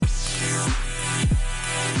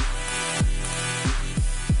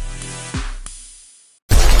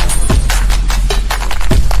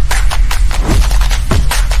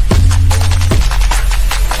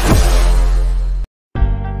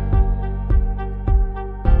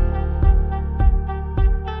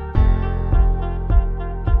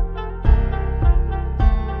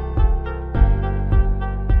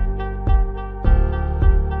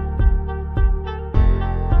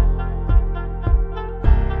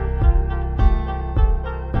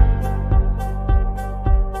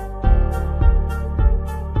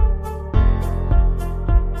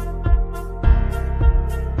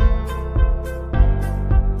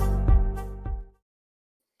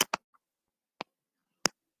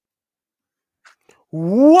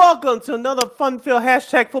Welcome to another fun-filled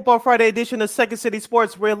hashtag Football Friday edition of Second City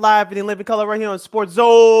Sports. We're live in living color right here on Sports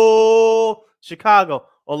Zone Chicago,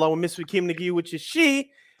 along with Miss Kim McGee, which is she.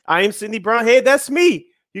 I am Sydney Brownhead. That's me.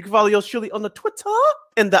 You can follow yours surely on the Twitter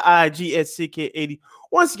and the IG at CK80.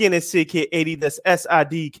 Once again, it's CK80. That's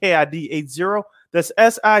SIDKID80. That's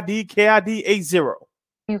SIDKID80. You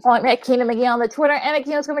can follow me at Keenan McGee on the Twitter and at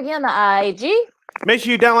Keenan McGee on the IG. Make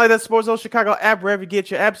sure you download that Sports Zone Chicago app wherever you get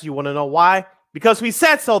your apps. You want to know why? Because we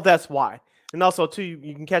said so, that's why. And also, too,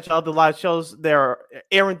 you can catch other live shows that are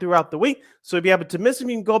airing throughout the week. So if you happen to miss them,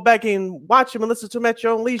 you can go back and watch them and listen to them at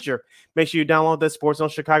your own leisure. Make sure you download the Sports Zone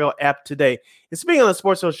Chicago app today. And speaking of the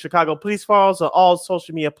Sports Zone Chicago, please follow us on all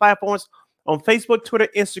social media platforms on Facebook, Twitter,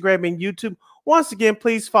 Instagram, and YouTube. Once again,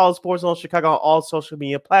 please follow Sports Zone Chicago on all social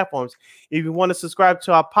media platforms. If you want to subscribe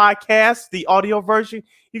to our podcast, the audio version,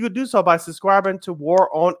 you can do so by subscribing to War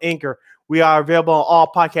on Anchor. We are available on all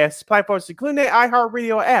podcast platforms, including the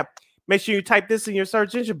iHeartRadio app. Make sure you type this in your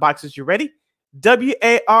search engine boxes. You ready?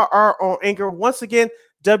 WARR on Anchor. Once again,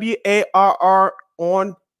 WARR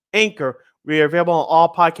on Anchor. We are available on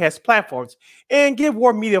all podcast platforms. And give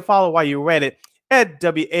War Media a follow while you're at it at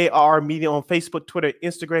WARR Media on Facebook, Twitter,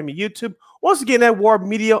 Instagram, and YouTube. Once again, at War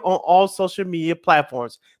Media on all social media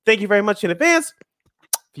platforms. Thank you very much in advance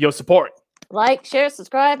for your support. Like, share,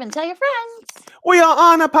 subscribe, and tell your friends. We are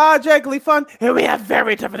unapologetically fun, and we have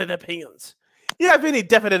very definite opinions. If you have any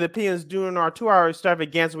definite opinions during our 2-hour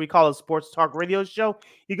extravaganza we call a Sports Talk Radio Show,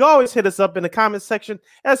 you can always hit us up in the comments section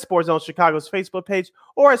at Sports Zone Chicago's Facebook page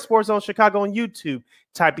or at Sports Zone Chicago on YouTube.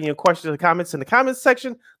 Type in your questions or comments in the comments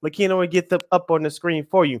section. Lakina will get them up on the screen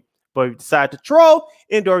for you. But if you decide to troll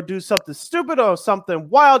and or do something stupid or something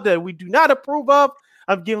wild that we do not approve of,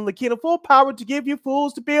 I'm giving Lakina full power to give you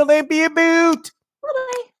fools to build and be a boot.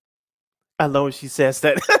 Bye-bye. I love when she says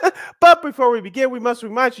that. But before we begin, we must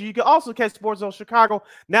remind you, you can also catch Sports Zone Chicago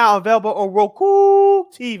now available on Roku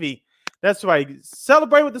TV. That's right.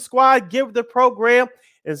 Celebrate with the squad, give the program,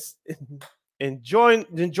 and enjoying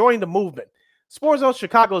the movement. Sports Zone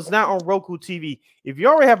Chicago is now on Roku TV. If you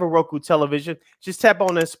already have a Roku television, just tap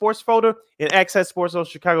on the sports folder and access Sports Zone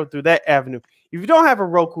Chicago through that avenue. If you don't have a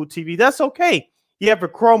Roku TV, that's okay. You have a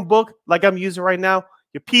Chromebook like I'm using right now,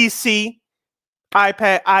 your PC,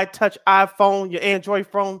 iPad, iTouch, iPhone, your Android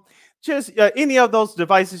phone, just any of those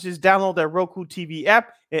devices, just download that Roku TV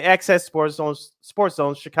app and access Sports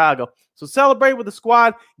Zone Chicago. So celebrate with the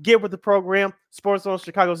squad, get with the program. Sports Zone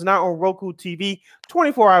Chicago is now on Roku TV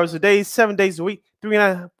 24 hours a day, 7 days a week,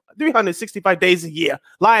 365 days a year,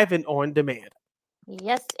 live and on demand.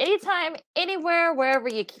 Yes, anytime, anywhere, wherever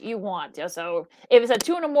you want. So if it's at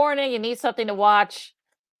 2 a.m, you need something to watch,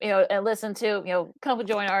 and listen to, come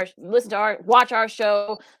join watch our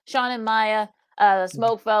show, Sean and Maya,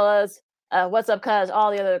 Smoke Fellas, What's Up Cuz,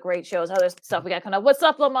 all the other great shows, other stuff we got coming up. What's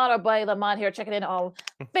up, Lamont? Our buddy Lamont here, checking in on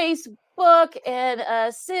Facebook. And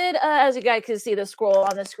Sid, as you guys can see the scroll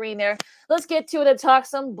on the screen there, let's get to it and talk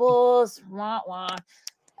some Bulls. Wah, wah.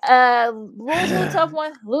 Bulls was a tough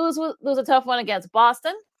one. Lose a tough one against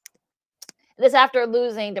Boston. This after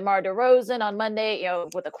losing DeMar DeRozan on Monday,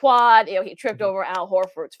 with a quad. He tripped over Al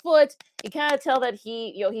Horford's foot. You kind of tell that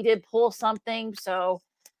he did pull something. So,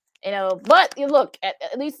 but you look at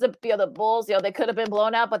least the Bulls. They could have been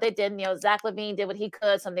blown out, but they didn't. Zach LaVine did what he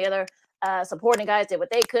could. Some of the other supporting guys did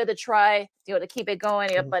what they could to try, to keep it going.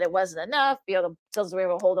 But it wasn't enough. The Celtics were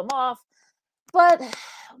able to hold them off. But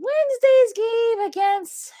Wednesday's game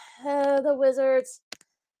against the Wizards,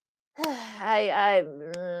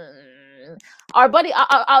 our buddy,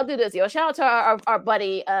 I'll do this. Shout out to our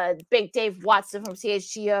buddy, Big Dave Watson from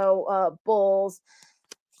CHGO Bulls.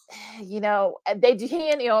 He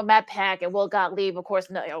and Matt Pack and Will Gottlieb, of course.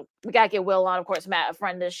 No, we gotta get Will on, of course. Matt, a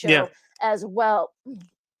friend of the show as well.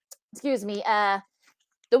 Excuse me.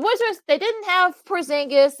 The Wizards, they didn't have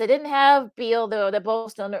Porzingis. They didn't have Beal. They're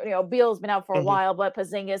both still, Beal's been out for a while, but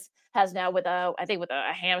Porzingis has now with a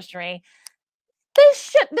hamstring. They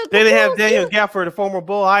didn't have Daniel Gafford, the former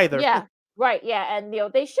Bull, either. Yeah, right. Yeah, and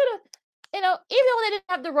they should have. Even though they didn't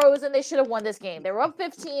have DeRozan, they should have won this game. They were up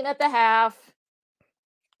 15 at the half.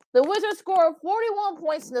 The Wizards scored 41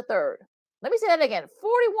 points in the third. Let me say that again: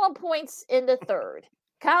 41 points in the third.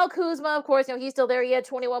 Kyle Kuzma, of course, he's still there. He had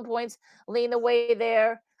 21 points, leading the way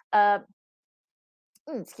there.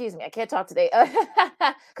 Excuse me, I can't talk today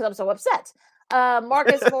because I'm so upset.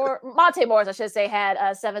 Monte Morris, I should say, had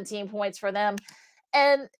 17 points for them.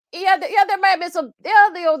 And there might have been some,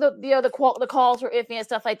 the calls were iffy and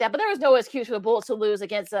stuff like that, but there was no excuse for the Bulls to lose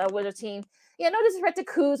against a Wizards team. No disrespect to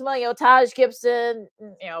Kuzma, Taj Gibson,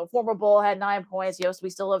 former Bull had 9 points. So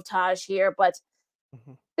we still love Taj here, but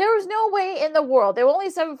Mhm. There was no way in the world. They were only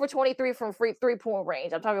 7 for 23 from free 3-point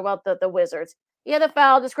range. I'm talking about the Wizards. Yeah, the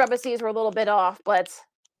foul discrepancies were a little bit off, but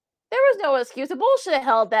there was no excuse. The Bulls should have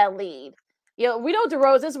held that lead. We know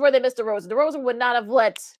DeRozan. This is where they missed DeRozan. DeRozan would not have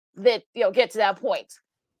let that get to that point.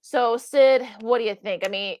 So, Sid, what do you think? I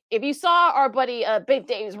mean, if you saw our buddy Big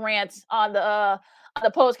Dave's rant on the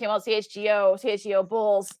post came on CHGO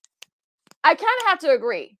Bulls, I kind of have to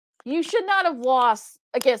agree. You should not have lost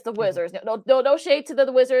against the Wizards. No shade to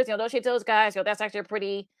the Wizards. No shade to those guys. That's actually a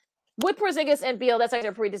pretty with Porzingis and Beal. That's actually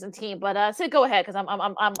a pretty decent team. But Sid, go ahead because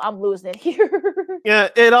I'm losing it here. Yeah,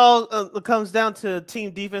 it all comes down to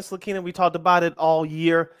team defense. Lakina, we talked about it all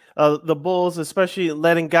year. The Bulls, especially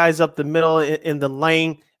letting guys up the middle in the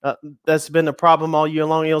lane, that's been a problem all year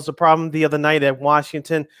long. It was a problem the other night at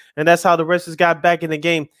Washington, and that's how the Wizards got back in the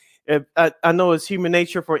game. I know it's human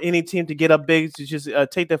nature for any team to get up big to just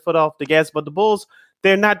take their foot off the gas, but the Bulls,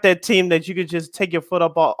 they're not that team that you could just take your foot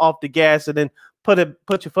up off the gas and then put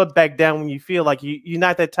your foot back down when you feel like you're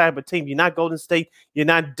not that type of team. You're not Golden State. You're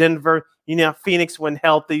not Denver. You're not Phoenix when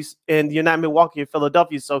healthy, and you're not Milwaukee or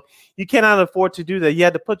Philadelphia. So you cannot afford to do that. You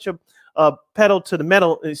had to put your pedal to the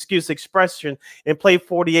metal, expression, and play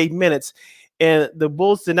 48 minutes. And the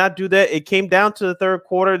Bulls did not do that. It came down to the third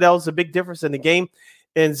quarter. That was a big difference in the game.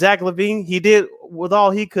 And Zach LaVine, he did with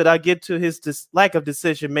all he could. I get to his lack of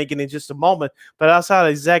decision making in just a moment. But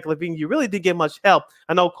outside of Zach LaVine, you really didn't get much help.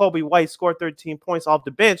 I know Kobe White scored 13 points off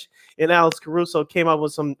the bench, and Alex Caruso came up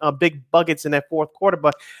with some big buckets in that fourth quarter.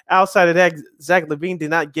 But outside of that, Zach LaVine did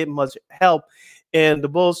not get much help. And the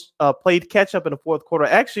Bulls played catch up in the fourth quarter.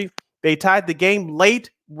 Actually, they tied the game late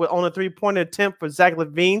on a three-pointer attempt for Zach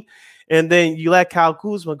LaVine. And then you let Kyle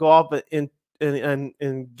Kuzma go off and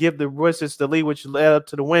give the Wizards the lead, which led up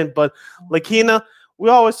to the win. But Lakina, we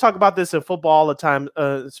always talk about this in football all the time,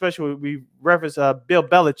 especially when we reference Bill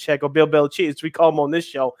Belichick or Bill Belichick, as we call him on this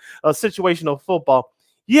show, situational football.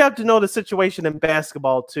 You have to know the situation in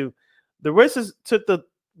basketball too. The Wizards took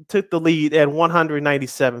the lead at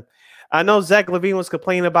 197. I know Zach LaVine was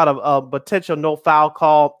complaining about a potential no foul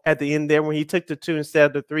call at the end there when he took the 2 instead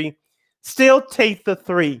of the 3. Still take the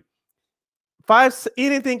 3.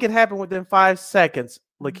 Anything can happen within 5 seconds,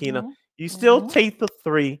 Lakina. You still take the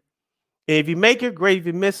 3. And if you make it, great. If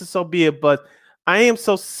you miss it, so be it. But I am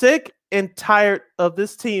so sick and tired of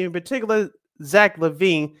this team, in particular Zach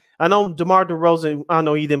LaVine. I know DeMar DeRozan, I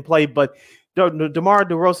know he didn't play, but DeMar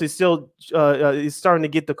DeRozan is still is starting to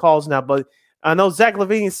get the calls now. But I know Zach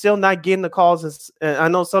LaVine is still not getting the calls. I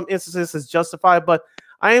know some instances is justified, but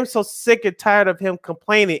I am so sick and tired of him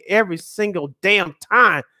complaining every single damn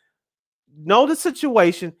time. Know the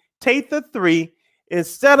situation, take the 3.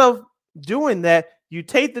 Instead of doing that, you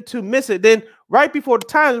take the 2, miss it. Then right before the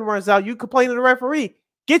time runs out, you complain to the referee.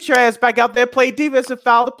 Get your ass back out there, play defense, and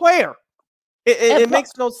foul the player. It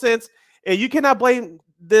makes no sense. And you cannot blame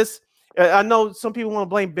this. I know some people want to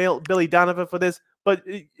blame Billy Donovan for this, but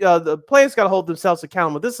the players got to hold themselves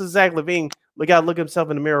accountable. This is Zach LaVine. We got to look himself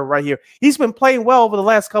in the mirror right here. He's been playing well over the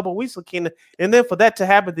last couple of weeks, Lakina, and then for that to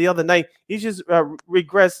happen the other night, he just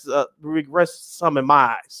regressed some in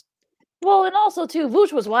my eyes. Well, and also too,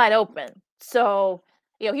 Vooch was wide open, so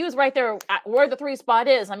he was right there where the 3 spot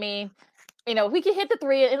is. I mean, if we could hit the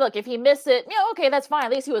 3, and look, if he missed it, okay, that's fine.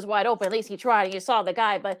 At least he was wide open. At least he tried, and you saw the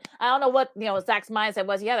guy. But I don't know what Zach's mindset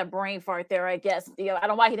was. He had a brain fart there, I guess. I don't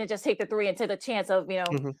know why he didn't just take the 3 and take the chance of I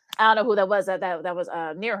don't know who that was that was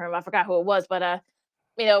near him. I forgot who it was, but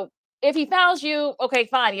if he fouls you, okay,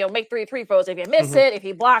 fine. Make 3 free throws. If you miss it, if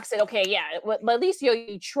he blocks it, okay, yeah. But at least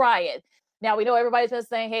you try it. Now we know everybody's been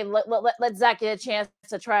saying, "Hey, let Zach get a chance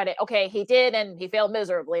to try it." Okay, he did, and he failed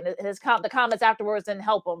miserably. And the comments afterwards didn't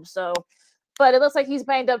help him. So. But it looks like he's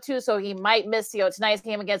banged up too, so he might miss, tonight's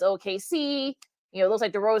game against OKC. It looks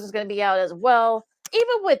like DeRozan is going to be out as well.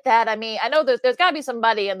 Even with that, I mean, I know there's got to be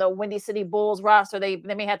somebody in the Windy City Bulls roster they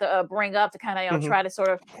may have to bring up to kind of try to sort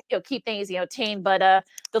of keep things tamed. But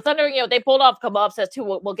the Thunder, they pulled off a couple upsets too.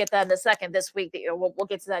 We'll get that in a second this week. We'll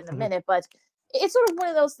get to that in a minute. But it's sort of one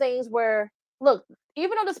of those things where, look,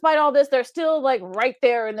 even though despite all this, they're still like right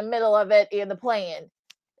there in the middle of it in the play-in.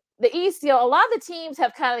 The East, a lot of the teams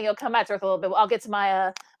have kind of come at earth a little bit. I'll get to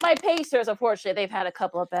my my Pacers. Unfortunately, they've had a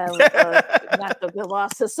couple of bad, not so good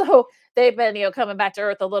losses, so they've been coming back to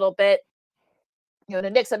earth a little bit. The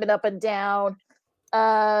Knicks have been up and down.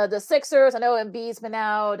 The Sixers, I know Embiid's been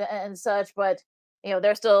out and such, but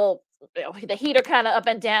they're still. The Heat are kind of up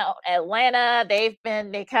and down. Atlanta, they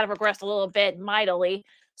kind of regressed a little bit mightily.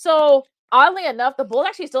 So. Oddly enough, the Bulls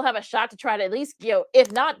actually still have a shot to try to at least,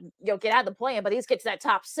 if not, get out of the play-in, but at least get to that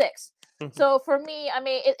top 6. So for me, I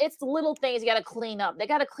mean, it's the little things you got to clean up. They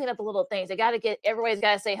got to clean up the little things. Everybody's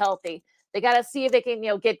got to stay healthy. They got to see if they can,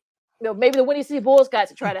 get, maybe the Windy City Bulls guys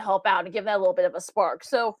to try to help out and give that a little bit of a spark.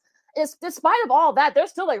 So it's despite of all that, they're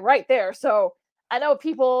still like right there. So I know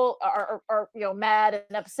people are mad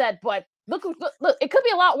and upset, but look, it could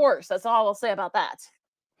be a lot worse. That's all I'll say about that.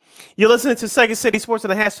 You're listening to Second City Sports on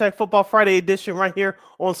the hashtag Football Friday edition right here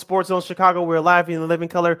on Sports Zone Chicago. We're live in the living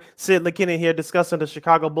color. Sid McKinnon here discussing the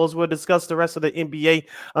Chicago Bulls. We'll discuss the rest of the NBA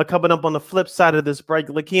coming up on the flip side of this break.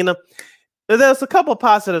 Lakina, there's a couple of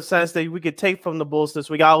positive signs that we could take from the Bulls this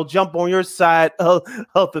week. I'll jump on your side of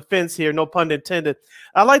the fence here, no pun intended.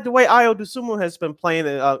 I like the way Ayo Dosunmu has been playing,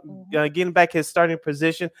 getting back his starting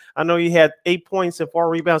position. I know he had 8 points and 4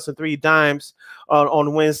 rebounds and 3 dimes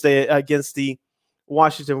on Wednesday against the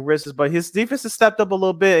Washington Wizards, but his defense has stepped up a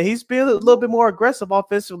little bit. He's been a little bit more aggressive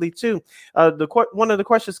offensively too. One of the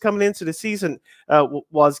questions coming into the season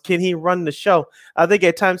was, can he run the show? I think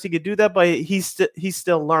at times he could do that, but he's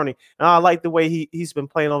still learning. And I like the way he's been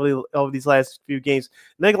playing over these last few games.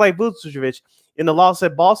 Nikola Vucevic in the loss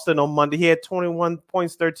at Boston on Monday, he had 21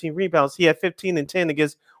 points, 13 rebounds. He had 15 and 10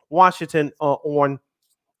 against Washington on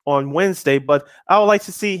Wednesday, but I would like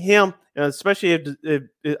to see him, especially if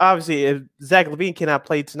Zach LaVine cannot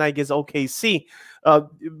play tonight against OKC,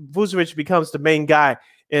 Vucevic becomes the main guy.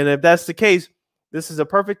 And if that's the case, this is a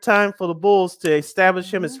perfect time for the Bulls to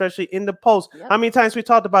establish him, especially in the post. Yep. How many times we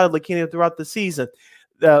talked about it, Lakina, throughout the season?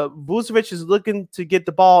 Vucevic is looking to get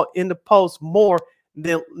the ball in the post more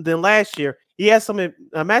than last year. He had some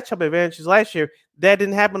matchup advantages last year. That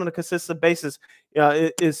didn't happen on a consistent basis.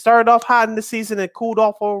 It started off hot in the season and cooled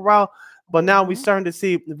off for a while, but now we're starting to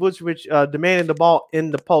see Vucevic demanding the ball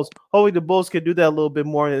in the post. Hopefully the Bulls can do that a little bit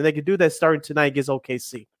more, and they can do that starting tonight against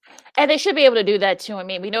OKC. And they should be able to do that too. I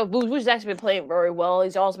mean, we know Vucevic's actually been playing very well.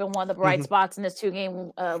 He's also been one of the bright spots in this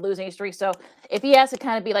 2-game losing streak. So if he has to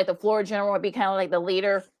kind of be like the floor general or be kind of like the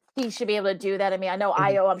leader, he should be able to do that. I mean, I know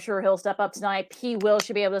Ayo, I'm sure he'll step up tonight. P. Will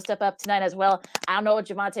should be able to step up tonight as well. I don't know if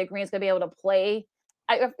Javonte Green's going to be able to play.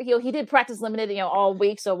 He did practice limited, all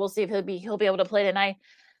week, so we'll see if he'll be able to play tonight.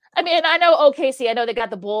 I mean, I know OKC, I know they got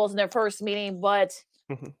the Bulls in their first meeting, but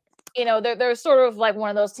they're sort of like one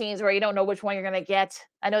of those teams where you don't know which one you're going to get.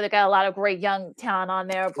 I know they got a lot of great young talent on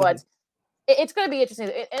there, but it's going to be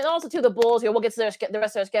interesting. And also to the Bulls, we'll get to the rest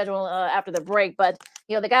of their schedule after the break, but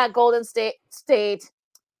they got Golden State.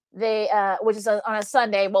 They which is on a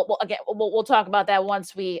Sunday. We'll talk about that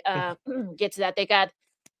once we get to that. They got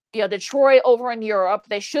Detroit over in Europe.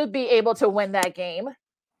 They should be able to win that game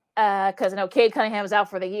because Cade Cunningham is out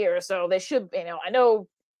for the year, so they should. I know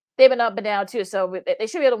they've been up and down too, so they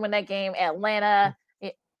should be able to win that game. Atlanta,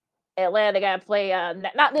 they got to play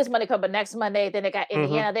not this Monday, but next Monday. Then they got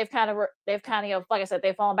Indiana. They've kind of like I said,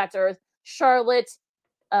 they've fallen back to earth. Charlotte,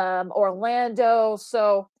 Orlando.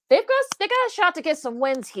 So they got a shot to get some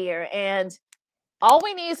wins here, and all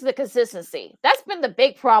we need is the consistency. That's been the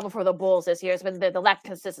big problem for the Bulls this year. It's been the lack of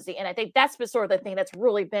consistency, and I think that's been sort of the thing that's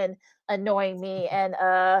really been annoying me. And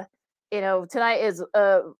tonight is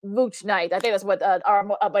Vooch night. I think that's what our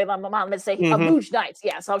mom would say. Vooch night.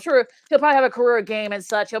 Yeah, so I'm sure he'll probably have a career game and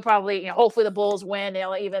such. He'll probably, hopefully the Bulls win,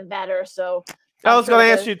 even better. So I was going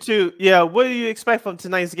to ask you too. Yeah, what do you expect from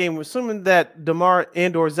tonight's game? Assuming that DeMar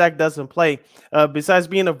and/or Zach doesn't play, besides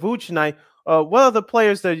being a Vooch night. What are the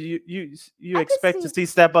players that you expect to see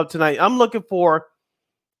step up tonight? I'm looking for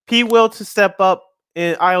P. Will to step up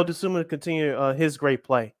and Ayo Dosunmu to continue his great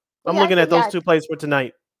play. I'm looking at those 2 plays for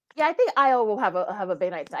tonight. Yeah, I think Ayo will have a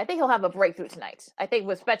big night tonight. I think he'll have a breakthrough tonight. I think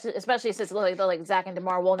especially since like Zach and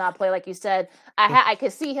DeMar will not play, like you said. I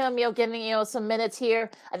could see him, getting some minutes here.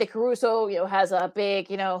 I think Caruso, has a big,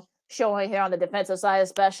 showing here on the defensive side,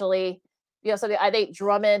 especially. So I think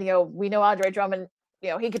Drummond, we know Andre Drummond.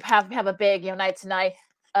 He could have a big, night tonight.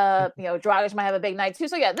 Dragic might have a big night too.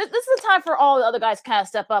 So yeah, this is the time for all the other guys to kind of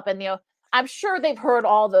step up. And I'm sure they've heard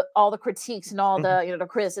all the critiques and all the the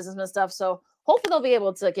criticisms and stuff. So hopefully they'll be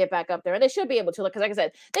able to get back up there, and they should be able to. Because like I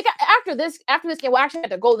said, they got after this game. Well, actually,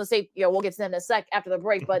 after Golden State, we'll get to them in a sec after the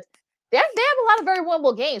break. But they have a lot of very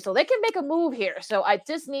winnable games, so they can make a move here. So I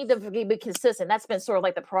just need to be consistent. That's been sort of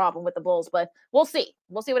like the problem with the Bulls. But we'll see.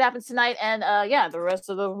 We'll see what happens tonight, and the rest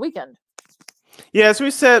of the weekend. Yeah, as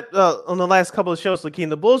we said on the last couple of shows,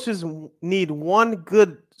 Lakina, the Bulls just need one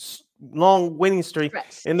good long winning streak,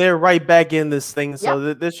 and they're right back in this thing.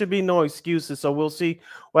 So there should be no excuses. So we'll see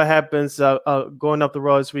what happens going up the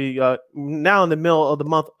road as we now in the middle of the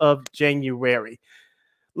month of January.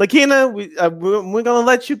 Lakina, we're gonna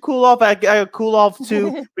let you cool off. I gotta cool off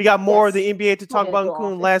too. We got more of the NBA to talk about,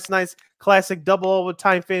 including last night's classic double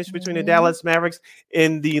overtime finish between the Dallas Mavericks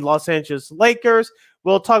and the Los Angeles Lakers.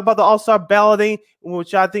 We'll talk about the All-Star balloting,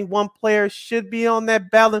 which I think one player should be on that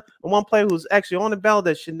ballot, and one player who's actually on the ballot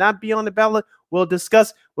that should not be on the ballot. We'll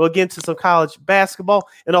discuss. We'll get into some college basketball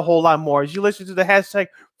and a whole lot more. As you listen to the hashtag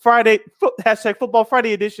Football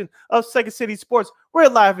Friday edition of Second City Sports, we're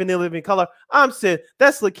live in the living color. I'm Sid.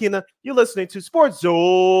 That's Lakina. You're listening to Sports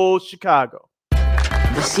Zone Chicago.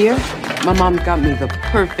 This year, my mom got me the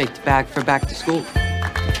perfect bag for back to school.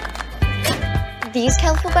 These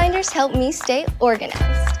colorful binders help me stay organized.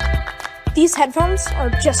 These headphones are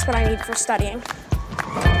just what I need for studying.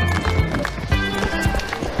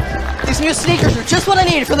 These new sneakers are just what I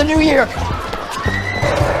needed for the new year.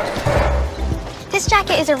 This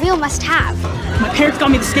jacket is a real must-have. My parents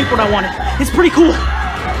got me the skateboard I wanted. It's pretty cool.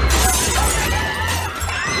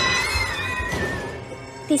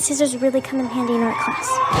 These scissors really come in handy in art class.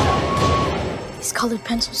 These colored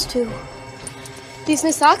pencils, too. These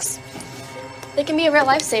new socks, they can be a real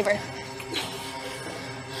lifesaver.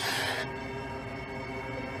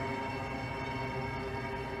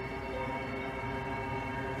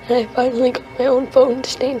 I finally got my own phone to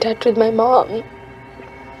stay in touch with my mom.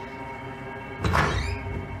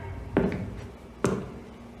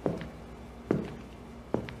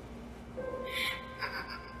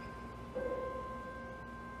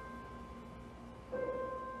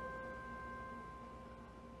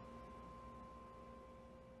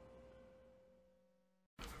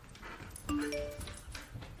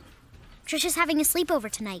 Trisha's having a sleepover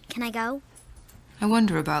tonight. Can I go? I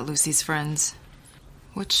wonder about Lucy's friends.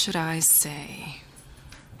 What should I say?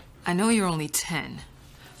 I know you're only 10,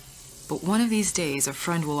 but one of these days a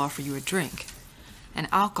friend will offer you a drink. And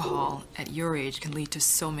alcohol at your age can lead to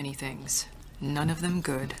so many things. None of them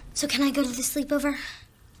good. So can I go to the sleepover?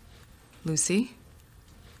 Lucy,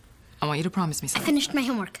 I want you to promise me I something. finished my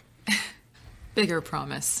homework. Bigger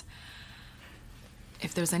promise.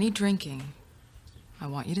 If there's any drinking, I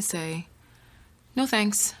want you to say, "No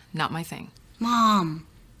thanks, not my thing." Mom.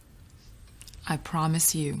 I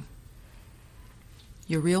promise you,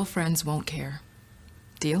 your real friends won't care.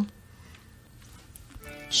 Deal?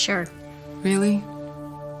 Sure. Really?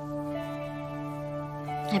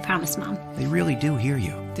 I promise, Mom. They really do hear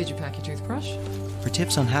you. Did you pack your toothbrush? For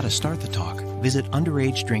tips on how to start the talk, visit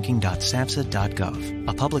underagedrinking.samhsa.gov,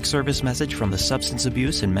 a public service message from the Substance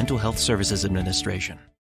Abuse and Mental Health Services Administration.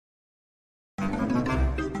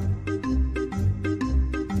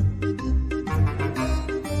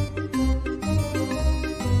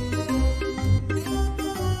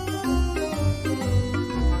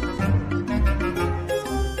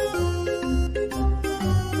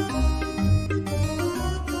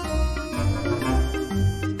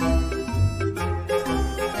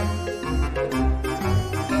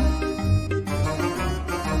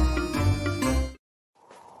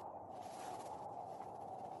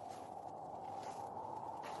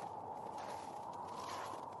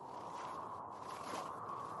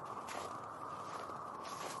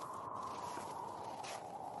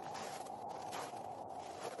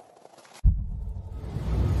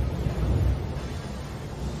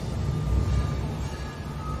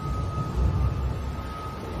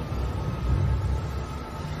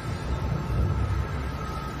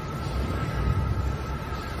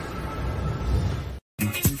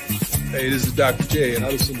 Hey, this is Dr. J, and I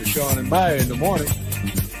listen to Sean and Maya in the morning.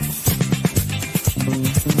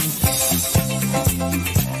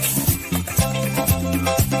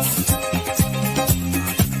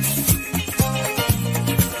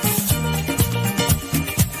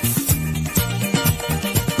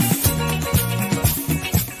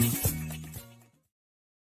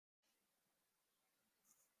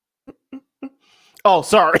 Oh,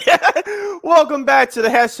 sorry. Welcome back to the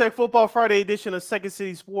hashtag Football Friday edition of Second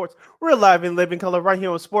City Sports. We're live in living color right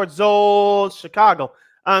here on Sports Zone Chicago.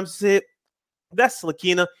 I'm Sid. That's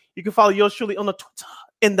Lakina. You can follow yours truly on the Twitter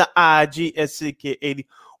and the IG at SidKid80.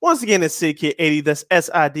 Once again, it's SidKid80. That's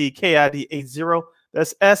SIDKID80.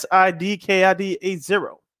 That's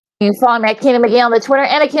SIDKID80. You can follow me at Keenan McGee on the Twitter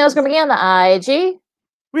and at Keenan McGee on the IG.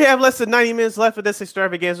 We have less than 90 minutes left for this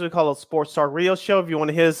extravaganza we call a Sports Talk Radio Show. If you want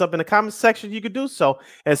to hit us up in the comments section, you can do so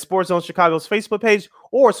at Sports Zone Chicago's Facebook page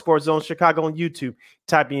or Sports Zone Chicago on YouTube.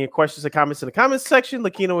 Type in your questions and comments in the comments section.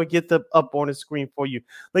 Lakina will get them up on the screen for you.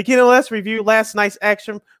 Lakina, let's review last night's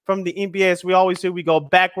action from the NBA. As we always do, we go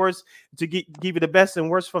backwards to give you the best and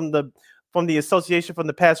worst from the association from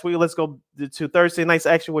the past week. Let's go to Thursday night's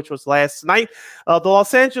action, which was last night. The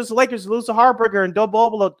Los Angeles Lakers lose a heartbreaker in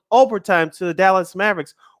double overtime to the Dallas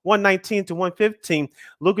Mavericks, 119-115.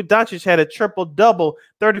 Luka Doncic had a triple-double,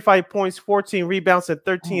 35 points, 14 rebounds, and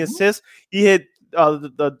 13 assists. He hit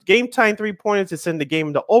the game-tying three-pointers to send the game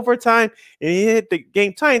into overtime, and he hit the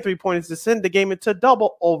game-tying three-pointers to send the game into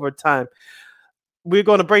double overtime. We're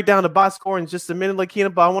going to break down the box score in just a minute,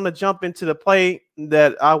 Lakina, but I want to jump into the play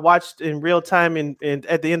that I watched in real time and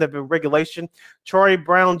at the end of the regulation. Troy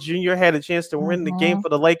Brown Jr. had a chance to win the game for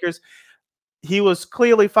the Lakers. He was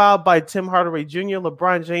clearly fouled by Tim Hardaway Jr.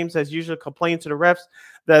 LeBron James has usually complained to the refs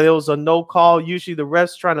that it was a no call. Usually the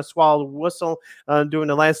refs trying to swallow the whistle during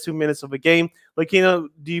the last 2 minutes of a game. Lakina,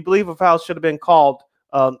 do you believe a foul should have been called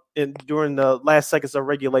during the last seconds of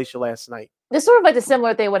regulation last night? This sort of like the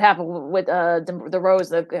similar thing would happen with the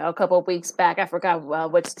Rose a couple of weeks back. I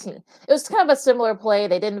forgot which team. It was kind of a similar play.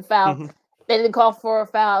 They didn't foul. They didn't call for a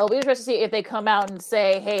foul. It'll be interesting to see if they come out and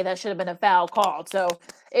say, hey, that should have been a foul called. So,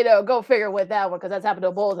 go figure with that one, because that's happened to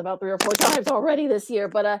the Bulls about 3 or 4 times already this year.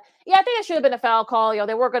 But, yeah, I think it should have been a foul call.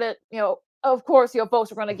 They were going to, of course,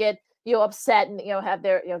 folks were going to get, upset and, have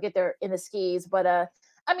their, get their in the skis. But,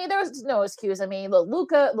 I mean, there was no excuse. I mean, look,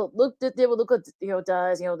 Luka did what Luka,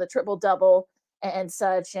 does, the triple-double and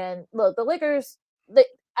such. And, look, the Lakers,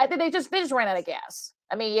 I think they just ran out of gas.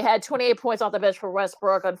 I mean, you had 28 points off the bench for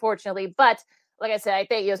Westbrook, unfortunately. But, like I said, I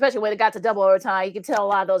think, especially when it got to double overtime, you can tell a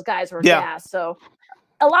lot of those guys were gassed. So,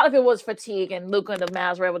 a lot of it was fatigue, and Luka and the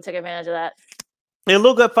Mavs were able to take advantage of that. And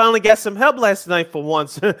Luka finally got some help last night for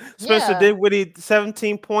once. Spencer Dinwiddie,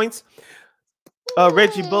 17 points.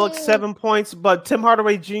 Reggie Bullock, 7 points. But Tim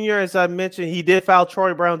Hardaway Jr., as I mentioned, he did foul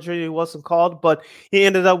Troy Brown Jr. He wasn't called, but he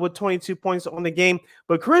ended up with 22 points on the game.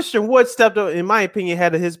 But Christian Wood stepped up, in my opinion,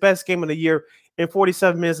 had his best game of the year in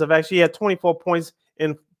 47 minutes of action. He had 24 points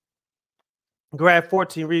and grabbed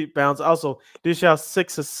 14 rebounds. Also, dished out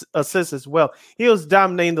 6 assists as well. He was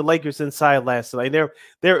dominating the Lakers inside last night.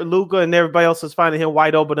 They're Luka and everybody else was finding him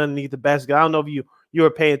wide open underneath the basket. I don't know if you were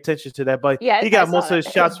paying attention to that, but he got most of his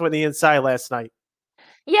shots from the inside last night.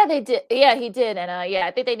 Yeah, they did. Yeah, he did. And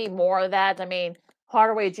I think they need more of that. I mean,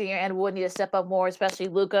 Hardaway Jr. and Wood need to step up more, especially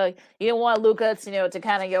Luka. You don't want Luka, to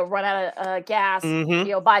kind of run out of gas,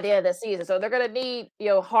 by the end of the season. So they're going to need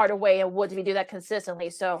Hardaway and Wood to do that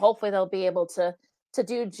consistently. So hopefully they'll be able to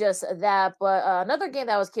do just that. But another game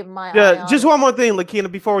that I was keeping my eye on. Just one more thing, Lakina,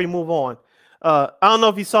 before we move on. I don't know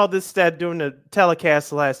if you saw this stat during the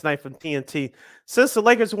telecast last night from TNT. Since the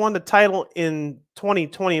Lakers won the title in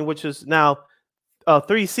 2020, which is now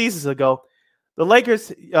 3 seasons ago, the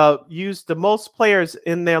Lakers used the most players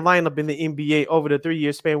in their lineup in the NBA over the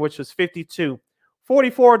 3-year span, which was 52.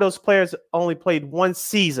 44 of those players only played 1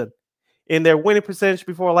 season, and their winning percentage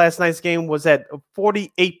before last night's game was at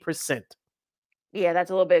 48%. Yeah, that's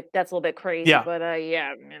a little bit crazy. Yeah.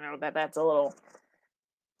 But that's a little.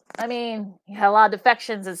 I mean, you had a lot of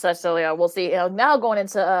defections and such, so we'll see. Now going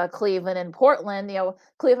into Cleveland and Portland,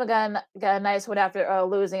 Cleveland got a nice one after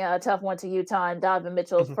losing a tough one to Utah, and Donovan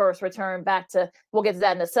Mitchell's first return back to. We'll get to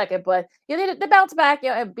that in a second, but they bounced back,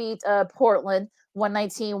 and beat Portland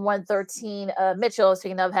 119-113. Mitchell,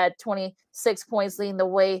 speaking of, had 26 points leading the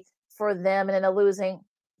way for them, and then a losing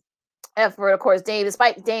effort, of course,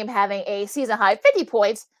 despite Dame having a season high 50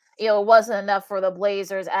 points. It wasn't enough for the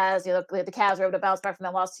Blazers, as the Cavs were able to bounce back from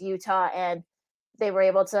that loss to Utah, and they were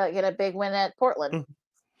able to get a big win at Portland.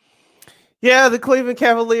 Yeah, the Cleveland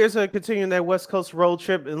Cavaliers are continuing their West Coast road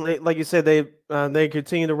trip, and like you said, they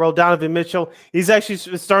continue to roll. Donovan Mitchell, he's actually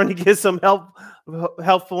starting to get some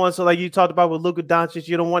helpful ones. So, like you talked about with Luka Doncic,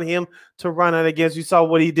 you don't want him to run out against. You saw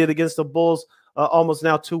what he did against the Bulls almost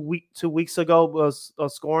now 2 weeks ago, was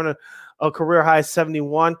scoring a career high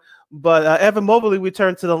 71. But Evan Mobley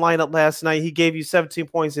returned to the lineup last night. He gave you 17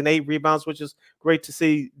 points and 8 rebounds, which is great to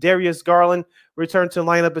see. Darius Garland returned to the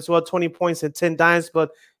lineup as well, 20 points and 10 dimes.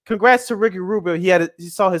 But congrats to Ricky Rubio. He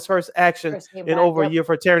saw his first action in over a year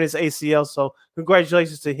for tearing his ACL. So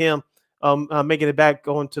congratulations to him making it back,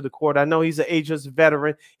 going to the court. I know he's an ageless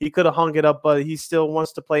veteran. He could have hung it up, but he still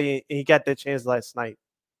wants to play, and he got that chance last night.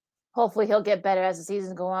 Hopefully he'll get better as the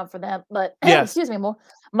season go on for them. But yes. Excuse me,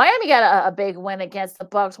 Miami got a big win against the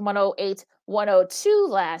Bucks, 108-102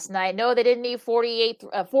 last night. No, they didn't need 40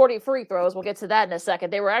 free throws. We'll get to that in a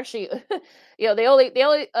second. They were actually, they only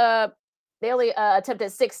attempted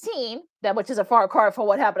 16, which is a far cry from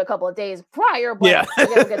what happened a couple of days prior. But yeah,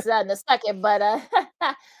 we'll get to that in a second. But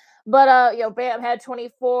Bam had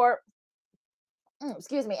 24.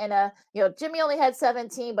 Excuse me, and Jimmy only had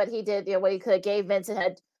 17, but he did what he could. Gabe Vincent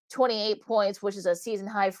had 28 points, which is a season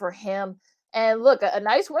high for him. And look, a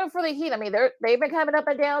nice win for the Heat. I mean, they've been coming up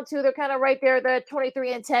and down too. They're kind of right there. They're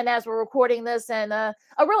 23-10 as we're recording this. And I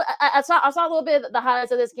saw a little bit of the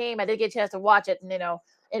highlights of this game. I did get a chance to watch it,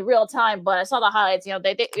 in real time. But I saw the highlights.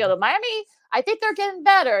 The Miami. I think they're getting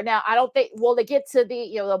better now. I don't think will they get to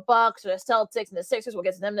the Bucks or the Celtics and the Sixers. We'll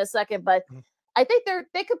get to them in a second. But I think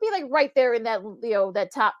they could be like right there in that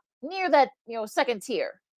that top near that second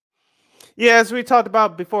tier. Yeah, as we talked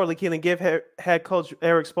about before, Lakina, give head coach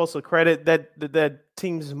Eric Spoelstra credit that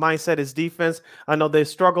team's mindset is defense. I know they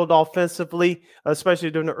struggled offensively,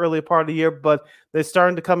 especially during the early part of the year, but they're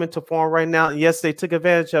starting to come into form right now. And yes, they took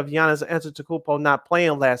advantage of Giannis Antetokounmpo not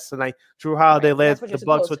playing last night. Drew Holiday led the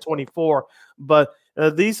Bucks with 24, but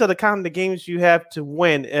these are the kind of games you have to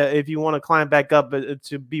win if you want to climb back up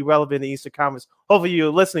to be relevant in the Eastern Conference. Hopefully you're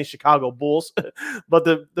listening, Chicago Bulls. But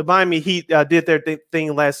the Miami Heat did their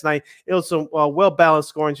thing last night. It was some well-balanced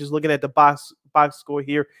scoring. Just looking at the box score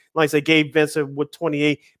here. Like I said, Gabe Vincent with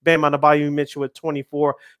 28. Bam Adebayo Mitchell with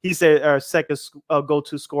 24. He's their second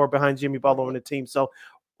go-to scorer behind Jimmy Butler on the team. So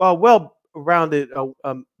well-rounded,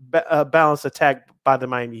 balanced attack by the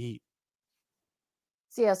Miami Heat.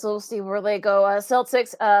 So yeah, so we'll see where they go.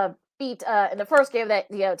 Celtics beat in the first game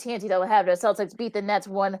that TNT don't have. The Celtics beat the Nets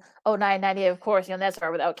 109-98. Of course, Nets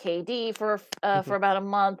are without KD for about a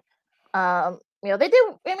month. They did.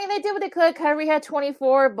 I mean, they did what they could. Kyrie had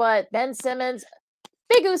 24, but Ben Simmons,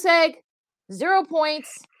 big goose egg, 0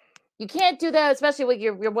 points. You can't do that, especially with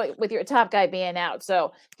your top guy being out.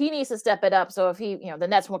 So he needs to step it up. So if the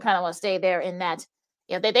Nets will kind of want to stay there in that.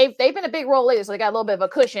 They've been a big role later, so they got a little bit of a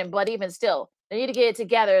cushion. But even still, they need to get it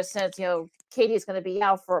together since KD is going to be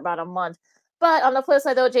out for about a month. But on the flip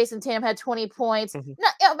side, though, Jason Tatum had 20 points.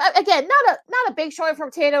 Not a big showing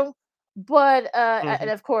from Tatum, but and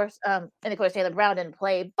of course Jaylen Brown didn't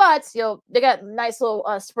play. But they got nice little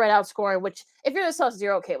spread out scoring. Which if you're the Celtics,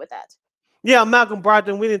 you're okay with that. Yeah, Malcolm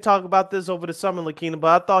Brogdon, we didn't talk about this over the summer, Lakina,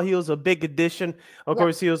 but I thought he was a big addition. Of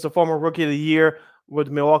course, he was the former Rookie of the Year with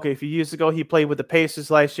Milwaukee a few years ago. He played with the Pacers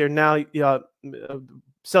last year. Now,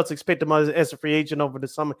 Celtics picked him as a free agent over the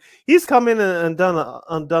summer. He's come in and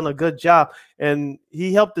done a good job, and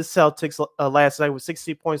he helped the Celtics last night with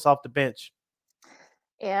 60 points off the bench.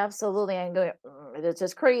 Yeah, absolutely. And it's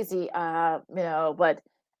just crazy, but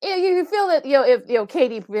you feel that, if,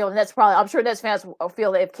 KD, and that's probably, I'm sure Nets fans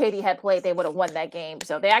feel that if KD had played, they would have won that game.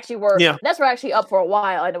 So they actually Nets were actually up for a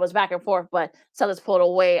while, and it was back and forth, but Celtics pulled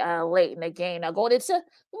away late in the game. Now going into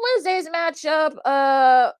Wednesday's matchup,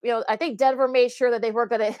 I think Denver made sure that they weren't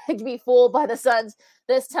going to be fooled by the Suns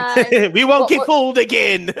this time. We won't get fooled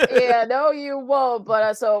again. Yeah, no, you won't.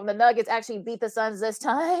 But so the Nuggets actually beat the Suns this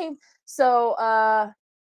time. So,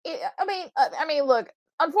 look,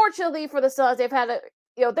 unfortunately for the Suns, they've had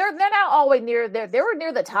they're now always near there. They were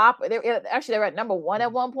near the top. They were at number 1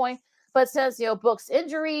 at one point. But since Book's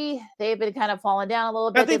injury, they've been kind of falling down a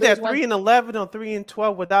little bit. I think they're 3-11 or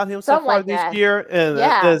 3-12 without him so far like this that. year, and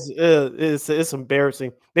it's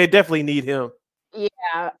embarrassing. They definitely need him.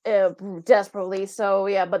 Yeah, desperately. So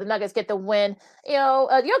yeah, but the Nuggets get the win.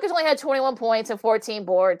 Jokic only had 21 points and 14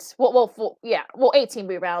 boards. 18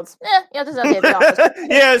 rebounds. There's nothing at the office.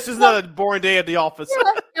 Yeah, it's just not a boring day at the office.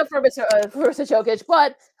 For Mr. Jokic,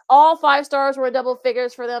 but all 5 stars were double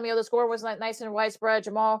figures for them. The score was nice and widespread.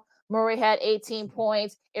 Jamal Murray had 18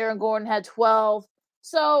 points. Aaron Gordon had 12.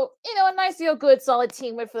 So, a nice, good, solid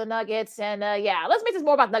team win for the Nuggets. And let's make this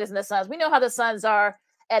more about Nuggets and the Suns. We know how the Suns are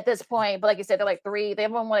at this point, but like you said, they're like 3. They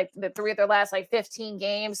haven't won the 3 of their last 15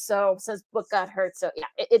 games. So since Book got hurt, so yeah,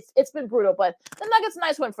 it's been brutal. But the Nuggets,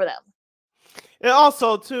 nice win for them. And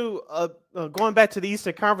also, too, going back to the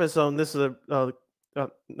Eastern Conference Zone, this is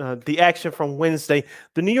the action from Wednesday.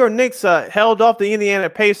 The New York Knicks held off the Indiana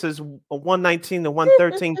Pacers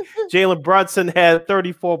 119-113. Jalen Brunson had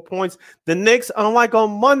 34 points. The Knicks, unlike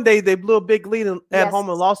on Monday, they blew a big lead at home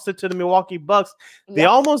and lost it to the Milwaukee Bucks. They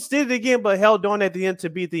almost did it again, but held on at the end to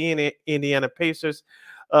beat the Indiana Pacers.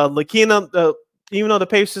 Lakina, even though the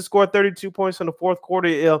Pacers scored 32 points in the fourth quarter,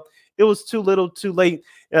 it was too little, too late.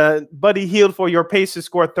 Buddy Hield for your Pacers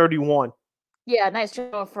scored 31. Yeah, nice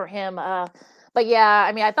job for him. But yeah,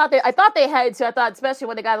 I mean, I thought they had to. I thought, especially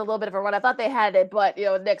when they got a little bit of a run, I thought they had it. But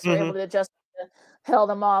Knicks were able to just held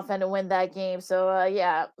them off and to win that game. So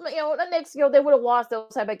the Knicks, they would have lost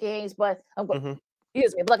those type of games. But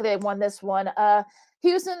excuse me, luckily they won this one.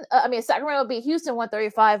 Sacramento beat Houston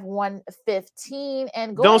 135-115,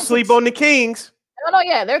 and don't sleep on the Kings. No,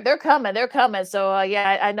 yeah, they're coming. They're coming. So,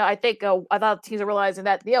 I know. I think I thought teams are realizing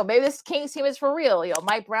that, maybe this Kings team is for real.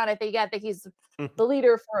 Mike Brown, I think he's the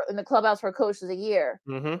leader in the clubhouse for Coach of the Year.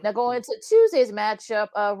 Now, going into Tuesday's matchup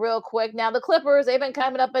real quick. Now, the Clippers, they've been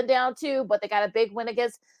coming up and down too, but they got a big win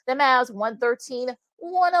against the Mavs, 113-111.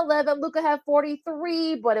 Luka had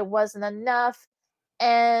 43, but it wasn't enough.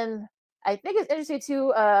 And I think it's interesting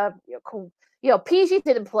too, PG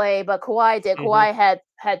didn't play, but Kawhi did. Kawhi had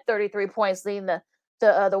 33 points leading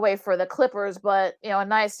the way for the Clippers, but a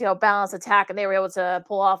nice balanced attack, and they were able to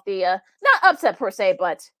pull off the not upset per se,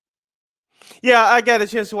 but Yeah, I got a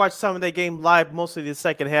chance to watch some of that game live, mostly the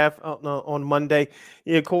second half on Monday.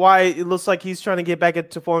 Yeah, Kawhi, it looks like he's trying to get back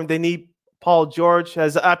into form. They need Paul George,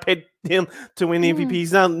 as I picked him to win the MVP.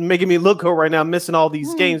 He's not making me look good right now, missing all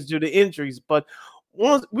these games due to injuries. But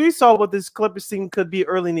once we saw what this Clippers team could be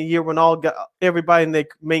early in the year when everybody in their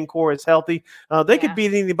main core is healthy. They could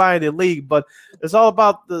beat anybody in the league, but it's all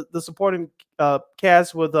about the supporting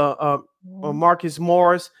cast with Marcus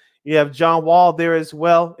Morris. You have John Wall there as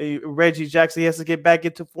well. Reggie Jackson, he has to get back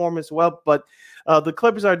into form as well. But the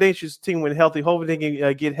Clippers are a dangerous team when healthy. Hopefully they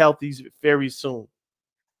can get healthy very soon.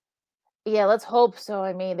 Yeah, let's hope so.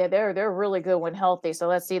 I mean, they're really good when healthy. So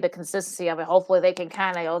let's see the consistency of it. Hopefully they can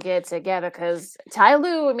kind of get it together because Ty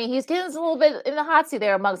Lue, I mean, he's getting a little bit in the hot seat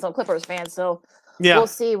there among some Clippers fans. So we'll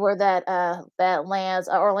see where that lands.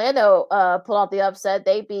 Orlando pulled off the upset.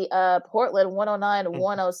 They beat Portland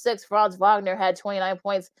 109-106. Franz Wagner had 29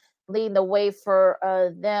 points, leading the way for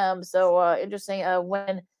them. So interesting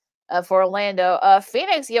win for Orlando.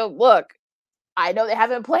 Phoenix, look, I know they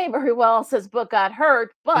haven't been playing very well since Book got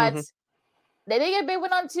hurt, but they did get a big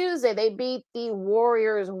win on Tuesday. They beat the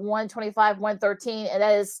Warriors 125-113, and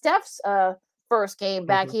that is Steph's first game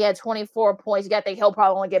back. He had 24 points. You got to think he'll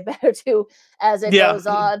probably only get better too as it goes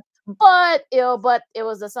on. But it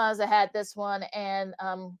was the Suns that had this one, and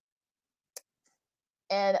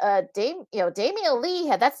Damian Lee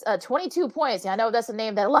had 22 points. I know that's a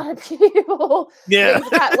name that a lot of people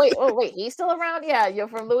wait, he's still around? Yeah, you're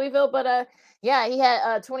from Louisville, but he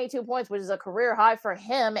had 22 points, which is a career high for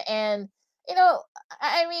him. And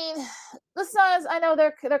I mean, the Suns, I know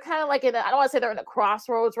they're kind of like I don't want to say they're in a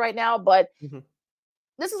crossroads right now, but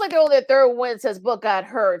this is like their third win since Book got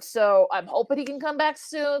hurt. So I'm hoping he can come back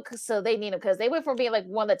soon. So they need him because they went from being like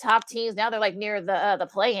one of the top teams. Now they're like near the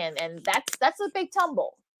play-in, and that's a big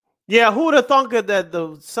tumble. Yeah, who would have thought that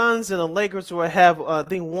the Suns and the Lakers would have, I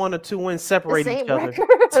think, 1 or 2 wins separate each other?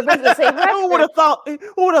 The same record. Who would have thought?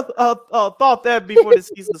 Who would have thought that before the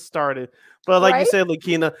season started? But like you said,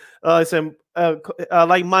 Lakina,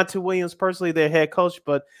 like Monty Williams personally, their head coach,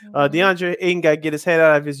 but DeAndre Ayton got to get his head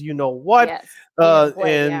out of his what.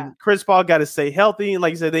 Yes. Chris Paul got to stay healthy, and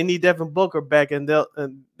like you said, they need Devin Booker back, and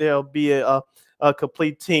they'll be a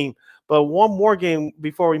complete team. But one more game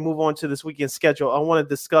before we move on to this weekend schedule, I want to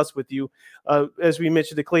discuss with you. As we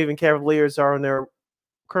mentioned, the Cleveland Cavaliers are on their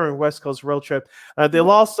current West Coast road trip. They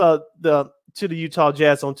lost to the Utah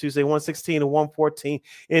Jazz on Tuesday, 116-114.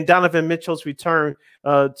 And Donovan Mitchell's return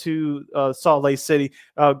to Salt Lake City.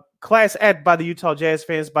 Class act by the Utah Jazz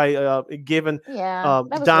fans by giving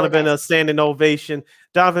Donovan really nice. A standing ovation.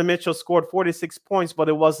 Donovan Mitchell scored 46 points, but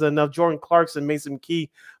it wasn't enough. Jordan Clarkson made some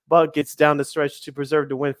key buckets down the stretch to preserve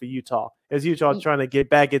the win for Utah, as Utah trying to get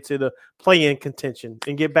back into the play-in contention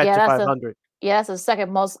and get back to 500. That's the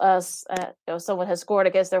second most someone has scored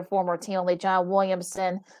against their former team. Only John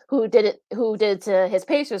Williamson, who did it to his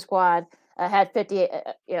Pacers squad, had 50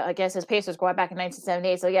 against his Pacers squad back in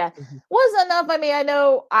 1978. So wasn't enough. I mean, I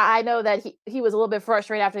know that he was a little bit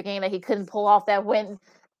frustrated after the game that he couldn't pull off that win.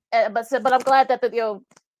 But I'm glad that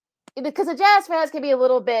because the Jazz fans can be a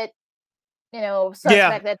little bit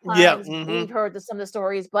suspect at times. We've heard some of the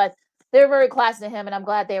stories, but they're very classy to him, and I'm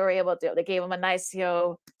glad they were able to. They gave him a nice,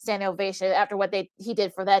 standing ovation after what he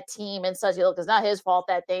did for that team and such. It's not his fault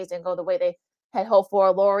that things didn't go the way they had hoped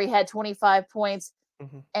for. Laurie had 25 points,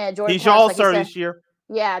 and Jordan. He's all-star this year.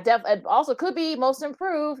 Yeah, definitely. Also, could be most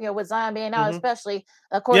improved. With Zion being out, especially.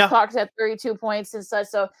 Of course, Clark's had 32 points and such.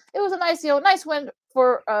 So it was a nice, nice win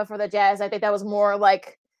for the Jazz. I think that was more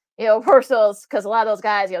like. Personal, because a lot of those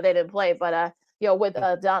guys, they didn't play, but with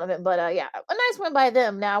Donovan, but a nice win by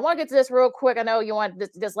them. Now I want to get to this real quick. I know you want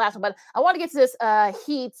this last one, but I want to get to this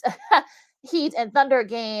Heat and Thunder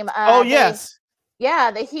game. Yes,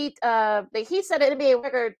 the Heat set an NBA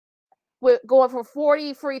record with going for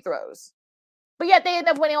 40 free throws, but yet they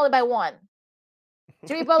ended up winning only by 1.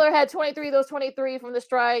 Jimmy Butler had 23 of those 23 from the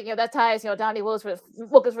strike. That ties Donnie Wilkins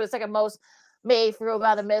for the second most made free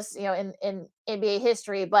amount of miss, in NBA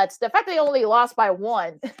history. But the fact they only lost by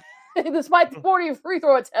 1, despite 40 free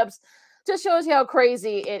throw attempts, just shows you how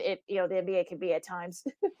crazy it the NBA can be at times.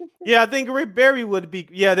 I think Rick Barry would be.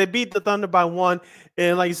 They beat the Thunder by 1,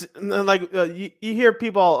 and you hear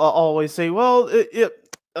people always say, well,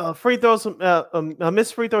 free throws, a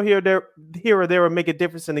missed free throw here or there would make a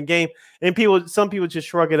difference in the game, and some people just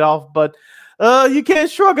shrug it off, but. You can't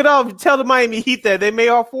shrug it off. Tell the Miami Heat that they made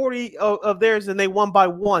all 40 of theirs and they won by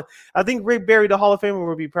 1. I think Rick Barry, the Hall of Famer,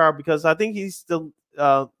 will be proud because I think he's the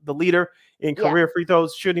leader in career free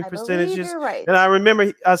throws shooting percentages. Right. And I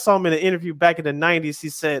remember I saw him in an interview back in the 90s. He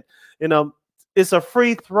said, it's a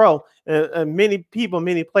free throw. And many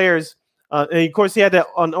players And of course, he had that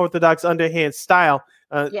unorthodox underhand style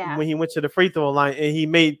Yeah. when he went to the free throw line, and he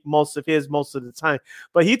made most of the time.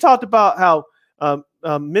 But he talked about how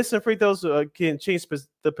missing free throws can change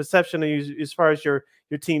the perception of you as far as your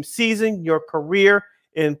team's season, your career,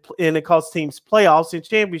 and it costs teams playoffs and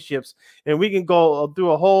championships. And we can go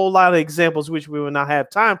through a whole lot of examples, which we will not have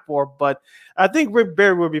time for. But I think Rick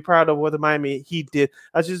Barry will be proud of what the Miami Heat did.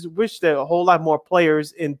 I just wish that a whole lot more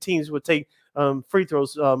players and teams would take free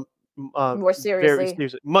throws more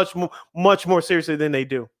seriously, much more seriously than they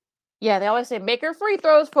do. Yeah, they always say make your free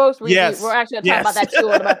throws, folks. We're actually going to talk about that too.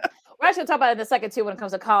 We're actually going to talk about it in a second too when it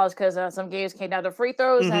comes to college, because some games came down to free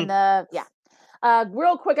throws. And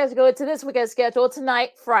real quick, as we go into this weekend's schedule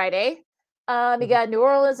tonight, Friday, you got New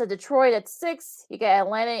Orleans and Detroit at 6. You got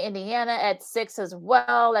Atlanta, Indiana at 6 as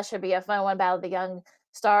well. That should be a fun one. Battle of the Young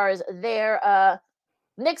Stars there.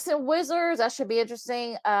 Knicks and Wizards, that should be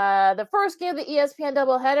interesting. The first game of the ESPN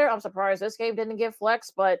doubleheader, I'm surprised this game didn't get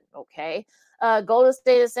flexed, but okay. Golden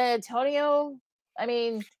State and San Antonio. I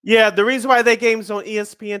mean, yeah, the reason why that game's on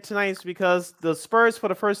ESPN tonight is because the Spurs, for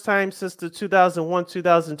the first time since the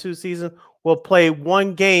 2001-2002 season, will play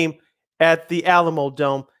one game at the Alamo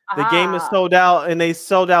Dome. The game is sold out, and they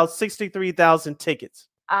sold out 63,000 tickets.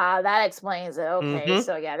 That explains it. Okay,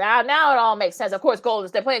 so yeah, now it all makes sense. Of course,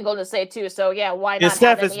 they're playing Golden State too, so yeah, why not? And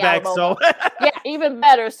Steph is back, so yeah, even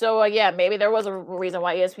better. So yeah, maybe there was a reason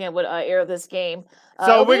why ESPN would air this game.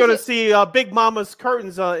 So we're gonna see Big Mama's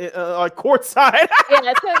curtains courtside.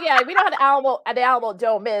 We know how the Alamo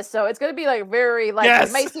Dome is, so it's gonna be like very like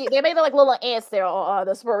they made like little ants there.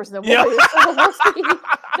 The Spurs and the Warriors.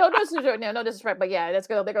 No disrespect, but yeah,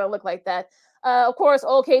 they're gonna look like that. Of course,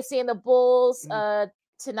 OKC and the Bulls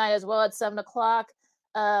tonight as well at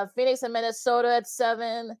 7:00. Phoenix and Minnesota at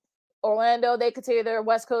 7. Orlando, they continue their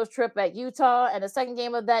West Coast trip at Utah. And the second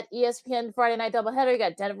game of that ESPN Friday night doubleheader, you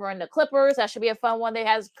got Denver and the Clippers. That should be a fun one. They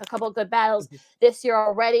had a couple of good battles this year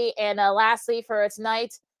already. And lastly, for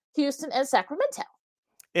tonight, Houston and Sacramento.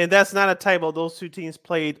 And that's not a typo. Those two teams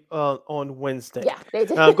played on Wednesday. Yeah, they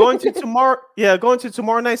did. Going to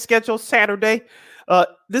tomorrow night's schedule, Saturday.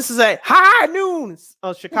 This is a high noon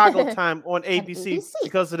Chicago time on ABC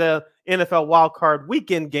because of the NFL wildcard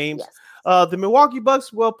weekend games. Yes. The Milwaukee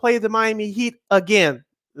Bucks will play the Miami Heat again.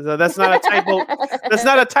 That's not a typo. That's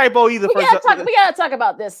not a typo either. We gotta talk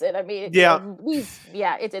about this. I mean,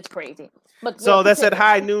 it's crazy. But so that's at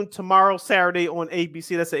high noon tomorrow, Saturday on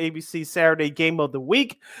ABC. That's the ABC Saturday game of the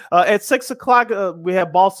week. At 6:00, we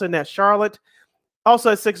have Boston at Charlotte.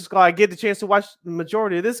 Also at 6:00, I get the chance to watch the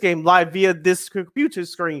majority of this game live via this computer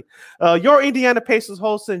screen. Your Indiana Pacers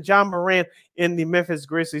hosting John Morant in the Memphis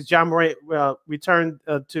Grizzlies. John Morant returned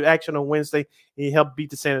to action on Wednesday. He helped beat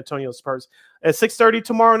the San Antonio Spurs. At 6:30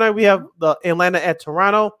 tomorrow night, we have the Atlanta at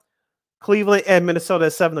Toronto, Cleveland at Minnesota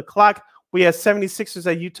at 7:00. We have 76ers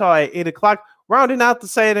at Utah at 8:00. Rounding out the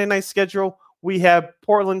Saturday night schedule, we have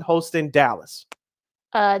Portland hosting Dallas.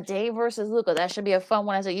 Dame versus Luka. That should be a fun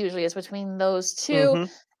one, as it usually is between those two.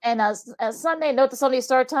 And Sunday, note the Sunday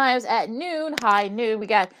start times at noon, high noon. We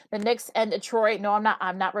got the Knicks and Detroit. No,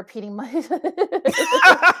 I'm not repeating my.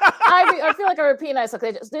 I feel like I'm repeating myself.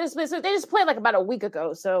 They just played like about a week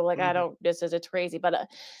ago, so like I don't. It's crazy. But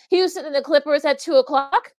Houston and the Clippers at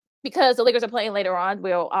 2:00 because the Lakers are playing later on.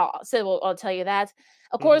 I'll tell you that.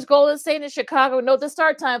 Of course, Golden State and Chicago. Note the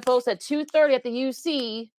start time, folks, at 2:30 at the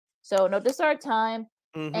UC. So note the start time.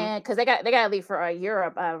 And because they got to leave for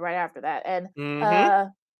Europe right after that, and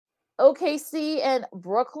OKC and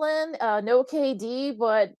Brooklyn, no KD,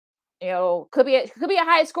 but could be a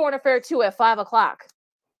high scoring affair too at 5:00.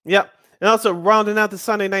 Yep, and also rounding out the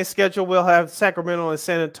Sunday night schedule, we'll have Sacramento and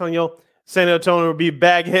San Antonio. San Antonio will be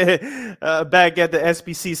back at the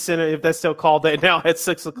SBC Center, if that's still called that now, at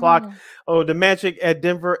 6:00. Oh, the Magic at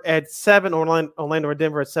Denver at 7. Orlando and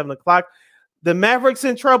Denver at 7:00. The Mavericks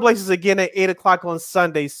and Trailblazers again at 8:00 on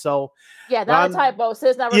Sunday. So not a typo. So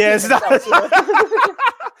it's not.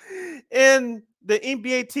 In the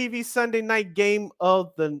NBA TV Sunday night game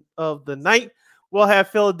of the night, we'll have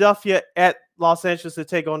Philadelphia at Los Angeles to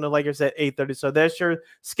take on the Lakers at 8:30. So that's your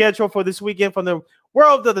schedule for this weekend from the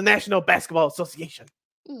world of the National Basketball Association.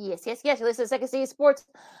 Yes. You listen to Second City Sports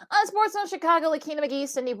on Sports Zone Chicago. Lakina McGee,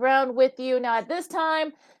 Cindy Brown with you. Now at this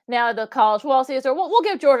time, the college football season. We'll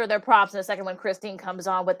give Georgia their props in a second when Christine comes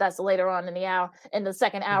on with us later on in the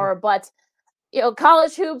second hour. But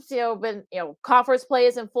college hoops, been conference play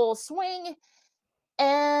is in full swing.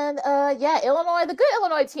 And Illinois, the good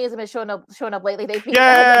Illinois teams have been showing up lately. They beat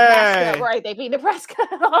Nebraska, right? They beat Nebraska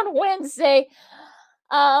on Wednesday.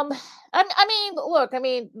 Look,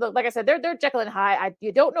 like I said, they're Jekyll and Hyde.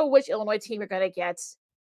 You don't know which Illinois team you're going to get.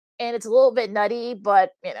 and it's a little bit nutty,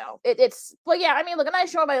 but but yeah, I mean, look, a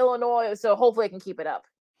nice show by Illinois, so hopefully they can keep it up.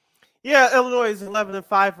 Yeah, Illinois is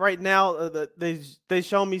 11-5 right now. They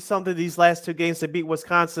shown me something these last two games. They beat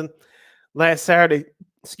Wisconsin last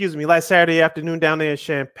Saturday afternoon down there in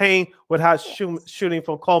Champaign with hot shooting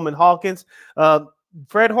from Coleman Hawkins.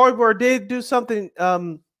 Fred Hoiberg did do something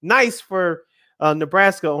nice for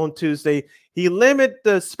Nebraska on Tuesday. He limited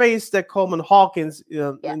the space that Coleman Hawkins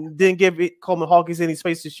and didn't give Coleman Hawkins any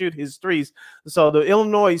space to shoot his threes. So the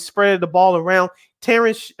Illinois spread the ball around.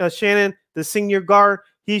 Terrence Shannon, the senior guard,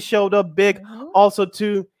 he showed up big. Also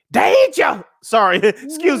to Danger. Sorry,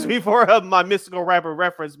 excuse me for my mystical rapper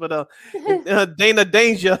reference, but Dana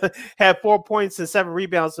Danger had 4 points and 7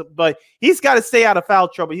 rebounds, but he's got to stay out of foul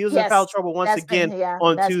trouble. He was in foul trouble once again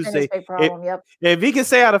on Tuesday. If he can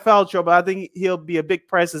stay out of foul trouble, I think he'll be a big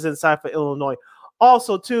presence inside for Illinois.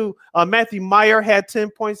 Also, too, Matthew Meyer had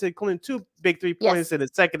 10 points, including 2 big 3-pointers in the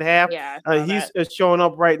second half. He's showing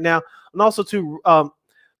up right now. And also, too,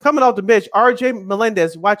 coming off the bench, RJ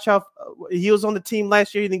Melendez, watch out. He was on the team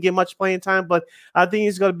last year. He didn't get much playing time, but I think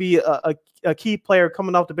he's going to be a key player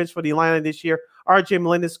coming off the bench for the Illini this year. RJ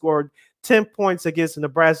Melendez scored 10 points against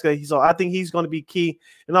Nebraska. So I think he's going to be key.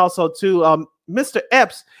 And also, too, Mr.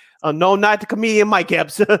 Epps, no, not the comedian Mike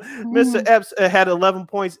Epps. Mr. Epps had 11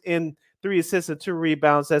 points and 3 assists and 2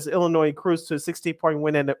 rebounds as Illinois cruised to a 16-point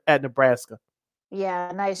win at Nebraska.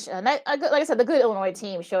 Yeah, nice. Like I said, the good Illinois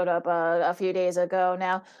team showed up a few days ago.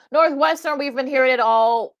 Now, Northwestern, we've been hearing it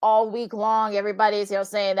all week long. Everybody's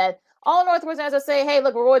saying that all Northwesterners are saying, "Hey,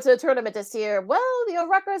 look, we're going to the tournament this year." Well,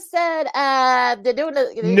 Rutgers said they're doing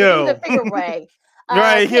the figure way.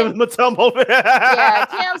 Right, give him a tumble.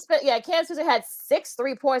 Cam Spencer had 6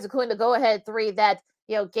 3-points, including the go-ahead 3 that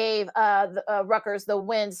gave Rutgers the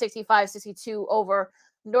win, 65-62 over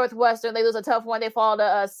Northwestern. They lose a tough one. They fall to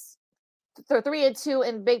us. They're 3-2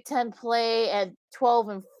 in Big Ten play and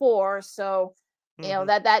 12-4. So,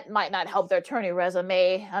 that might not help their tourney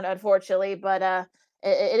resume, unfortunately. But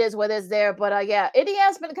it is what is there. But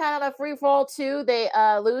Indiana's been kind of a free fall too. They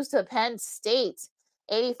lose to Penn State,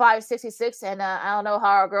 85-66. And I don't know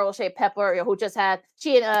how our girl Shea Pepper, who just had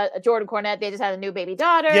Jordan Cornette, they just had a new baby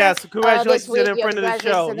daughter. Yes, congratulations to them, friend of the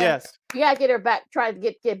show. Yes. You gotta get her back. Try to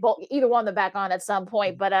get both, either one of them back on at some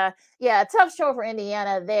point. But tough show for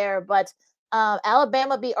Indiana there. But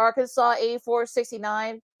Alabama beat Arkansas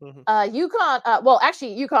 84-69. UConn,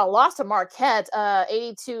 UConn lost to Marquette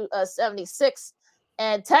 82-76.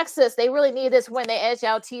 And Texas, they really needed this win. They edged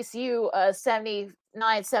out TCU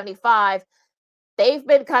 79-75. They've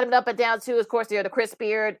been kind of up and down too. Of course, the Chris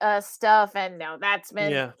Beard stuff, and now that's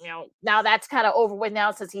been now that's kind of over with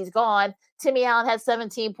now since he's gone. Timmy Allen had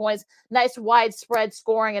 17 points, nice widespread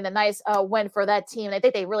scoring, and a nice win for that team. And I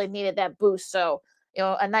think they really needed that boost. So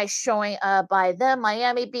a nice showing by them.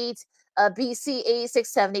 Miami beat BC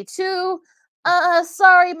 86-72.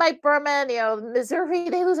 Sorry, Mike Berman. Missouri,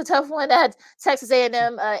 they lose a tough one at Texas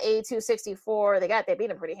A&M 82-64. They beat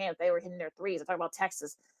them pretty handy. They were hitting their threes. I'm talking about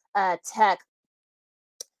Texas Tech.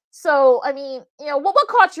 So, I mean, what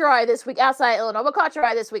caught your eye this week outside Illinois? What caught your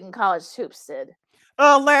eye this week in college hoops, Sid?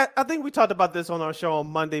 I think we talked about this on our show on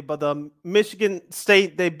Monday, but Michigan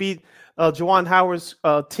State, they beat Juwan Howard's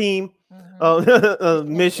team,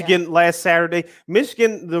 Michigan last Saturday.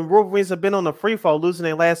 Michigan, the Wolverines have been on a free fall, losing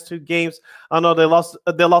their last 2 games. I know they lost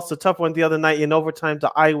a tough one the other night in overtime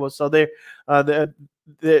to Iowa, so they're going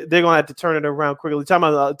to have to turn it around quickly. Talking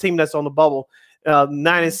about a team that's on the bubble.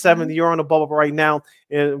 9-7, you're on the bubble right now,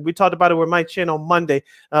 and we talked about it with Mike Chen on Monday.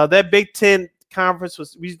 That Big Ten conference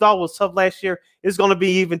we thought was tough last year. It's going to be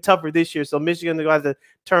even tougher this year. So Michigan is going to have to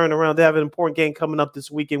turn around. They have an important game coming up this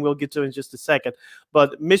weekend. We'll get to it in just a second.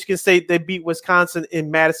 But Michigan State, they beat Wisconsin in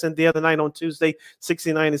Madison the other night on Tuesday,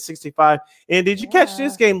 69-65. And did you catch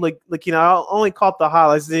this game? I only caught the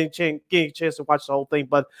highlights. Didn't get a chance to watch the whole thing.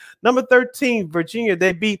 But number 13, Virginia,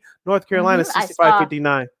 they beat North Carolina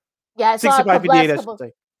 65-59. Yeah, I saw 65-58, I should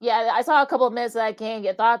say. Yeah, I saw a couple of minutes of that game.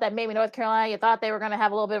 You thought that maybe North Carolina, you thought they were going to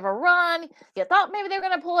have a little bit of a run. You thought maybe they were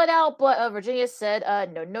going to pull it out, but Virginia said,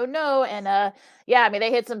 no. And they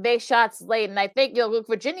hit some big shots late. And I think, with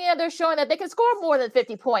Virginia, they're showing that they can score more than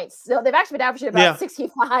 50 points. So they've actually been averaging about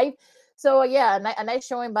 65. So, a nice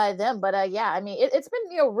showing by them. But, it's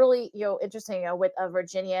been, really, interesting, with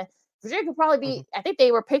Virginia. Virginia could probably be, I think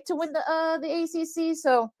they were picked to win the ACC.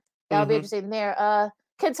 So that'll be interesting there.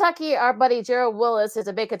 Kentucky, our buddy Gerald Willis is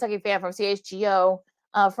a big Kentucky fan from CHGO,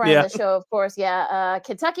 friend of the show, of course.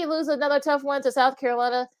 Kentucky loses another tough one to South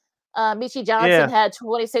Carolina. Michi Johnson had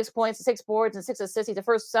 26 points, 6 boards, and 6 assists. He's the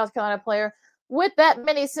first South Carolina player with that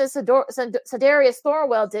many since Sadarius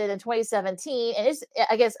Thornwell did in 2017, and it's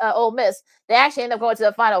against Ole Miss. They actually ended up going to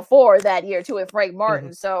the Final Four that year too with Frank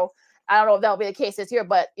Martin. So I don't know if that'll be the case this year,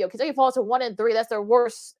 but Kentucky falls to 1-3. That's their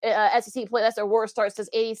worst SEC play. That's their worst start since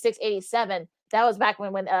 86, 87. That was back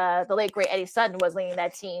when the late great Eddie Sutton was leading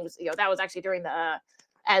that team. That was actually during the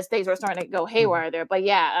as things were starting to go haywire there. But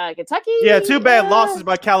yeah, Kentucky. Yeah, two bad losses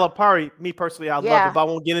by Calipari. Me personally, I love it, but I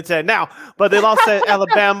won't get into that now. But they lost at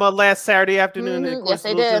Alabama last Saturday afternoon. And of course,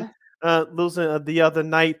 yes, they losing the other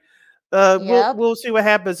night. We'll see what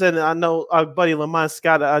happens. And I know our buddy Lamont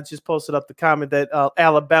Scott, I just posted up the comment that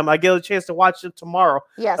Alabama, I get a chance to watch them tomorrow.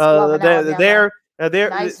 Yes, they're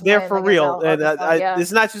nice for real. And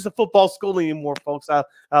it's not just a football school anymore, folks.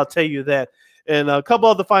 I'll tell you that. And a couple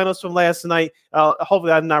of the finals from last night.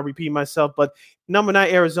 Hopefully, I'm not repeating myself. But number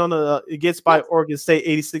 9, Arizona gets by Oregon State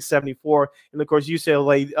 86-74. And, of course,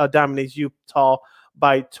 UCLA dominates Utah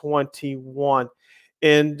by 21.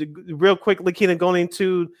 And real quickly, Keenan, going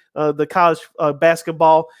into the college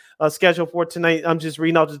basketball schedule for tonight, I'm just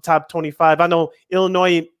reading out the top 25. I know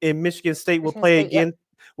Illinois and Michigan State will play again. Yep.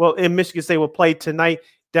 Well, in Michigan State will play tonight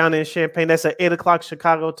down in Champaign. That's at 8 o'clock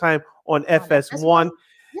Chicago time on FS1.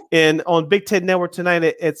 And on Big Ten Network tonight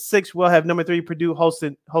at 6, we'll have number 3 Purdue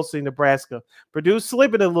hosting Nebraska. Purdue's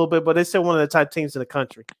slipping a little bit, but they're still one of the top teams in the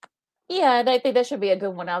country. Yeah, and I think that should be a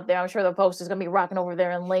good one out there. I'm sure the Post is going to be rocking over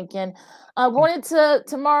there in Lincoln. Going into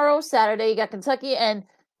tomorrow, Saturday, you got Kentucky and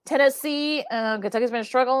Tennessee. Kentucky's been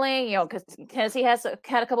struggling, because Tennessee has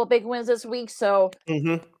had a couple big wins this week. So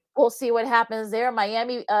we'll see what happens there.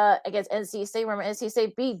 Miami against NC State. Remember, NC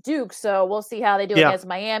State beat Duke, so we'll see how they do against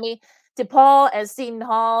Miami. DePaul and Seton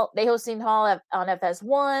Hall. They host Seton Hall on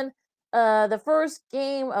FS1. The first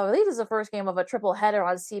game, I believe, is the first game of a triple header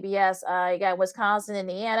on CBS. You got Wisconsin,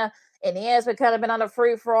 Indiana. Indiana's been on a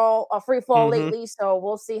free fall lately, so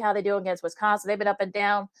we'll see how they do against Wisconsin. They've been up and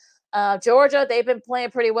down. Georgia, they've been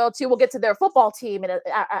playing pretty well too. We'll get to their football team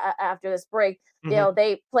after this break.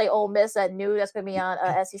 They play Ole Miss at noon. That's going to be on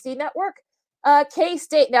SEC Network.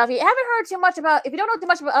 K-State. Now, if you don't know too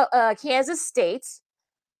much about Kansas State.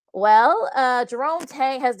 Well, Jerome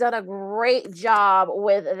Tang has done a great job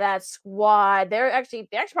with that squad. They're actually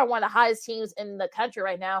probably one of the highest teams in the country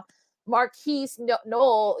right now. Marquise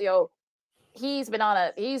Knoll, he's been on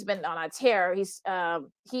a tear.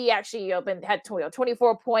 He actually had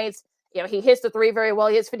 24 points. He hits the three very well.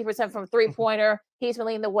 He hits 50% from 3-pointer. He's been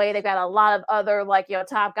leading the way. They've got a lot of other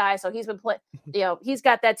top guys. So he's been playing. He's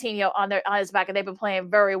got that team on his back, and they've been playing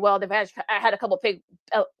very well. They've had a couple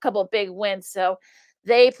of big wins. So.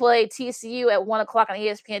 They play TCU at 1 o'clock on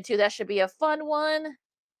ESPN2. That should be a fun one.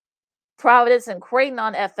 Providence and Creighton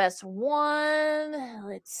on FS1.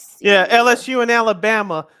 Let's see. Yeah, LSU and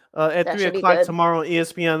Alabama at 3 o'clock tomorrow on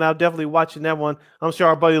ESPN. I'll definitely watching that one. I'm sure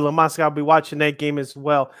our buddy Lamont will be watching that game as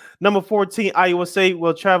well. Number 14, Iowa State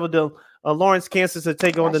will travel to Lawrence, Kansas to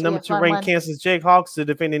take on the number 2 ranked Kansas Jayhawks, the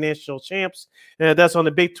defending national champs. And that's on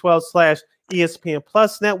the Big 12/ESPN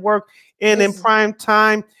Plus network. And in prime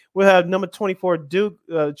time, we'll have number 24 Duke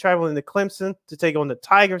traveling to Clemson to take on the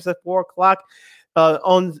Tigers at 4 o'clock.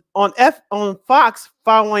 On Fox,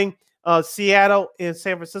 following Seattle and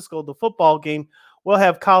San Francisco, the football game, we'll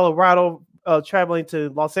have Colorado traveling to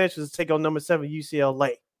Los Angeles to take on number 7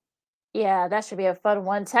 UCLA. Yeah, that should be a fun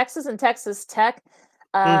one. Texas and Texas Tech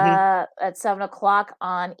at 7 o'clock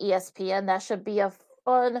on ESPN. That should be a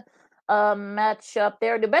fun matchup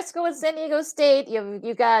there. New Mexico and San Diego State.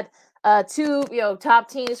 You got 2 top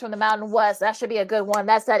teams from the Mountain West. That should be a good one.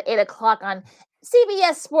 That's at 8 o'clock on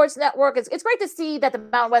CBS Sports Network. It's great to see that the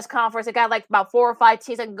Mountain West Conference, it got about 4 or 5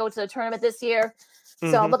 teams that can go to the tournament this year.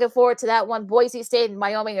 So I'm looking forward to that one. Boise State and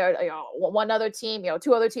Wyoming are one other team,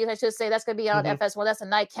 2 other teams, I should say. That's going to be on FS1. That's a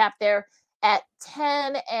nightcap there at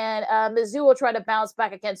 10. And Mizzou will try to bounce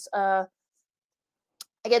back against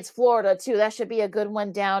Florida, too. That should be a good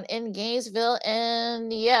one down in Gainesville.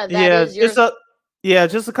 And just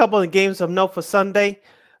a couple of games of note for Sunday.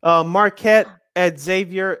 Marquette at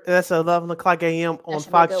Xavier. That's at 11 o'clock a.m. on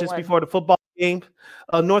Fox just before the football game.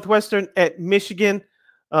 Northwestern at Michigan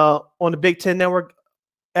on the Big Ten Network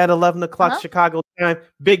at 11 o'clock Chicago time.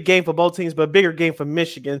 Big game for both teams, but a bigger game for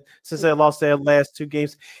Michigan since they lost their last 2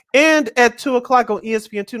 games. And at 2 o'clock on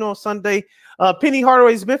ESPN2 on Sunday, Penny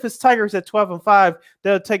Hardaway's Memphis Tigers at 12-5.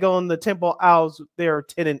 They'll take on the Temple Owls. They're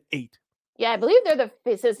 10-8. Yeah, I believe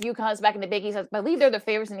since UConn's back in the Big East, I believe they're the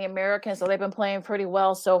favorites in the American, so they've been playing pretty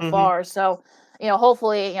well so far. So,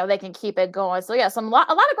 hopefully, they can keep it going. So, yeah, a lot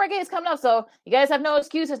of great games coming up. So, you guys have no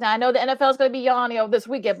excuses now. I know the NFL is going to be on, this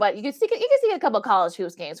weekend, but you can see a couple of college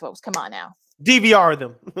hoops games, folks. Come on now. DVR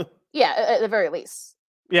them. Yeah, at the very least.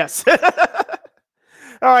 Yes.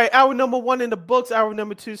 All right, hour number 1 in the books, hour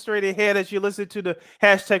number 2 straight ahead as you listen to the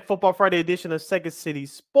hashtag Football Friday edition of Second City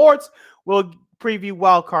Sports. We'll preview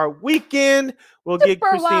Wild Card Weekend. We'll get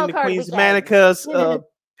Christine the Queen's Manica's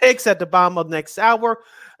picks at the bottom of next hour.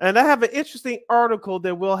 And I have an interesting article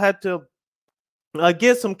that we'll have to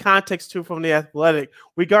give some context to from The Athletic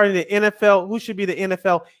regarding the NFL, who should be the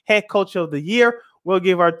NFL head coach of the year. We'll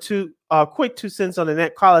give our quick 2 cents on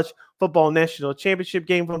the college football national championship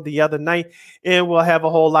game from the other night, and we'll have a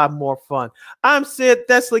whole lot more fun. I'm Sid.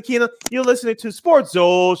 That's Lakina. You're listening to Sports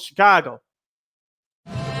Zone Chicago.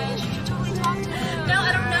 No,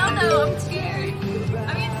 I don't know though. I'm scared.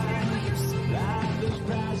 I mean,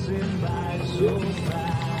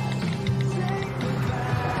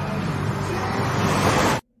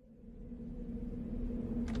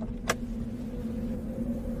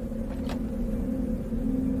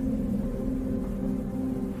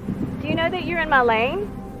 Do you know that you're in my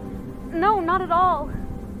lane? No, not at all.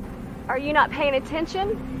 Are you not paying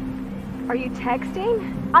attention? Are you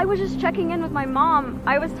texting? I was just checking in with my mom.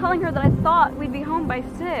 I was telling her that I thought we'd be home by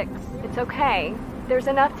 6. It's okay. There's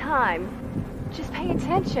enough time. Just pay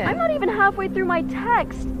attention. I'm not even halfway through my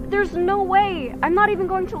text. There's no way. I'm not even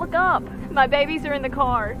going to look up. My babies are in the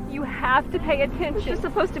car. You have to pay attention. It's just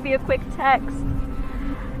supposed to be a quick text.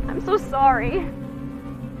 I'm so sorry.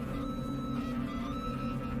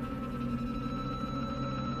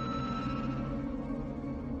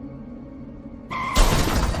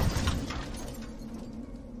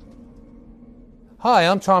 Hi,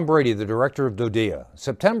 I'm Tom Brady, the director of DODEA.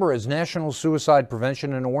 September is National Suicide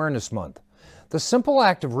Prevention and Awareness Month. The simple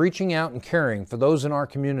act of reaching out and caring for those in our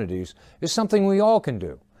communities is something we all can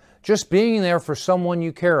do. Just being there for someone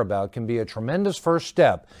you care about can be a tremendous first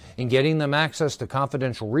step in getting them access to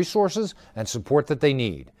confidential resources and support that they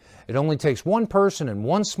need. It only takes one person and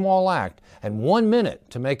one small act and 1 minute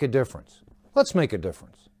to make a difference. Let's make a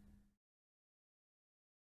difference.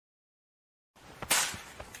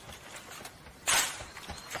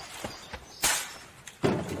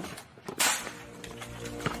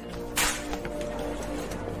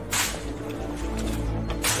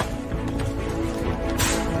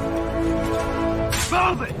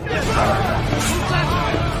 Move it!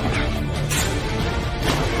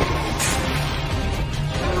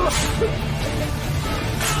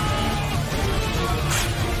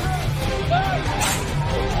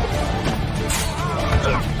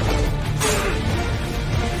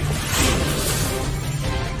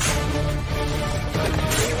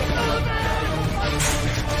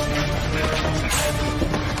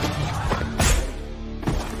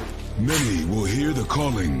 Many will hear the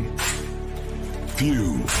calling.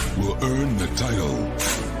 Few will earn the title.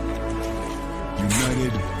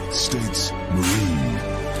 United States Marine.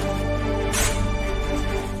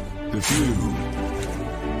 The few,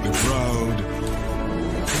 the proud,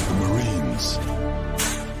 the Marines.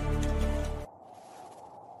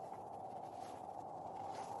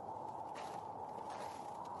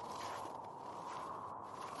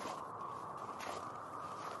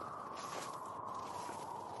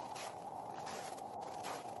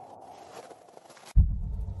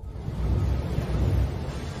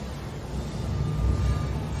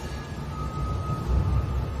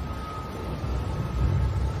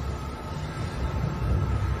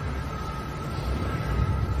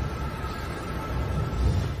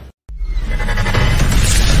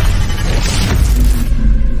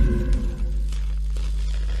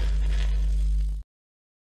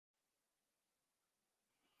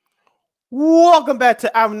 Welcome back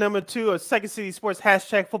to hour number 2 of Second City Sports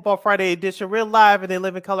hashtag Football Friday edition. We're live and they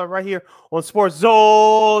live in color right here on Sports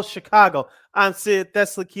Zone Chicago. I'm Sid.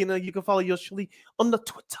 That's Lakina. You can follow Yours Truly on the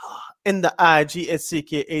Twitter and the IG at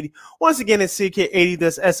CK80. Once again, it's CK80.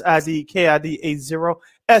 That's SIDKID80.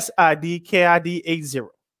 SIDKID80. You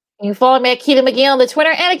can follow me at Keita McGee on the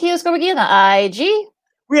Twitter and at Keita McGee on the IG.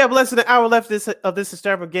 We have less than an hour left of this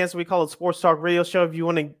extravaganza. We call it Sports Talk Radio Show. If you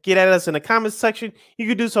want to get at us in the comments section, you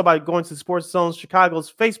can do so by going to Sports Zone Chicago's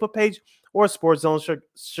Facebook page or Sports Zone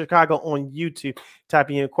Chicago on YouTube.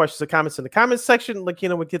 Typing in questions or comments in the comments section,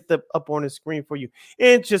 Lakina will get them up on the screen for you.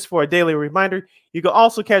 And just for a daily reminder, you can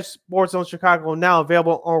also catch Sports Zone Chicago now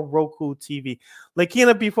available on Roku TV.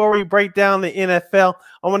 Lakina, before we break down the NFL,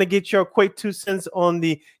 I want to get your quick 2 cents on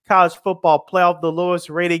the college football playoff, the lowest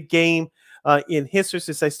rated game in history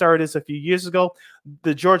since they started this a few years ago.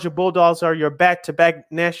 The Georgia Bulldogs are your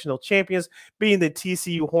back-to-back national champions, beating the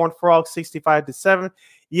TCU Horned Frogs 65-7.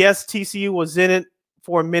 Yes, TCU was in it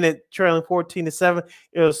for a minute, trailing 14-7.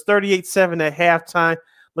 It was 38-7 at halftime.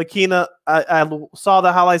 Lakina, I saw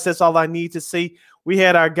the highlights. That's all I need to see. We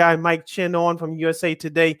had our guy Mike Chin on from USA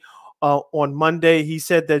Today on Monday. He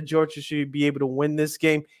said that Georgia should be able to win this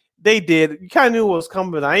game. They did. You kind of knew what was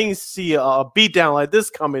coming, but I didn't see a beatdown like this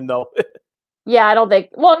coming though. Yeah, I don't think.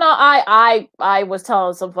 Well, no, I was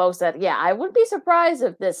telling some folks that I wouldn't be surprised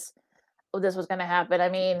if this was going to happen. I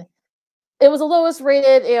mean, it was the lowest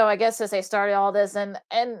rated, I guess, since they started all this, and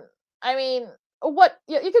I mean, what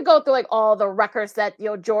you could go through like all the records that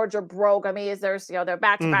Georgia broke. I mean, there's they're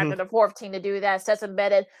back to back, they're the fourth team to do that. Stetson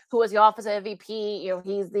Bennett, who was the offensive MVP,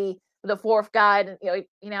 he's the fourth guy. And,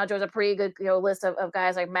 he now joins a pretty good list of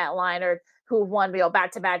guys like Matt Leinart, who won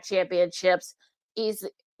back to back championships. It's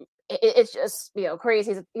just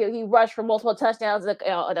crazy. He rushed for multiple touchdowns at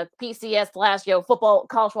the PCS last college football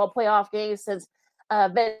playoff games since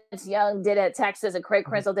Vince Young did it at Texas and Craig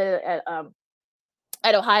Krenzel did it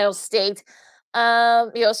at Ohio State.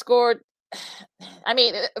 Scored. I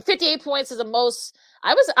mean, 58 points is the most.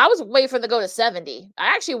 I was waiting for them to go to 70.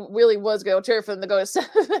 I actually really was going to cheer for them to go to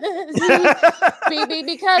 70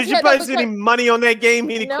 because did you place any money on that game?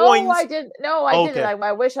 Any coins? I didn't. No, I didn't.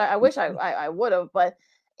 I wish I would have, but.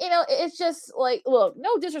 It's just like, look,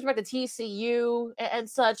 no disrespect to TCU and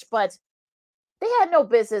such, but they had no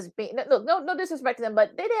business being no disrespect to them,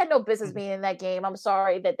 but they had no business being in that game. I'm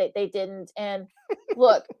sorry that they didn't. And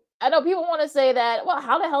look, I know people want to say that, well,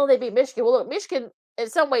 how the hell did they beat Michigan? Well, look, Michigan in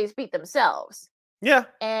some ways beat themselves. Yeah.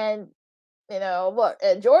 And look,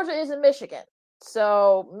 Georgia is in Michigan.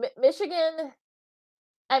 So Michigan,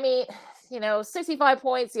 I mean, 65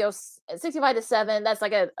 points, 65-7. That's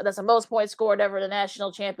that's the most points scored ever in a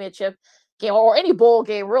national championship game or any bowl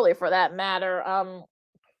game, really, for that matter. Of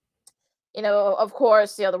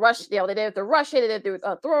course, the rush, they did the rushing, they did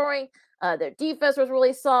the throwing. Their defense was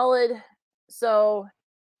really solid. So,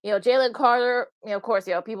 Jalen Carter, of course,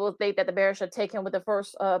 people think that the Bears should take him with the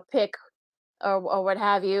first pick or what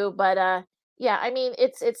have you, but yeah, I mean,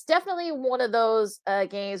 it's definitely one of those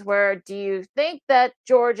games where do you think that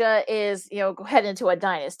Georgia is, heading into a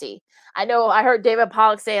dynasty? I know I heard David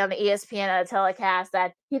Pollock say on the ESPN telecast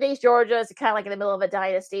that he thinks Georgia is kind of like in the middle of a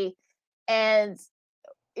dynasty. And,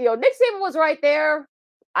 Nick Saban was right there.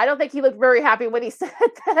 I don't think he looked very happy when he said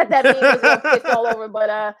that he was pitched all over.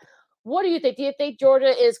 But what do you think? Do you think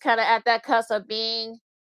Georgia is kind of at that cusp of being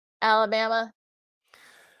Alabama?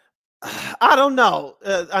 I don't know.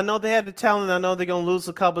 I know they had the talent. I know they're going to lose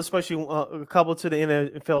a couple, especially a couple to the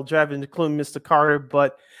NFL draft, including Mr. Carter.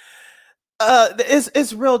 But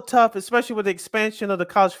it's real tough, especially with the expansion of the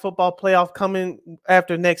college football playoff coming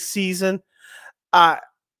after next season.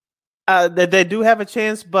 They do have a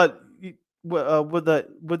chance, but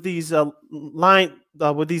with these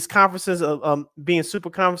conferences being super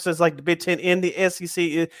conferences like the Big Ten and the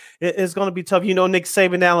SEC, it's going to be tough. Nick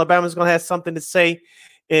Saban, Alabama is going to have something to say.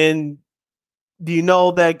 And do you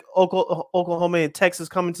know that Oklahoma and Texas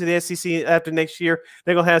coming to the SEC after next year,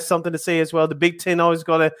 they're going to have something to say as well. The Big Ten always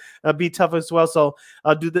going to be tough as well. So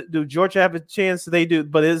do Georgia have a chance? They do,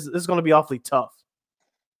 but it's going to be awfully tough.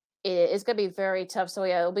 It's going to be very tough. So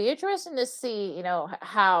yeah, it'll be interesting to see,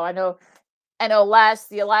 how I know last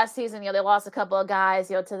season, they lost a couple of guys,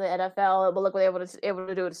 to the NFL, but look what they were able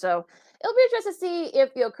to do. So it'll be interesting to see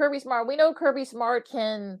if, Kirby Smart, we know Kirby Smart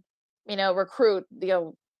can, recruit,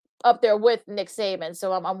 up there with Nick Saban.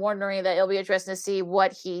 So I'm wondering that it'll be interesting to see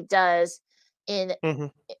what he does in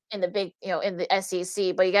the big, in the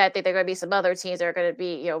SEC. But you got to think there are going to be some other teams that are going to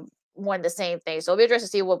be, one the same thing. So it'll be interesting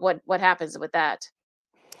to see what happens with that.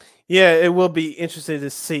 Yeah, it will be interesting to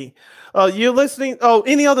see. You're listening. Oh,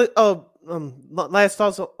 any other last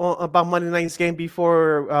thoughts about Monday night's game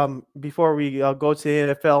before we go to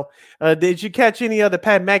the NFL? Did you catch any other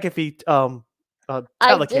Pat McAfee telecast?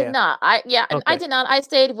 I did not. Okay. I did not. I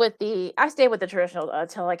stayed with the traditional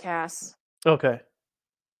telecast. Okay.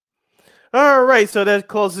 All right, so that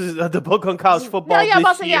closes the book on college football. No, yeah, I'm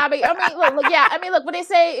about to say, yeah. I mean, look, when they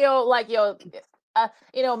say,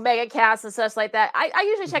 mega cast and such like that, I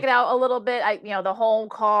usually check it out a little bit. The home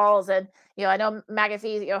calls and, I know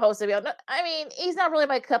McAfee, hosted. I mean, he's not really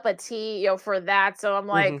my cup of tea, for that. So I'm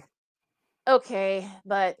like, okay,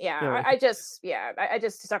 but yeah, I just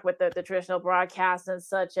stuck with the traditional broadcast and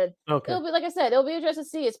such, and it'll be, like I said, it'll be interesting to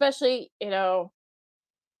see, especially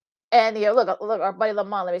and look, our buddy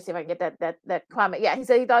Lamont. Let me see if I can get that comment. Yeah, he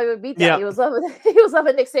said he thought he would beat that. Yeah. He was loving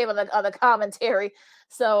Nick Saban on the commentary.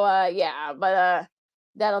 So but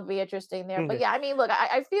that'll be interesting there. But yeah, I mean, look,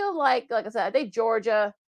 I feel like I said, I think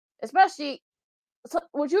Georgia, especially. So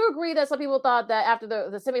would you agree that some people thought that after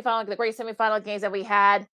the semifinal, the great semifinal games that we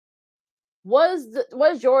had, was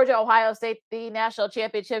Georgia Ohio State the national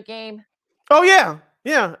championship game? Oh yeah,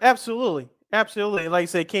 absolutely. Like I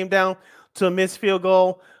said, it came down to a missed field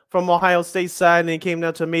goal from Ohio State side, and it came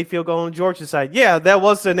down to a Mayfield goal on Georgia side. Yeah, that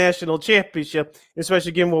was the national championship,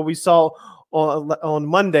 especially given what we saw on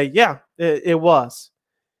Monday. Yeah, it was.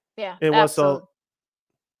 Yeah, it was. So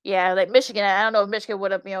yeah, like Michigan. I don't know if Michigan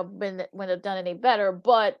would have would have done any better,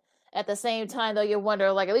 but at the same time, though, you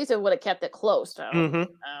wonder like at least it would have kept it close. So, I don't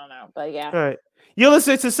know, but yeah. All right. You're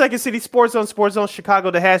listening to Second City Sports Zone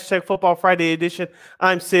Chicago, the hashtag Football Friday edition.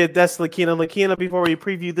 I'm Sid. That's Lakina. Lakina, before we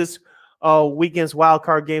preview this weekend's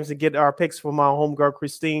wildcard games and get our picks from our homegirl,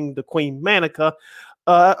 Christine, the Queen Manica,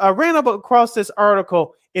 I ran up across this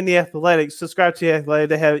article in The Athletic. Subscribe to The Athletic.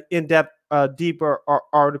 They have in-depth, deeper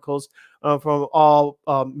articles from all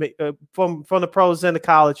from the pros and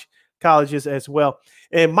the colleges as well.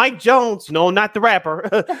 And Mike Jones, no, not the rapper,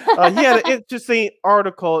 he had an interesting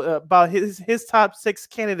article about his top 6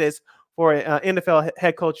 candidates for NFL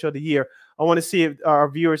head coach of the year. I want to see if our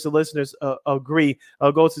viewers and listeners agree.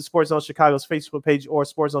 Go to Sports Zone Chicago's Facebook page or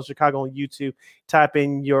Sports Zone Chicago on YouTube. Type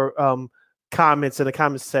in your comments in the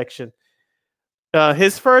comments section.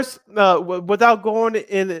 His first, without going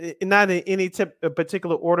not in any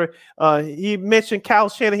particular order, he mentioned Kyle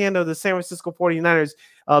Shanahan of the San Francisco 49ers.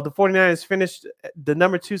 The 49ers finished the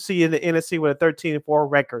number 2 seed in the NFC with a 13-4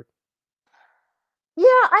 record. Yeah,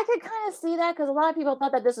 I could kind of see that because a lot of people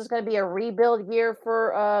thought that this was going to be a rebuild year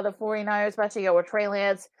for the 49ers, especially with Trey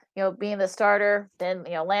Lance, being the starter. Then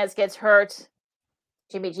Lance gets hurt.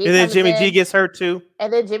 Jimmy G. And then Jimmy G gets hurt too.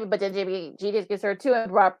 And then Jimmy G gets hurt too.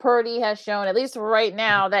 And Brock Purdy has shown, at least right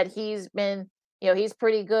now, that he's been, he's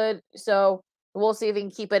pretty good. So we'll see if he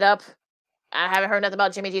can keep it up. I haven't heard nothing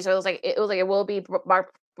about Jimmy G, so it will be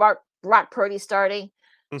Brock Purdy starting.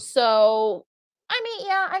 So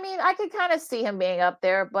I could kind of see him being up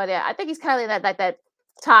there, but I think he's kind of that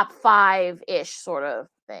top 5-ish sort of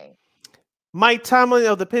thing. Mike Tomlin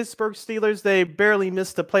of the Pittsburgh Steelers, they barely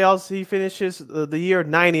missed the playoffs. He finishes the year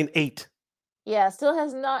 9-8. Yeah, still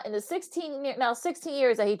has not in the 16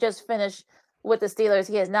 years that he just finished with the Steelers.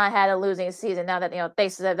 He has not had a losing season. Now that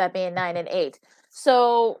thanks to that being 9-8.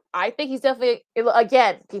 So I think he's definitely,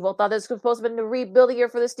 again, people thought this was supposed to be the rebuilding year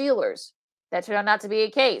for the Steelers. That turned out not to be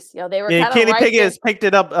a case. They were kind of Kenny Pickett has picked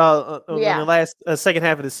it up in the last second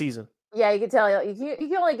half of the season. Yeah, you can tell you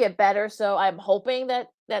can only get better. So I'm hoping that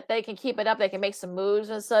they can keep it up. They can make some moves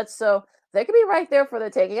and such. So they could be right there for the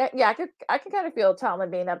taking. Yeah, I can kind of feel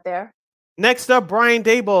Tomlin being up there. Next up, Brian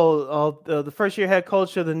Daboll, the first-year head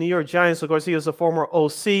coach of the New York Giants. Of course, he was a former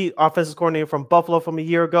OC, offensive coordinator from Buffalo from a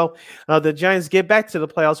year ago. The Giants get back to the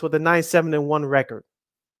playoffs with a 9-7-1 record.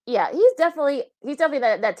 Yeah, he's definitely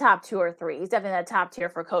that top 2 or 3. He's definitely that top tier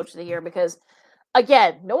for coach of the year because,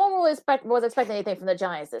 again, no one was expecting anything from the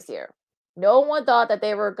Giants this year. No one thought that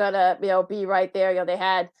they were gonna, be right there.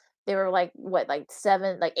 They were like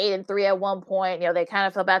 8-3 at one point. They kind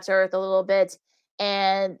of fell back to earth a little bit,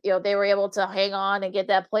 and they were able to hang on and get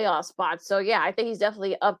that playoff spot. So yeah, I think he's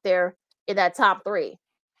definitely up there in that top 3.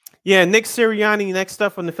 Yeah, Nick Sirianni next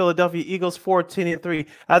up from the Philadelphia Eagles, 14-3.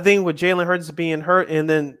 I think with Jalen Hurts being hurt, and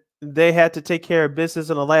then they had to take care of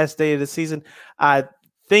business on the last day of the season, I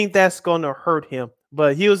think that's going to hurt him.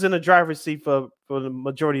 But he was in the driver's seat for the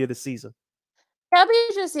majority of the season. Yeah, but you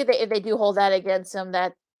just see that if they do hold that against him,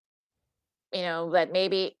 that that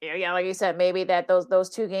maybe, like you said, maybe that those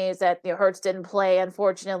 2 games that Hurts didn't play,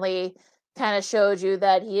 unfortunately, kind of showed you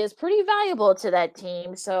that he is pretty valuable to that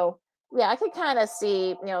team. So yeah, I could kind of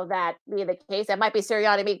see that being the case. That might be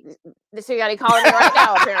Sirianni calling me right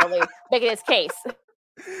now, apparently making his case.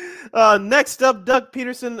 Next up, Doug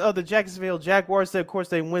Peterson of the Jacksonville Jaguars. Of course,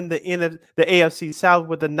 they win the AFC South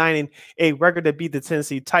with a 9-8 record that beat the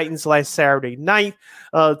Tennessee Titans last Saturday night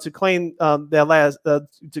to claim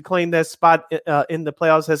that spot in the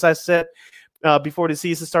playoffs. As I said before the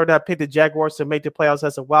season started, I picked the Jaguars to make the playoffs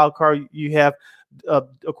as a wild card. You have,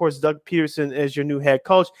 of course, Doug Peterson as your new head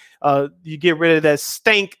coach. You get rid of that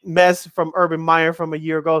stank mess from Urban Meyer from a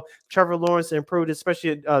year ago. Trevor Lawrence improved,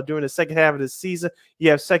 especially during the second half of the season. You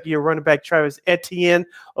have second-year running back Travis Etienne,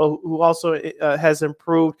 who also has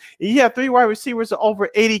improved. And you have 3 wide receivers of over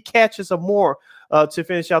 80 catches or more to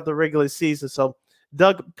finish out the regular season. So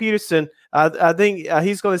Doug Peterson, I think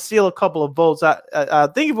he's going to steal a couple of votes. I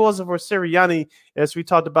think if it wasn't for Sirianni, as we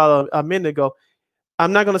talked about a minute ago,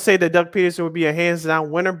 I'm not going to say that Doug Peterson would be a hands-down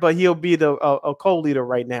winner, but he'll be a co-leader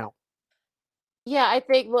right now. Yeah, I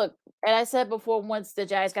think, look, and I said before, once the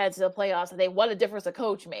Giants got into the playoffs, what a difference a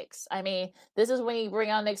coach makes. I mean, this is when you bring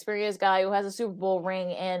on an experienced guy who has a Super Bowl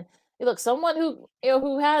ring, and look, someone who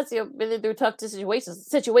has been through tough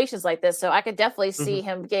situations like this. So I could definitely see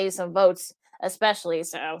him getting some votes, especially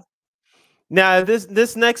so. Now,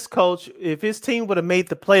 this next coach, if his team would have made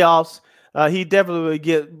the playoffs, He definitely would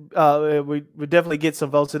get would definitely get some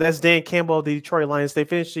votes. So that's Dan Campbell of the Detroit Lions. They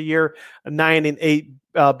finished the year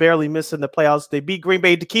 9-8, barely missing the playoffs. They beat Green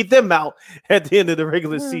Bay to keep them out at the end of the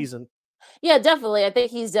regular season. Yeah, definitely. I think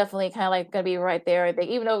he's definitely kind of like going to be right there. I think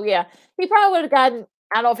even though, yeah, he probably would have gotten.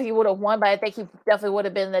 I don't know if he would have won, but I think he definitely would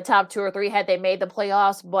have been in the top 2 or 3 had they made the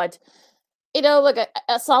playoffs. But look,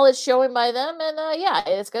 a solid showing by them, and yeah,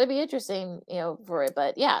 it's going to be interesting, for it.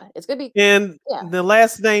 But yeah, it's going to be. And yeah. the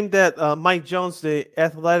last name that Mike Jones, the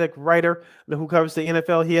athletic writer who covers the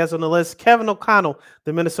NFL, he has on the list, Kevin O'Connell,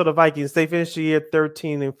 the Minnesota Vikings. They finished the year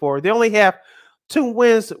 13-4. They only have 2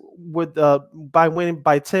 wins with by winning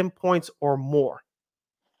by 10 points or more,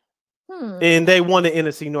 and they won the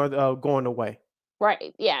NFC North going away.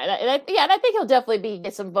 Right. Yeah. And I think he'll definitely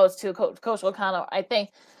get some votes too, Coach O'Connell. I think.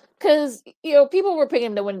 Because people were picking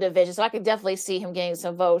him to win the division, so I could definitely see him getting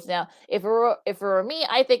some votes. Now, if it were me,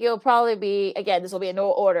 I think it'll probably be, again, this will be in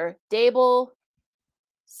no order: Dable,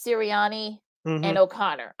 Sirianni, and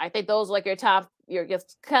O'Connor. I think those are like your top, kind of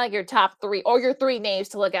like your top 3 or your 3 names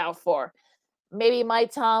to look out for. Maybe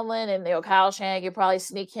Mike Tomlin and Kyle Shanahan. You probably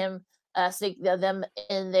sneak them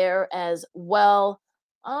in there as well.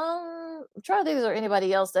 I'm trying to think if there's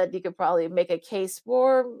anybody else that you could probably make a case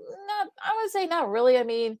for. I would say not really. I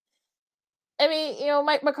mean,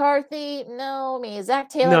 Mike McCarthy. No, Zach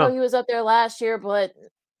Taylor. I know he was up there last year, but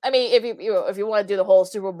I mean, if you want to do the whole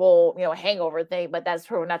Super Bowl, hangover thing, but that's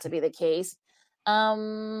proven not to be the case.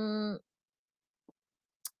 No,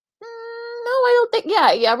 I don't think.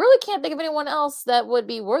 Yeah, I really can't think of anyone else that would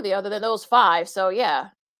be worthy other than those 5. So yeah.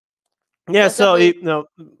 Yeah, so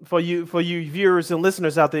for you viewers and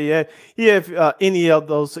listeners out there, if any of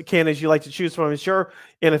those candidates you like to choose from, it's your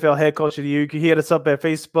NFL head coach of the year. You can hit us up at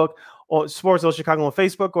Facebook or Sports Zone Chicago on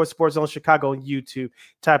Facebook or Sports Zone Chicago on YouTube.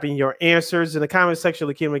 Type in your answers in the comment section.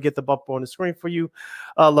 Lakeem will get the bump on the screen for you.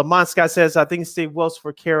 Lamont Scott says, I think Steve Wilson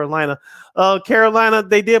for Carolina. Carolina,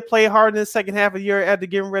 they did play hard in the second half of the year after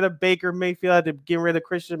getting rid of Baker Mayfield, after getting rid of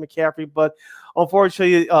Christian McCaffrey, but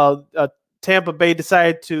unfortunately, Tampa Bay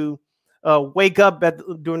decided to wake up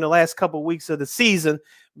during the last couple of weeks of the season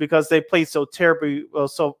because they played so terribly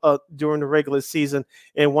during the regular season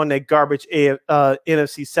and won that garbage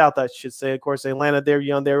NFC South, I should say. Of course, Atlanta, they're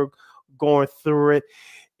young, they're going through it,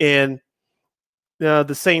 and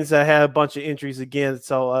the Saints had a bunch of injuries again.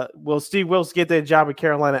 So will Steve Wilson get that job in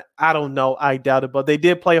Carolina? I don't know. I doubt it, but they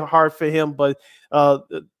did play hard for him. But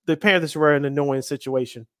the Panthers were in an annoying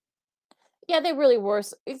situation. Yeah, they really were.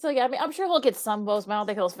 So yeah, I mean, I'm sure he'll get some votes, but I don't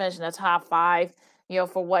think he'll finish in the top 5.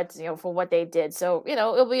 For what they did. So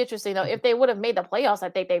it'll be interesting though. If they would have made the playoffs, I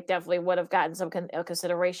think they definitely would have gotten some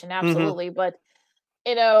consideration. Absolutely, but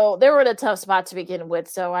they were in a tough spot to begin with,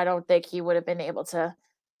 so I don't think he would have been able to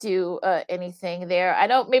do anything there. I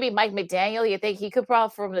know maybe Mike McDaniel. You think he could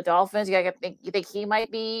probably from the Dolphins? You think he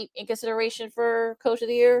might be in consideration for Coach of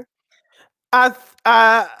the Year? I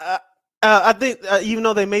think even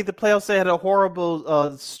though they made the playoffs, they had a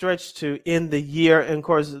horrible stretch to end the year, and of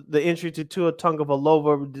course, the injury to Tua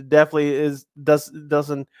Tagovailoa definitely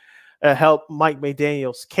doesn't help Mike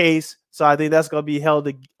McDaniel's case. So I think that's going to be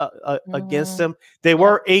held against them. They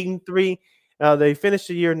were 8-3. They finished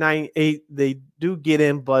the year 9-8. They do get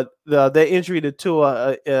in, but the injury to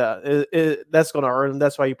Tua that's going to hurt them.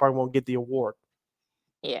 That's why you probably won't get the award.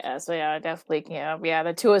 Yeah, so yeah, definitely,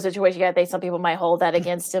 the Tua situation. I think some people might hold that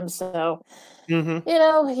against him. So,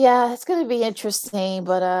 yeah, it's going to be interesting.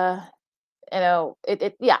 But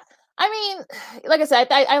yeah. I mean, like I said,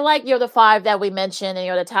 I like the 5 that we mentioned,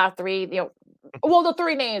 and the top 3. Well, the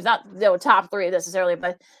 3 names, not the top 3 necessarily,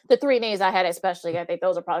 but the 3 names I had especially. I think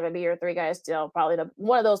those are probably going to be your 3 guys. Still, probably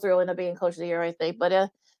one of those 3 will end up being Coach of the Year, I think. But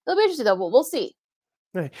it'll be interesting though. We'll see.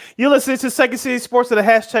 You're listening to Second City Sports of the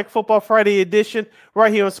Hashtag Football Friday edition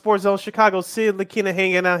right here on Sports Zone Chicago. Sid Lakina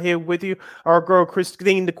hanging out here with you. Our girl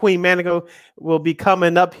Christine the Queen Manigo will be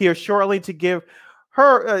coming up here shortly to give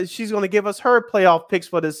her. She's going to give us her playoff picks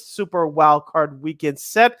for this Super Wild Card Weekend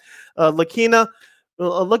set. Lakina,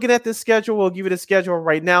 looking at this schedule, we'll give you the schedule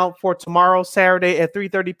right now for tomorrow, Saturday at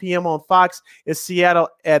 3:30 p.m. on Fox in Seattle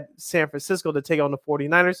at San Francisco to take on the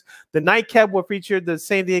 49ers. The nightcap will feature the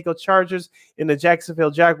San Diego Chargers and the Jacksonville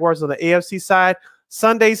Jaguars on the AFC side.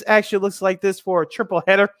 Sunday's actually looks like this for a triple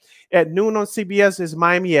header. At noon on CBS is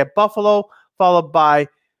Miami at Buffalo, followed by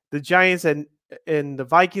the Giants and the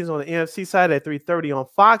Vikings on the NFC side at 3:30 on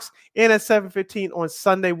Fox. And at 7:15 on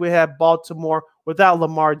Sunday, we have Baltimore without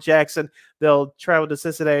Lamar Jackson. They'll travel to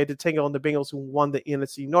Cincinnati to take on the Bengals, who won the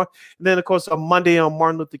NFC North. And then, of course, on Monday, on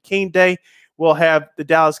Martin Luther King Day, we'll have the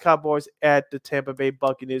Dallas Cowboys at the Tampa Bay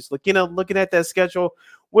Buccaneers. Looking at that schedule,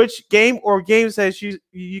 which game or games as you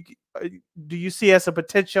do you see as a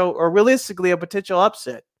potential or realistically a potential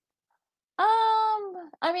upset?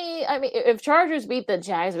 I mean, if Chargers beat the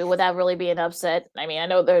Jags, would that really be an upset? I mean, I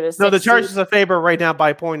know they're the no. The Chargers are favored right now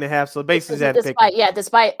by 1.5, so basically that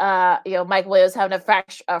despite Mike Williams having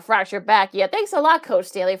a fractured back. Yeah, thanks a lot, Coach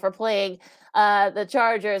Staley, for playing the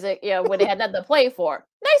Chargers. When they had nothing to play for.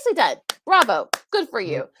 Nicely done, bravo, good for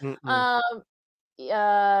you.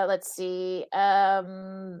 Let's see.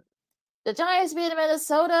 The Giants beating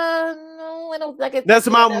Minnesota. No, I don't think it's that's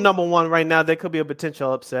my number one right now. That could be a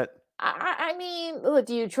potential upset. I mean, look,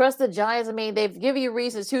 do you trust the Giants? I mean, they've given you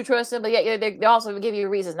reasons to trust them, but yeah, they also give you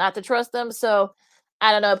reasons not to trust them. So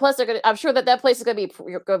I don't know. Plus, I'm sure that place is gonna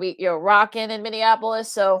be rocking in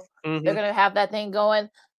Minneapolis, so they're gonna have that thing going.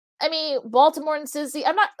 I mean, Baltimore and Cincy.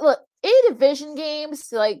 Any division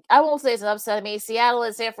games, like I won't say it's an upset. I mean, Seattle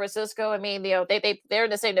and San Francisco. I mean, they're in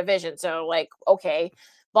the same division, so like okay.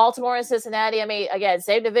 Baltimore and Cincinnati. I mean, again,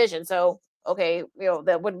 same division, so. Okay,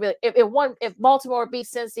 that would really if Baltimore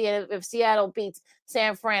beats Cincy and if Seattle beats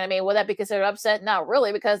San Fran, I mean, would that be considered upset? Not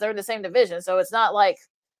really, because they're in the same division, so it's not like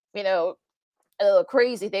a little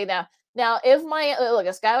crazy thing. Now, if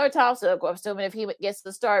if Skylar Thompson, I'm assuming if he gets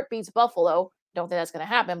the start, beats Buffalo, don't think that's going to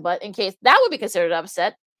happen. But in case that would be considered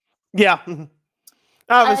upset, yeah.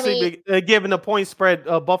 Obviously, given the point spread,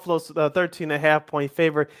 Buffalo's 13.5 point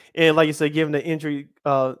favorite, and like you said, given the injury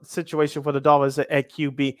situation for the Dolphins at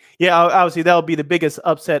QB, yeah, obviously that would be the biggest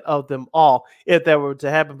upset of them all if that were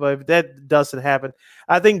to happen. But if that doesn't happen,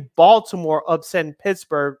 I think Baltimore upsetting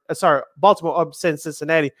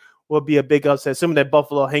Cincinnati will be a big upset, assuming that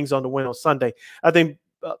Buffalo hangs on to win on Sunday. I think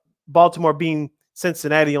Baltimore being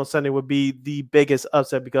Cincinnati on Sunday would be the biggest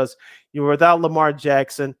upset because you were without Lamar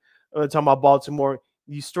Jackson. Talking about Baltimore.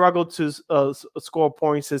 You struggle to score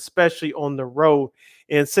points, especially on the road.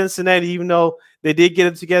 And Cincinnati, even though they did get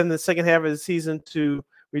it together in the second half of the season to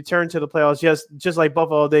return to the playoffs, just like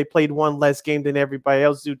Buffalo, they played one less game than everybody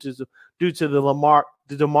else due to the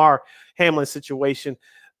Damar Hamlin situation.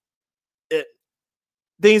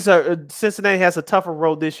 Cincinnati has a tougher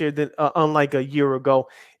road this year than unlike a year ago.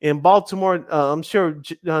 In Baltimore, I'm sure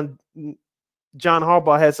John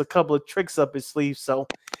Harbaugh has a couple of tricks up his sleeve, so.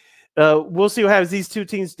 We'll see what happens. These two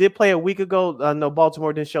teams did play a week ago. I know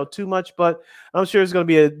Baltimore didn't show too much, but I'm sure it's going to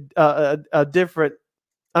be a different.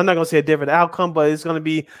 I'm not going to say a different outcome, but it's going to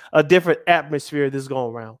be a different atmosphere this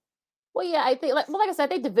going around. Well, yeah, I think, like I said, I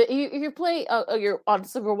think if you play, you're on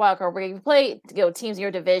Super Wild Card, where you play, teams in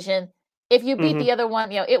your division. If you beat the other one,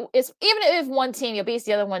 it's even if one team beats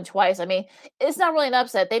the other one twice. I mean, it's not really an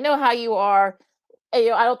upset. They know how you are.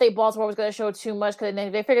 I don't think Baltimore was going to show too much because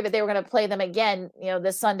they figured that they were going to play them again,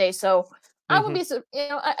 this Sunday. So I would be,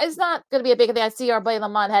 it's not going to be a big thing. I see our buddy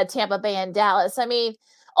Lamont had Tampa Bay and Dallas. I mean,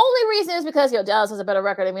 only reason is because Dallas has a better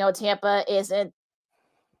record. I mean, Tampa isn't.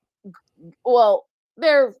 Well,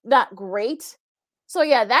 they're not great. So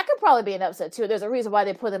yeah, that could probably be an upset too. There's a reason why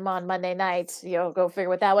they put them on Monday nights. Go figure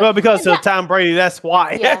what that was. Well, because of Tom Brady, that's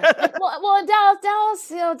why. Yeah. well, in Dallas,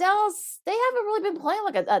 they haven't really been playing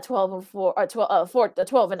like a 12-4 or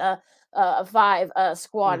 12 and 5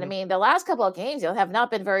 squad. I mean, the last couple of games, have not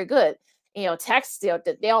been very good. Texas,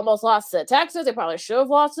 they almost lost to the Texans. They probably should have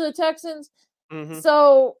lost to the Texans.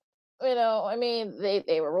 So, I mean,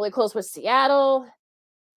 they were really close with Seattle.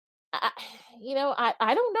 I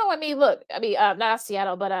don't know. I mean, look, not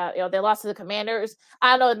Seattle, but they lost to the Commanders.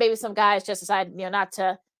 I don't know. Maybe some guys just decided, not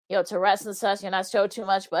to, to rest and such, not show too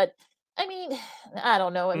much. But I mean, I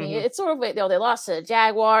don't know. I mean, it's sort of, they lost to the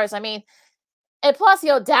Jaguars. I mean, and plus,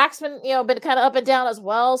 Dak's been, been kind of up and down as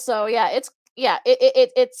well. So yeah, it's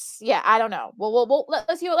I don't know. Well,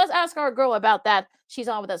 let's ask our girl about that. She's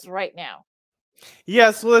on with us right now.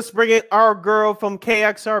 Yes, let's bring in our girl from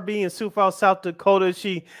KXRB in Sioux Falls, South Dakota.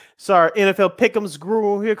 She's our NFL Pick'ems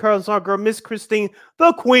guru. Here comes our girl, Miss Christine,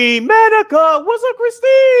 the Queen Manica. What's up, Christine?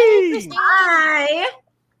 Hey, Christine. Hi.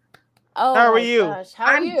 Oh, how are you? Gosh. How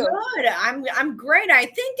are you? Good. I'm great. I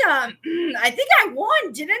think I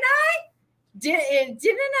won, didn't I? Didn't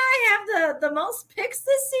I have the most picks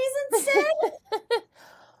this season, Sid?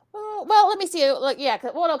 Well, let me see. Look, yeah,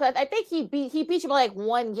 I think he beat you by like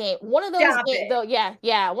one game. One of those games, though.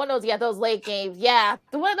 Yeah, one of those late games. Yeah,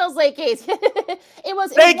 one of those late games. it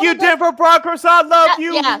was. Thank you, Denver Broncos. I love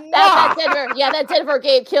you. Yeah, that Denver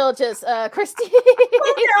game killed just Christine. Well,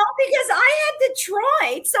 no, because I had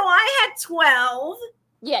Detroit, so I had 12.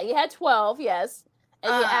 Yeah, you had 12. Yes.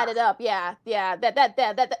 And you added up, yeah.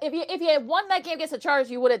 That if you had won that game against the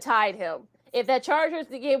Chargers, you would have tied him. If that Chargers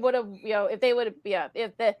game would have, if they would have,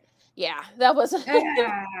 that was. The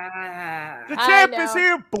champ is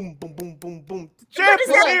here. Boom, boom, boom, boom, boom. The champ is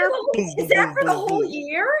here. Is that for the whole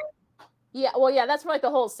year? Yeah, well, yeah, that's for like the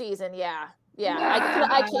whole season. Yeah,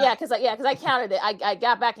 because I counted it. I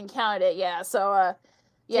got back and counted it. Yeah, so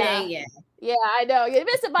yeah, yeah, I know you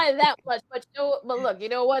missed it by that much, but look, you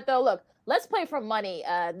know what though? Look, let's play for money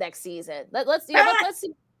next season. Let's see.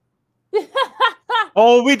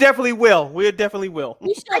 Oh, we definitely will. We definitely will.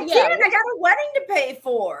 We should, I can't. I got a wedding to pay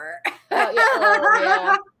for.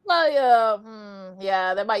 Yeah. Well,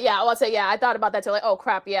 yeah, that might. Yeah, I'll say. Yeah, I thought about that too. Like, oh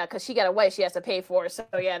crap, yeah, because she got a wedding she has to pay for. So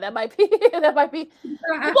yeah, that might be. We'll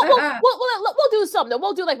do something.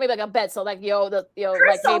 We'll do like maybe like a bet. So like Chris, like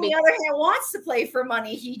on maybe the other hand, wants to play for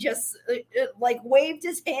money. He just like waved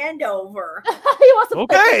his hand over. He wants to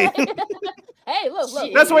okay. Hey, look.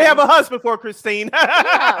 That's why we have a husband for, Christine.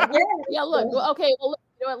 Yeah. Look. Okay. Well,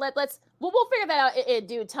 you know what? We'll figure that out in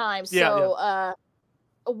due time. So,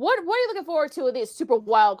 what are you looking forward to in these super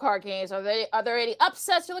wild card games? Are there any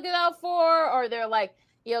upsets you're looking out for? Or are there like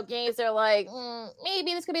games that are like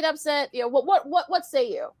maybe this could be an upset? What say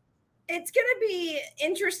you? It's going to be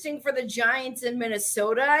interesting for the Giants in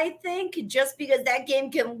Minnesota, I think, just because that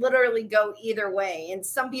game can literally go either way. And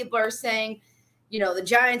some people are saying, the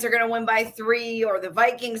Giants are going to win by 3 or the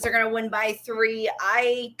Vikings are going to win by 3.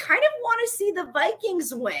 I kind of want to see the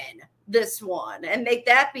Vikings win this one and make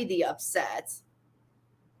that be the upset.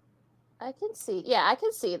 I can see that.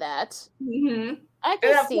 Mm-hmm. I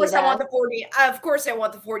can see that. Of course, I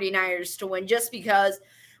want the 49ers to win just because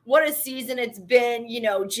what a season it's been.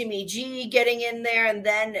 Jimmy G getting in there, and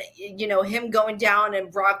then him going down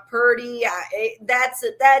and Brock Purdy. That's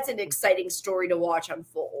an exciting story to watch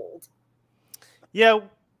unfold. Yeah,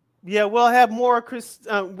 we'll have more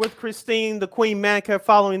with Christine, the Queen Manica,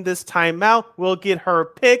 following this timeout. We'll get her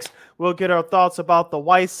picks. We'll get her thoughts about the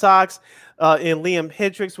White Sox and Liam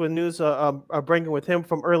Hendricks with news bringing with him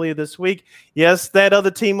from earlier this week. Yes, that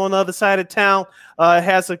other team on the other side of town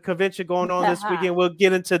has a convention going on this weekend. We'll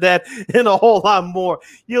get into that and a whole lot more.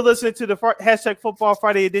 You're listening to the Hashtag Football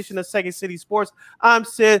Friday edition of Second City Sports. I'm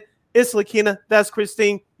Sid. It's Lakina. That's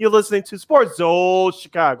Christine. You're listening to Sports Zone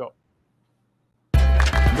Chicago.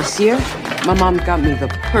 This year, my mom got me the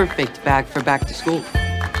perfect bag for back to school.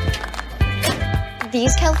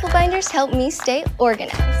 These colorful binders help me stay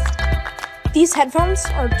organized. These headphones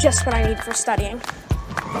are just what I need for studying.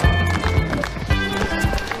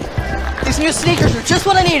 These new sneakers are just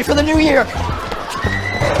what I needed for the new year.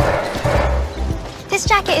 This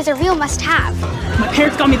jacket is a real must-have. My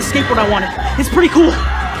parents got me the skateboard I wanted. It's pretty cool.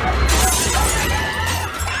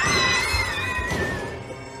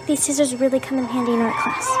 These scissors really come in handy in art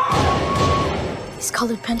class. These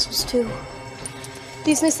colored pencils, too.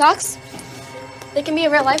 These new socks, they can be a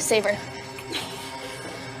real lifesaver.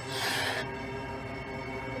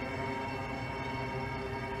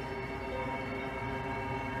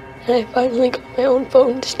 I finally got my own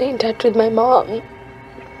phone to stay in touch with my mom.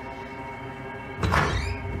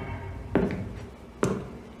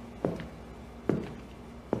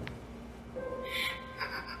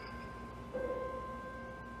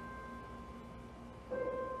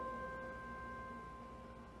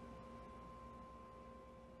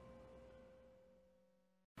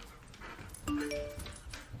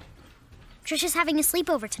 Trisha's having a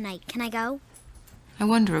sleepover tonight. Can I go? I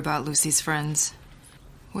wonder about Lucy's friends.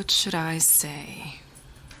 What should I say?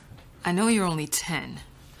 I know you're only 10,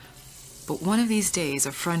 but one of these days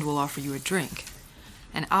a friend will offer you a drink.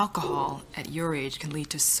 And alcohol at your age can lead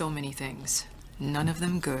to so many things. None of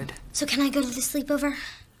them good. So can I go to the sleepover?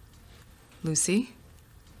 Lucy,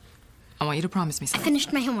 I want you to promise me I something.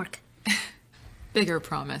 finished my homework. Bigger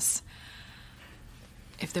promise.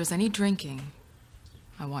 If there's any drinking,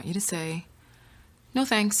 I want you to say, "No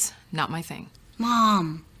thanks, not my thing."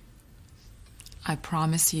 Mom. I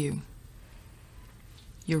promise you.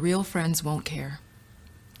 Your real friends won't care.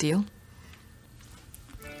 Deal?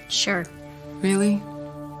 Sure. Really?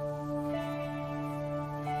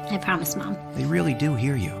 I promise, Mom. They really do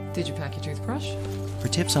hear you. Did you pack your toothbrush? For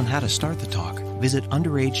tips on how to start the talk, visit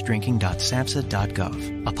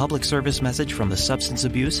underagedrinking.samhsa.gov, a public service message from the Substance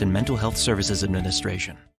Abuse and Mental Health Services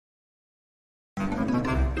Administration.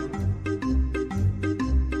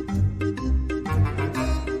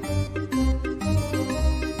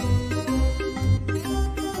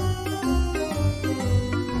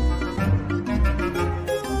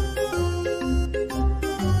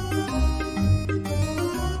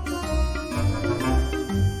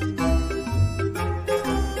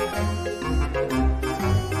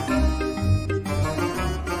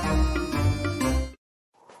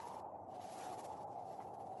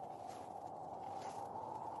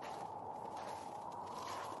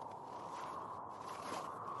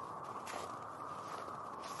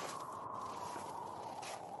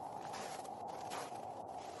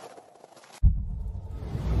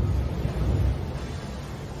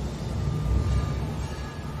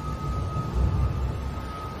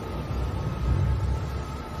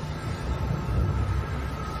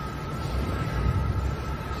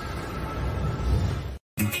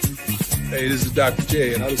 Hey, this is Dr.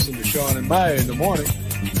 J, and I listen to Sean and Maya in the morning.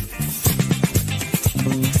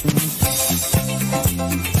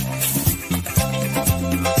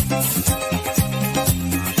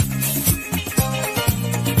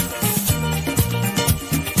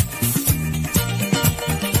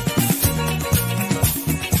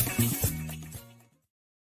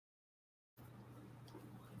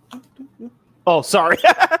 Oh, sorry.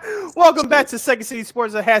 Welcome back to Second City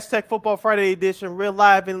Sports, a hashtag Football Friday edition, real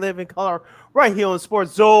live and live in color, right here on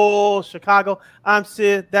Sports Zone Chicago. I'm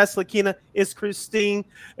Sid. That's Lakina. It's Christine,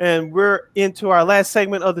 and we're into our last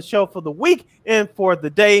segment of the show for the week and for the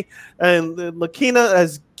day. And Lakina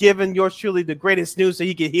has given yours truly the greatest news that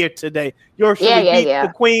you can hear today. Yours truly beat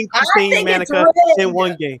the Queen, Christine Manica, in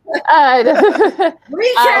one game.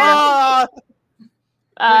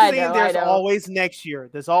 There's always next year.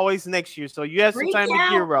 There's always next year. So you have some time to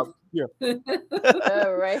gear up. Yeah.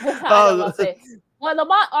 All right. Well,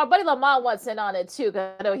 Lamont, our buddy Lamont wants in on it too,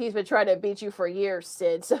 because I know he's been trying to beat you for years,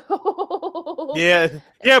 Sid. So yeah,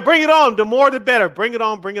 bring it on. The more the better. Bring it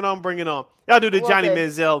on. Y'all do the Johnny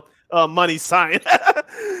Manziel money sign.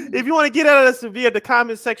 If you want to get at us via the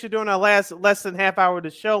comment section during our less than half hour of the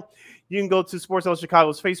show, you can go to Sports Zone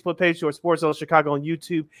Chicago's Facebook page or Sports Zone Chicago on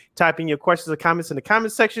YouTube. Type in your questions or comments in the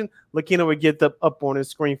comment section. Lakina will get them up on the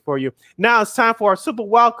screen for you. Now it's time for our Super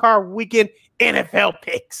Wild Card Weekend NFL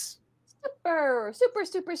picks.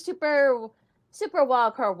 Super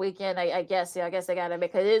wild card weekend. I guess they got to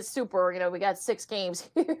make it is super. You know, we got 6 games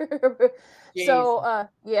here. So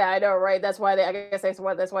yeah, I know, right? That's why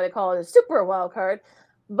that's why they call it a super wild card.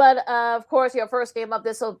 But of course, your first game up,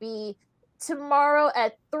 this will be tomorrow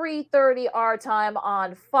at 3:30 our time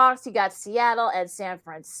on Fox. You got Seattle and San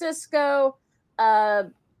Francisco.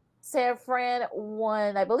 San Fran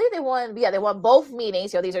won, I believe they won both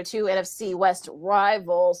meetings. These are 2 NFC West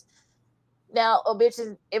rivals. Now, it'll be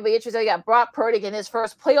interesting. You got Brock Purdy in his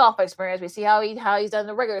first playoff experience. We see how he's done in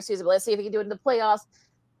the regular season, but let's see if he can do it in the playoffs.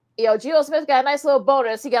 Geno Smith got a nice little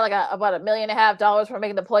bonus. He got like about $1.5 million for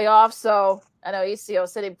making the playoffs. So I know he's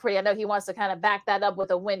sitting pretty. I know he wants to kind of back that up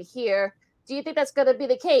with a win here. Do you think that's going to be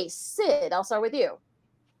the case? Sid, I'll start with you.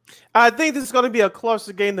 I think this is going to be a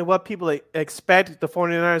closer game than what people expect. The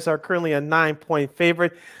 49ers are currently a 9-point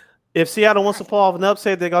favorite. If Seattle wants to pull off an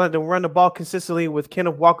upset, they're going to run the ball consistently with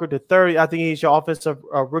Kenneth Walker III. I think he's your offensive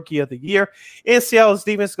rookie of the year. And Seattle's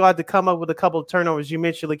defense is going to have to come up with a couple of turnovers. You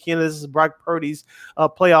mentioned, Lakina, this is Brock Purdy's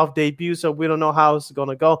playoff debut, so we don't know how it's going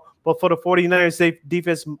to go. But for the 49ers, their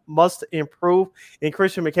defense must improve, and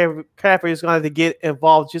Christian McCaffrey is going to have to get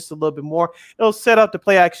involved just a little bit more. It'll set up the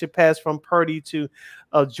play-action pass from Purdy to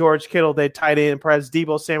George Kittle, their tight end. Perhaps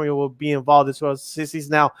Deebo Samuel will be involved as well, since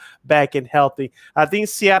he's now back and healthy. I think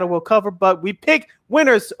Seattle will cover, but we pick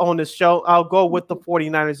winners on this show. I'll go with the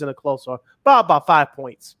 49ers in a close one, about 5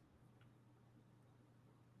 points.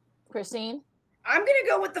 Christine? I'm going to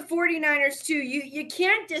go with the 49ers, too. You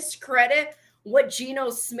can't discredit what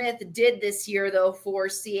Geno Smith did this year, though, for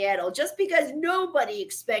Seattle, just because nobody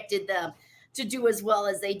expected them to do as well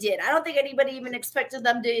as they did. I don't think anybody even expected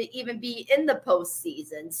them to even be in the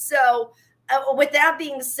postseason. So with that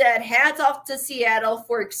being said, hats off to Seattle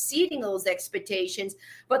for exceeding those expectations.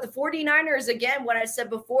 But the 49ers, again, what I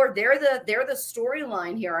said before, they're the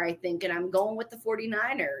storyline here, I think, and I'm going with the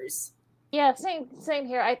 49ers. Yeah, same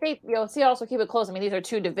here. I think, Seattle also keep it close. I mean, these are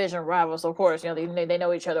 2 division rivals, of course. They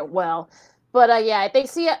know each other well. But yeah, I think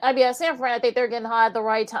San Fran, I think they're getting hot at the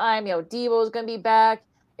right time. Deebo's going to be back.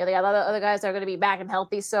 They got other guys that are going to be back and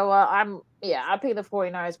healthy. So I'm picking the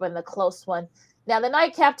 49ers, but in the close one. Now the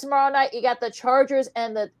nightcap tomorrow night, you got the Chargers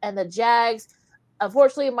and the Jags.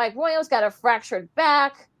 Unfortunately, Mike Williams got a fractured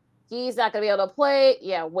back. He's not going to be able to play.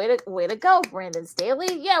 Yeah, way to go, Brandon Staley.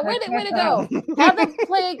 Yeah, way to go. Have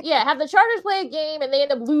the Chargers play a game, and they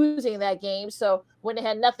end up losing that game. So when they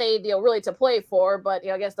had nothing, really to play for, but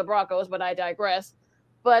I guess the Broncos. But I digress.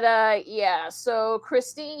 But yeah. So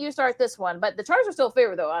Christine, you start this one. But the Chargers are still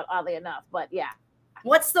favored, though, oddly enough. But yeah.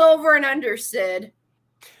 What's the over and under, Sid?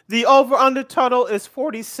 The over under total is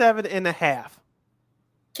 47.5.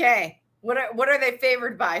 Okay. What are they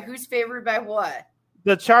favored by? Who's favored by what?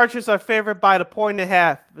 The Chargers are favored by the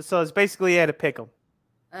 1.5, so it's basically at a pick 'em.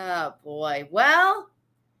 Oh, boy. Well,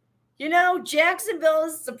 Jacksonville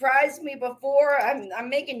has surprised me before. I'm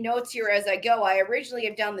making notes here as I go. I originally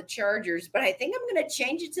have down the Chargers, but I think I'm going to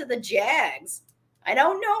change it to the Jags. I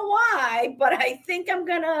don't know why, but I think I'm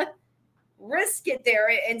going to risk it there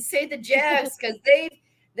and say the Jags because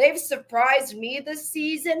they've surprised me this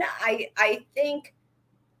season. I think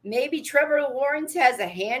maybe Trevor Lawrence has a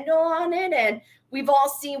handle on it, and we've all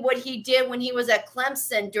seen what he did when he was at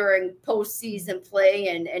Clemson during postseason play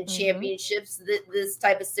and championships, this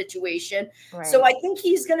type of situation. Right. So I think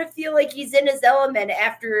he's going to feel like he's in his element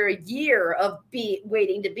after a year of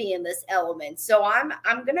waiting to be in this element. So I'm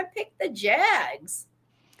going to pick the Jags.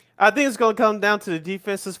 I think it's going to come down to the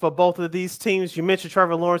defenses for both of these teams. You mentioned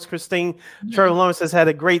Trevor Lawrence, Christine. Trevor Lawrence has had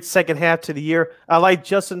a great second half to the year. I like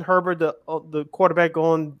Justin Herbert, the quarterback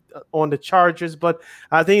on the Chargers, but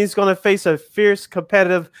I think he's going to face a fierce,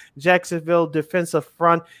 competitive Jacksonville defensive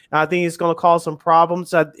front. I think he's going to cause some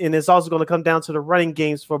problems, and it's also going to come down to the running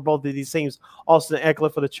games for both of these teams. Austin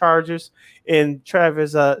Eckler for the Chargers and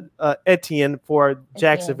Travis Etienne for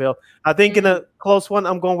Jacksonville. I think in a close one,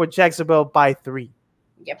 I'm going with Jacksonville by 3.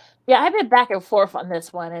 Yep. Yeah, I've been back and forth on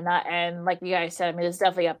this one, and like you guys said, I mean, it's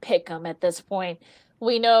definitely a pick 'em at this point.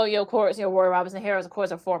 We know, of course, Roy Robinson Harris, of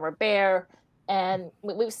course, a former Bear, and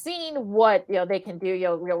we've seen what they can do.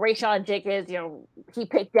 Rayshon Jenkins, he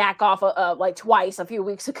picked Dak off like twice a few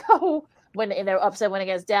weeks ago when in their upset win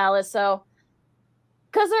against Dallas. So,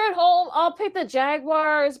 because they're at home, I'll pick the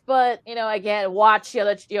Jaguars, but again, watch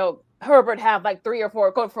Herbert have like 3 or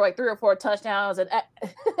 4 touchdowns, and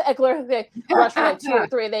Eckler they rush for like 2 or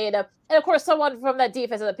 3. They end up, and of course, someone from that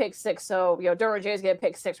defense is a pick 6. So Derwin James get a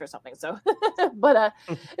pick 6 or something. So, but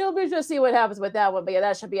it'll be interesting to see what happens with that one. But yeah,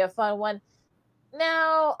 that should be a fun one.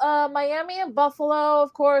 Now, Miami and Buffalo,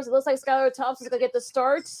 of course, it looks like Skylar Thompson's gonna get the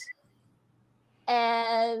start,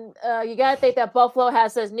 and you gotta think that Buffalo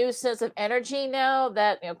has this new sense of energy now.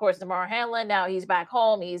 That of course, DeMar Hamlin now he's back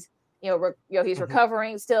home. He's he's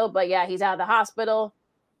recovering still, but yeah, he's out of the hospital.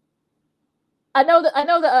 I know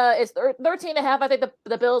that it's 13.5. I think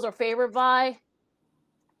the Bills are favored by.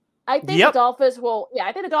 I think the Dolphins will. Yeah,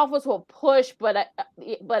 I think the Dolphins will push, but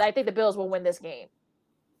I think the Bills will win this game.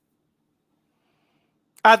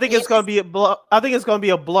 I think it's going to be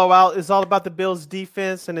a blowout. It's all about the Bills'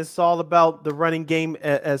 defense, and it's all about the running game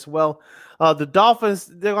as well. The Dolphins,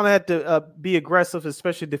 they're going to have to be aggressive,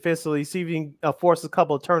 especially defensively, see if you can force a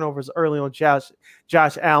couple of turnovers early on Josh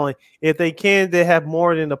Allen. If they can, they have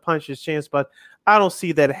more than a puncher's chance, but I don't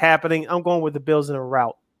see that happening. I'm going with the Bills in a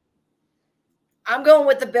rout. I'm going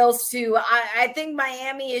with the Bills too. I think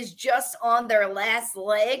Miami is just on their last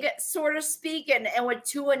leg, so to speak, and with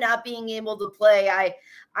Tua not being able to play,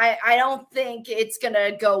 I don't think it's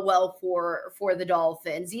gonna go well for the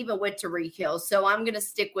Dolphins, even with Tyreek Hill. So I'm gonna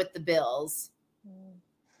stick with the Bills.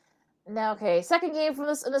 Now, okay, second game from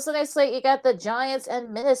the Sunday slate, you got the Giants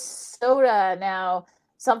and Minnesota. Now,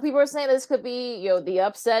 some people are saying this could be the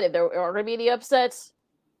upset, if there are going to be any upsets.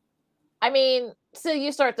 I mean, so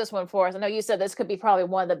you start this one for us. I know you said this could be probably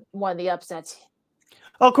one of the upsets.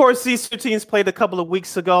 Of course, these two teams played a couple of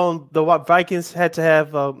weeks ago, and the Vikings had to have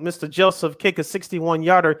Mr. Joseph kick a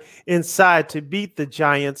 61-yarder inside to beat the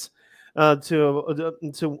Giants to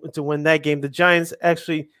win that game. The Giants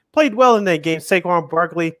actually played well in that game. Saquon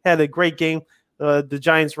Barkley had a great game. The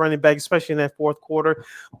Giants running back, especially in that fourth quarter.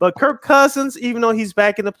 But Kirk Cousins, even though he's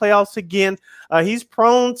back in the playoffs again, he's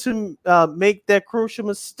prone to make that crucial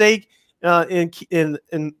mistake in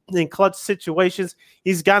clutch situations.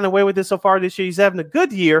 He's gotten away with it so far this year. He's having a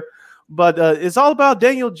good year, but it's all about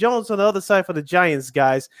Daniel Jones on the other side for the Giants,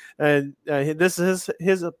 guys. And this is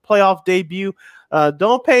his playoff debut.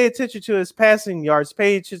 Don't pay attention to his passing yards.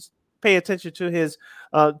 Pay attention to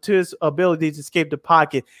his ability to escape the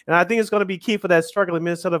pocket. And I think it's going to be key for that struggling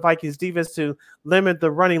Minnesota Vikings defense to limit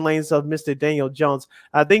the running lanes of Mr. Daniel Jones.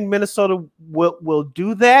 I think Minnesota will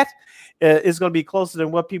do that. It's going to be closer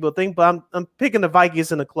than what people think, but I'm picking the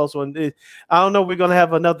Vikings in a close one. I don't know if we're going to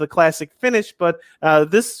have another classic finish, but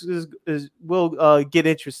this will get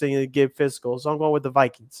interesting and get physical. So I'm going with the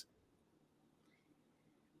Vikings.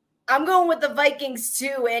 I'm going with the Vikings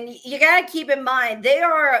too, and you got to keep in mind they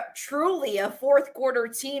are truly a fourth quarter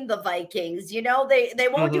team. The Vikings, they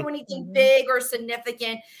won't do anything big or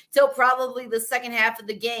significant till probably the second half of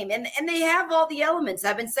the game, and they have all the elements.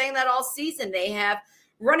 I've been saying that all season. They have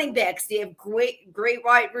running backs, they have great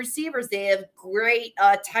wide receivers, they have great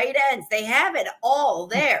tight ends. They have it all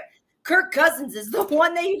there. Kirk Cousins is the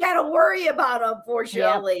one that you got to worry about,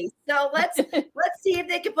 unfortunately. Yeah. So let's see if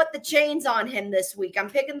they can put the chains on him this week. I'm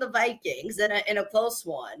picking the Vikings in a close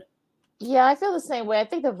one. Yeah, I feel the same way. I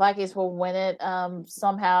think the Vikings will win it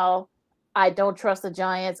somehow. I don't trust the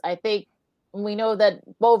Giants. I think we know that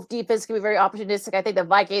both defenses can be very opportunistic. I think the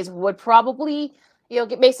Vikings would probably,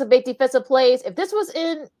 make some big defensive plays. If this was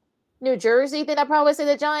in New Jersey, then I'd probably say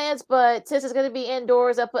the Giants. But since it's going to be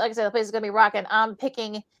indoors, like I said, the place is going to be rocking. I'm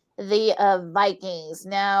picking the Vikings.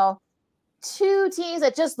 Now, two teams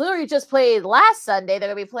that literally just played last Sunday. They're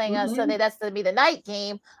going to be playing on Sunday. That's going to be the night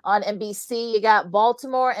game on NBC. You got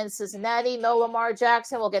Baltimore and Cincinnati. No Lamar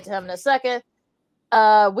Jackson. We'll get to him in a second.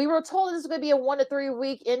 We were told this was going to be a 1 to 3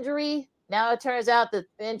 week injury. Now it turns out that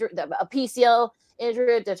a PCL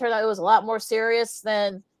injury, it turned out it was a lot more serious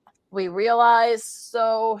than we realized.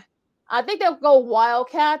 So I think they'll go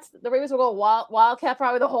Wildcats. The Ravens will go Wildcat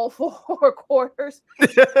probably the whole 4 quarters.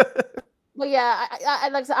 But yeah, I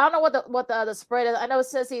like I said, I don't know what the spread is. I know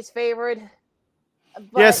Cincy's favored.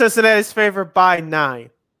 Yeah, Cincinnati's favored by 9.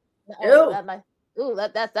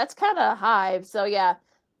 That's kind of high. So yeah,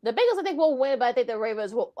 the Bengals I think will win, but I think the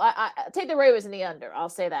Ravens will. I take the Ravens in the under. I'll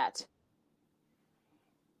say that.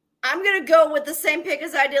 I'm going to go with the same pick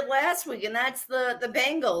as I did last week, and that's the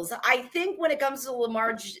Bengals. I think when it comes to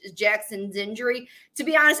Lamar Jackson's injury, to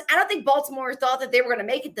be honest, I don't think Baltimore thought that they were going to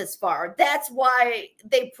make it this far. That's why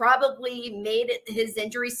they probably made his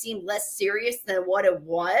injury seem less serious than what it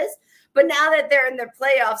was. But now that they're in the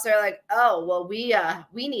playoffs, they're like, oh, well,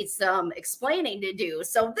 we need some explaining to do.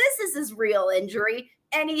 So this is his real injury,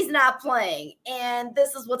 and he's not playing. And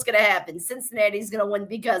this is what's going to happen. Cincinnati's going to win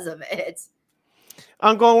because of it.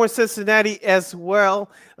 I'm going with Cincinnati as well.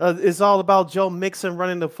 It's all about Joe Mixon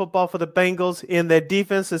running the football for the Bengals, and their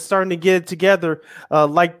defense is starting to get it together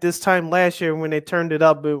like this time last year when they turned it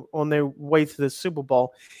up on their way to the Super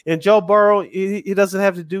Bowl. And Joe Burrow, he doesn't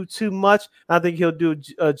have to do too much. I think he'll do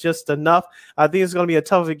just enough. I think it's going to be a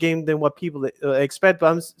tougher game than what people expect,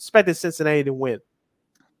 but I'm expecting Cincinnati to win.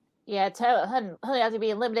 Yeah, Tyler Huntley, after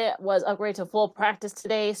being limited, was upgraded to full practice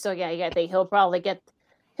today. So yeah, I think he'll probably get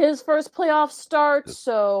his first playoff start.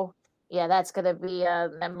 So yeah, that's gonna be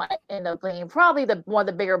that might end up being probably one of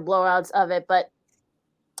the bigger blowouts of it. But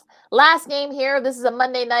last game here, this is a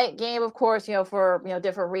Monday night game, of course, for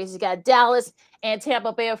different reasons. You got Dallas and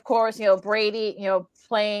Tampa Bay, of course, Brady,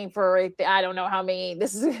 playing for I don't know how many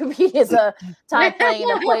this is gonna be his time playing in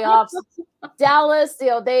the playoffs. Dallas,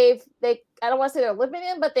 they I don't want to say they're living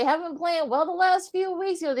in, but they haven't been playing well the last few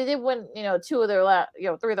weeks. They did win, 3 of their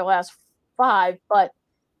last 5, but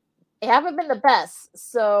they haven't been the best.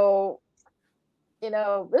 So,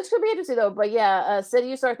 this could be interesting though. But yeah, Sid,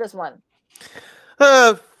 you start this one.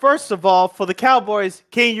 First of all, for the Cowboys,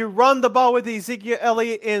 can you run the ball with Ezekiel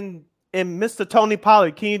Elliott and Mr. Tony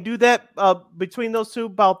Pollard? Can you do that between those two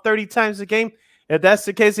about 30 times a game? If that's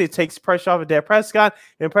the case, it takes pressure off of Dak Prescott,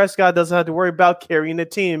 and Prescott doesn't have to worry about carrying the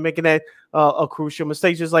team and making that a crucial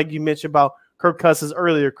mistake, just like you mentioned about Kirk Cousins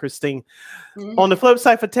earlier, Christine. Mm-hmm. On the flip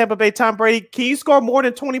side for Tampa Bay, Tom Brady, can you score more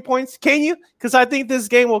than 20 points? Can you? Because I think this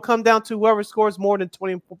game will come down to whoever scores more than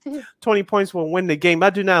 20 points will win the game. I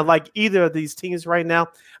do not like either of these teams right now.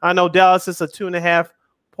 I know Dallas is a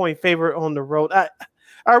 2.5-point favorite on the road. I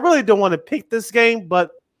really don't want to pick this game,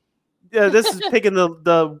 but this is picking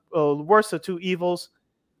the worst of two evils.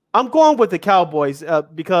 I'm going with the Cowboys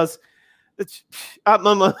because it's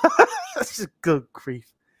just good grief.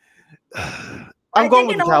 I'm going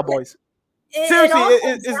with the Cowboys. Seriously,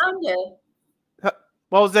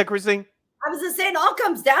 what was that, Christine? I was just saying, it all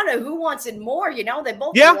comes down to who wants it more. They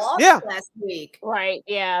both lost last week. Right,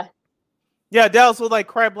 yeah. Yeah, Dallas was like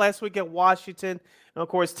crap last week at Washington. And of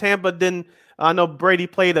course, Tampa didn't. I know Brady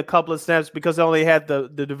played a couple of snaps because they only had the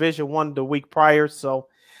Division 1 the week prior. So,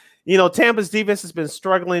 Tampa's defense has been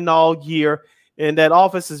struggling all year, and that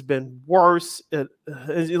offense has been worse.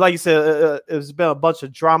 Like you said, there's been a bunch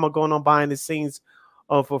of drama going on behind the scenes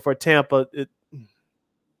for Tampa.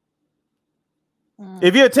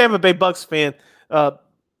 If you're a Tampa Bay Bucks fan,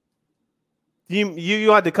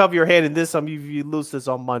 you have to cover your head in this. If you lose this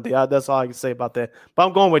on Monday, that's all I can say about that. But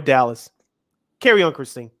I'm going with Dallas. Carry on,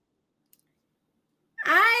 Christine.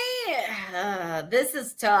 This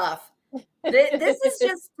is tough. This is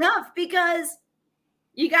just tough because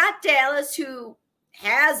you got Dallas, who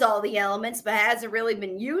has all the elements but hasn't really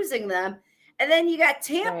been using them, and then you got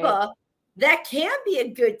Tampa that can be a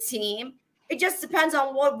good team. It just depends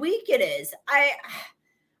on what week it is.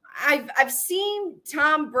 I've seen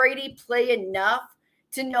Tom Brady play enough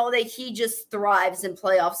to know that he just thrives in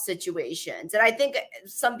playoff situations. And I think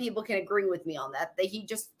some people can agree with me on that he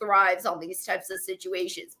just thrives on these types of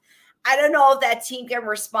situations. I don't know if that team can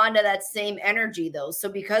respond to that same energy, though. So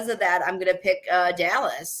because of that, I'm going to pick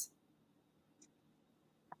Dallas.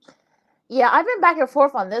 Yeah, I've been back and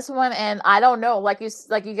forth on this one, and I don't know. Like you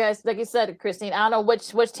said, Christine, I don't know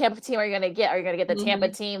which Tampa team are you going to get. Are you going to get the Tampa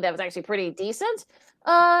team that was actually pretty decent,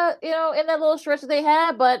 in that little stretch that they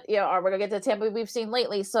had? But are we going to get the Tampa we've seen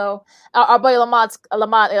lately? So our buddy Lamont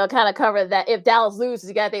kind of covered that. If Dallas loses,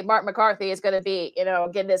 you got to think Mark McCarthy is going to be,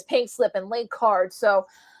 getting this pink slip and link card. So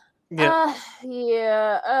Yeah.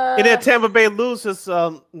 Yeah. And then Tampa Bay loses.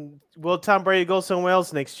 Will Tom Brady go somewhere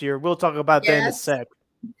else next year? We'll talk about that in a sec.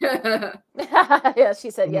 Yeah, she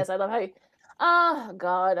said yes. I love how you. Oh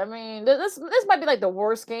God, I mean, this might be like the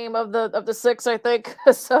worst game of the 6, I think.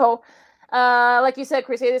 So, like you said,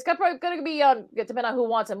 Chris, it's probably gonna be depending on who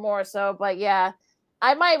wants it more. So, but yeah,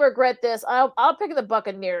 I might regret this. I'll pick the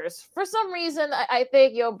Buccaneers for some reason. I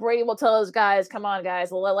think Brady will tell his guys, "Come on,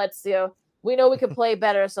 guys, let's we know we can play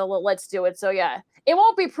better, so let's do it." So yeah, it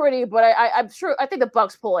won't be pretty, but I'm sure. I think the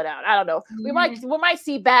Bucs pull it out. I don't know. We might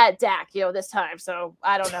see bad Dak, this time. So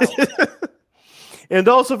I don't know. And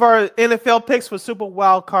those of our NFL picks for Super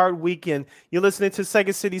Wild Card Weekend. You're listening to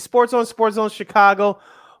Second City Sports Zone Chicago.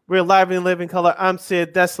 We're live in living color. I'm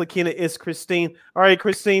Sid. That's Lakina. Is Christine. All right,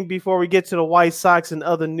 Christine. Before we get to the White Sox and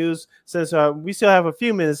other news, since we still have a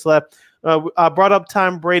few minutes left. I brought up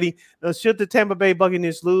Tom Brady. Should the Tampa Bay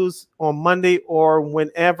Buccaneers lose on Monday or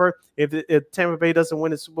whenever, if Tampa Bay doesn't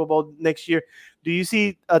win the Super Bowl next year, do you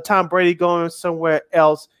see Tom Brady going somewhere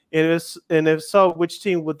else? And if so, which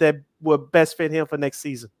team would best fit him for next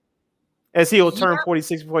season, as he will turn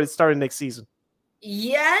 46 before the start of next season?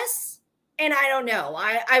 Yes, and I don't know.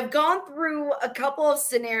 I've gone through a couple of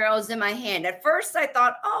scenarios in my hand. At first, I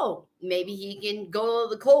thought, oh, maybe he can go to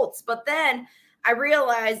the Colts, but then I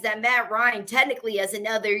realized that Matt Ryan technically has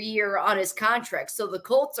another year on his contract. So the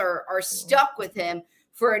Colts are stuck with him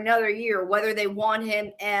for another year, whether they want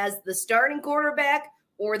him as the starting quarterback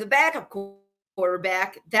or the backup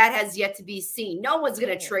quarterback. That has yet to be seen. No one's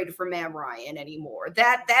going to trade for Matt Ryan anymore.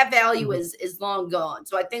 That value is long gone.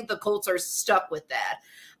 So I think the Colts are stuck with that.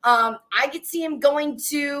 I could see him going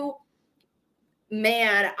to,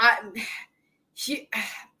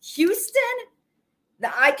 Houston.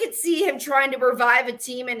 I could see him trying to revive a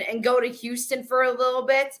team and go to Houston for a little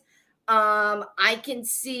bit. I can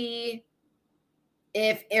see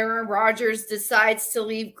if Aaron Rodgers decides to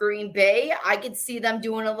leave Green Bay, I could see them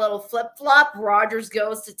doing a little flip-flop. Rodgers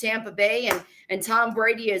goes to Tampa Bay, and Tom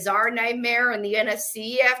Brady is our nightmare in the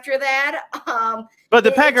NFC after that. But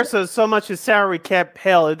the Packers are so much as salary cap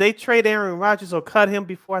hell. If they trade Aaron Rodgers or cut him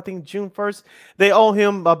before, I think, June 1st, they owe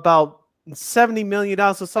him about $70 million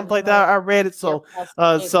or something like that. I read it. So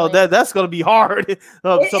that's going to be hard.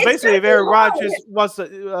 So basically, if Aaron Rodgers wants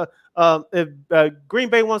to, if Green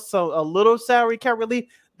Bay wants a little salary cap relief,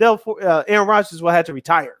 Aaron Rodgers will have to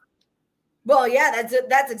retire. Well, yeah,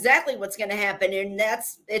 that's exactly what's going to happen, and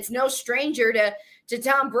it's no stranger to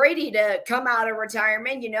Tom Brady to come out of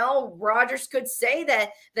retirement. Rodgers could say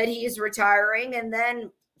that he is retiring, and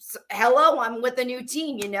then, hello, I'm with a new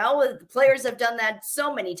team. The players have done that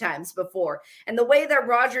so many times before. And the way that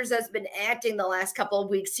Rodgers has been acting the last couple of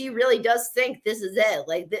weeks, he really does think this is it.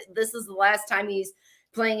 Like this is the last time he's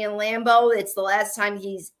playing in Lambeau. It's the last time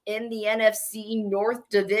he's in the NFC North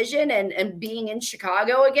division and being in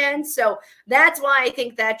Chicago again. So that's why I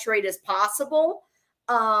think that trade is possible.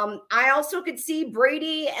 I also could see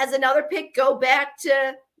Brady as another pick go back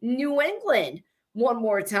to New England one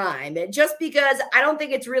more time, just because I don't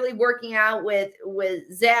think it's really working out with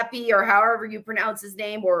Zappe, or however you pronounce his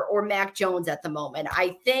name, or Mac Jones at the moment.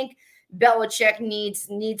 I think Belichick needs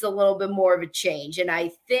a little bit more of a change, and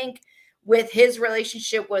I think with his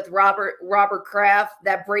relationship with Robert Kraft,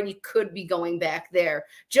 that Brady could be going back there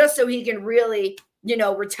just so he can really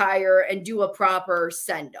retire and do a proper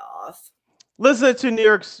send off. Listening to New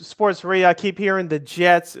York Sports Radio, I keep hearing the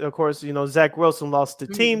Jets. Of course, Zach Wilson lost the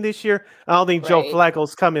team this year. I don't think Joe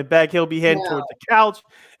Flacco's coming back. He'll be heading towards the couch.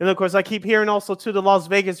 And, of course, I keep hearing also to the Las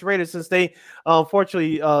Vegas Raiders, since they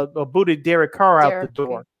unfortunately booted Derek Carr out the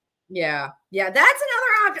door. Yeah, that's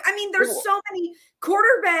another option. I mean, there's so many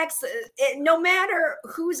quarterbacks. No matter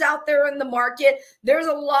who's out there in the market, there's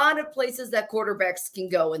a lot of places that quarterbacks can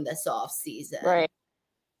go in this offseason. Right.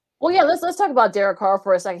 Well, yeah, let's talk about Derek Carr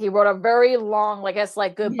for a second. He wrote a very long,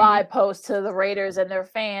 goodbye post to the Raiders and their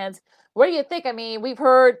fans. What do you think? I mean, we've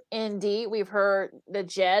heard Indy, we've heard the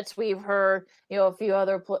Jets, we've heard, a few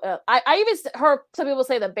other. I even heard some people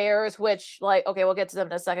say the Bears, which, okay, we'll get to them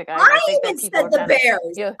in a second, guys. I even said the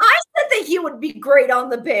Bears. I said that he would be great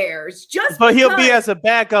on the Bears, but he'll be as a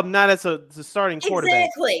backup, not as a starting quarterback.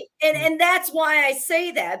 Exactly, and that's why I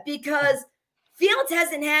say that, because Fields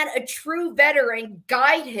hasn't had a true veteran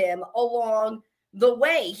guide him along the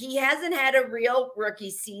way. He hasn't had a real rookie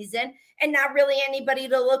season and not really anybody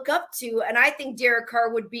to look up to. And I think Derek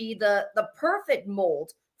Carr would be the perfect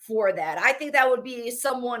mold for that. I think that would be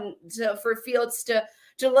someone for Fields to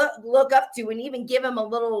look up to and even give him a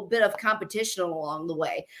little bit of competition along the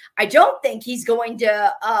way. I don't think he's going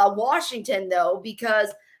to Washington, though, because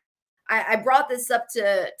I brought this up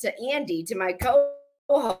to Andy, to my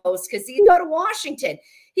co-host, because he go to Washington.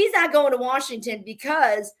 he's not going to Washington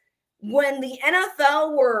because when the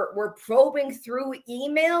NFL were probing through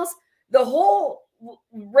emails, the whole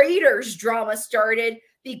Raiders drama started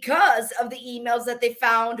because of the emails that they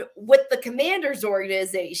found with the Commanders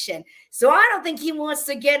organization. So I don't think he wants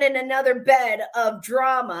to get in another bed of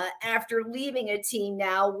drama after leaving a team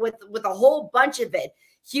now with a whole bunch of it.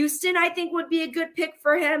 Houston, I think, would be a good pick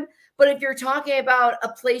for him. But if you're talking about a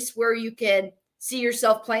place where you can see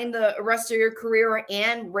yourself playing the rest of your career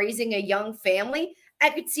and raising a young family, I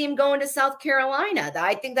could see him going to South Carolina.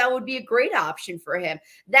 I think that would be a great option for him.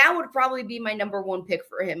 That would probably be my number one pick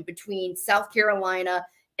for him between South Carolina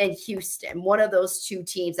and Houston. One of those two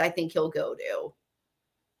teams I think he'll go to.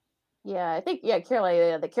 Yeah, I think,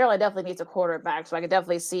 Carolina definitely needs a quarterback, so I could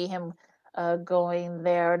definitely see him going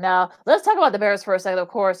there. Now, let's talk about the Bears for a second. Of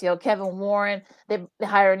course, Kevin Warren, they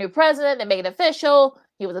hire a new president, they make it official.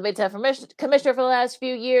 He was a Big Ten commissioner for the last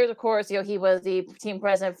few years. Of course, he was the team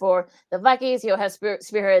president for the Vikings. Has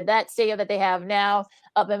spearheaded that stadium that they have now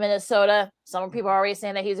up in Minnesota. Some people are already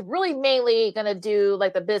saying that he's really mainly going to do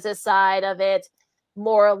like the business side of it,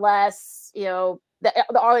 more or less. The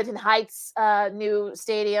Arlington Heights new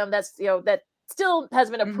stadium that still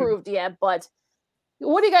hasn't been approved yet, but.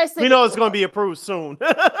 What do you guys think? We know it's going to be approved soon.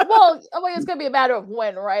 Well, it's going to be a matter of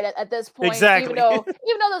when, right? At this point, exactly.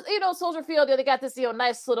 Even though Soldier Field, they got this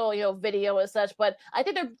nice little video and such. But I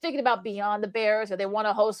think they're thinking about beyond the Bears. They want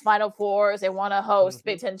to host Final Fours. They want to host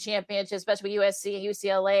Big Ten championships, especially USC and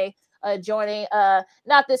UCLA joining.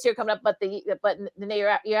 Not this year coming up, but the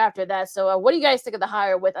year after that. So, what do you guys think of the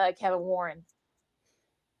hire with Kevin Warren?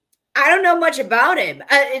 I don't know much about him.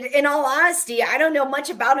 In all honesty, I don't know much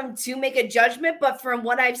about him to make a judgment, but from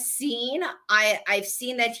what I've seen, I've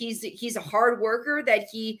seen that he's a hard worker, that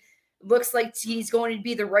he looks like he's going to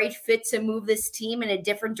be the right fit to move this team in a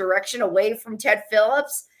different direction away from Ted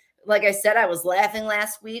Phillips. Like I said, I was laughing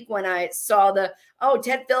last week when I saw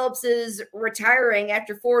Ted Phillips is retiring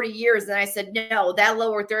after 40 years. And I said, no, that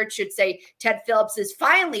lower third should say Ted Phillips is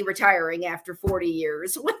finally retiring after 40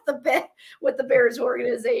 years with the Bears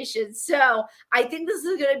organization. So I think this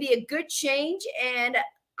is going to be a good change. And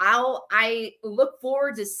I look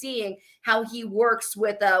forward to seeing how he works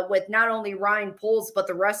with not only Ryan Poles, but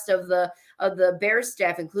the rest of the Bears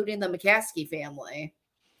staff, including the McCaskey family.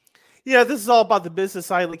 Yeah, this is all about the business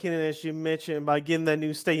side, like as you mentioned, by getting that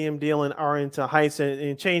new stadium deal in Arlington Heights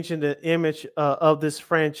and changing the image of this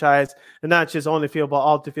franchise, and not just on the field, but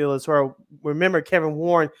off the field as well. Remember, Kevin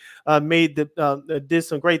Warren did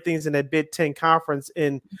some great things in that Big Ten conference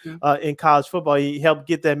in college football. He helped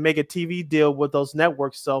get that mega TV deal with those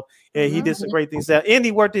networks. So he did some great things there. And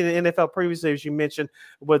he worked in the NFL previously, as you mentioned,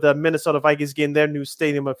 with the Minnesota Vikings getting their new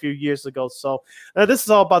stadium a few years ago. So this is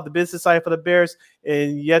all about the business side for the Bears.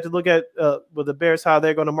 And you have to look at with the Bears how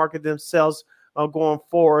they're going to market themselves going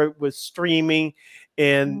forward with streaming,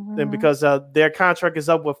 and because their contract is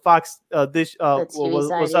up with Fox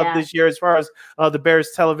was up this year as far as the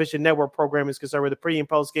Bears television network program is concerned, with the pre and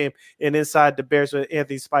post game and inside the Bears with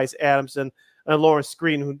Anthony Spice Adams and Lawrence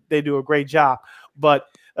Green, who they do a great job. But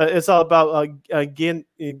it's all about getting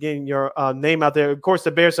your name out there. Of course,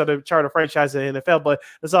 the Bears are the charter franchise in the NFL, but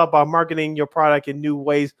it's all about marketing your product in new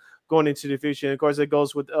ways going into the future. And of course, it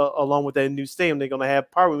goes with along with that new stadium they're going to have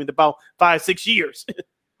probably in about 5-6 years.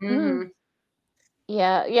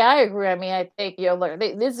 Yeah, I agree. I mean, I think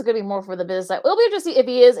this is going to be more for the business side. It'll be interesting if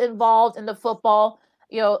he is involved in the football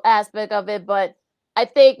aspect of it, but I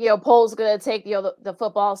think Pole's going to take the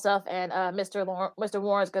football stuff, and Mr.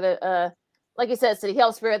 Warren's going to like you said, he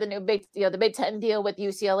helps spearhead the new the Big Ten deal with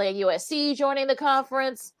UCLA and USC joining the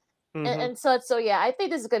conference. And such. So yeah, I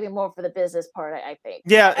think this is going to be more for the business part. I think.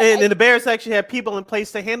 Yeah, and the Bears actually have people in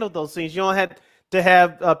place to handle those things. You don't have to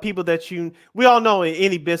have people that we all know in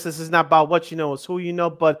any business is not about what you know, it's who you know.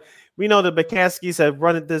 But we know the McCaskies have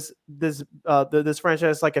run this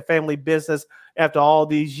franchise like a family business after all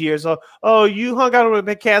these years. So, you hung out with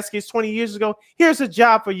McCaskies 20 years ago. Here's a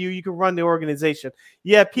job for you. You can run the organization.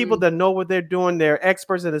 You have people that know what they're doing. They're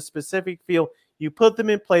experts in a specific field. You put them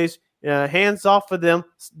in place. Hands off for them.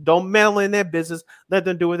 Don't meddle in their business. Let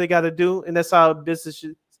them do what they got to do, and that's how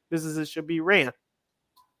businesses should be ran.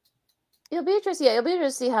 It'll be interesting. Yeah, it'll be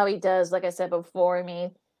interesting to see how he does. Like I said before, I mean,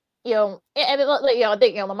 I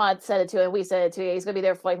think Lamont said it too, and we said it too. He's gonna be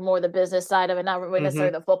there for more the business side of it, not really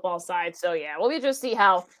necessarily the football side. So yeah, we'll be interested to see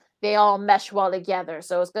how they all mesh well together.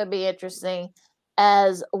 So it's gonna be interesting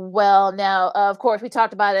as well. Now, of course, we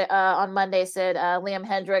talked about it on Monday. Said Liam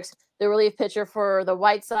Hendriks, the relief pitcher for the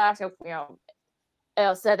White Sox,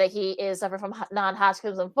 said that he is suffering from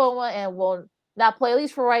non-Hodgkin's lymphoma and will not play, at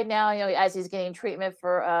least for right now, as he's getting treatment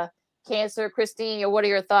for cancer. Christine, what are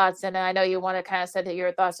your thoughts? And I know you want to kind of send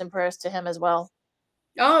your thoughts and prayers to him as well.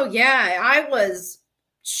 Oh yeah, I was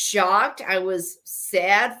shocked. I was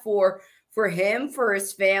sad for him, for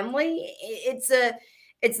his family.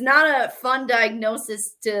 It's not a fun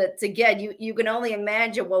diagnosis to get. You can only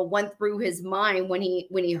imagine what went through his mind when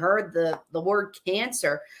he heard the word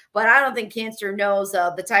cancer. But I don't think cancer knows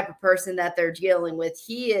the type of person that they're dealing with.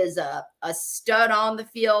 He is a stud on the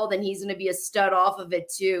field, and he's going to be a stud off of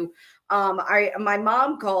it too. My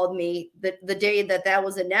mom called me the day that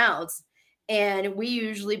was announced. And we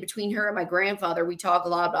usually, between her and my grandfather, we talk a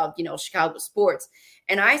lot about, Chicago sports.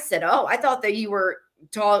 And I said, oh, I thought that you were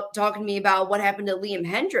talking to me about what happened to Liam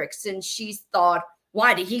Hendriks. And she thought,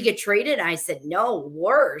 why, did he get traded? I said, no,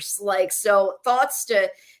 worse. So thoughts to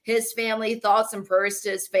his family, thoughts and prayers to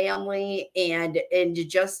his family, and to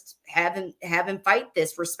just have him fight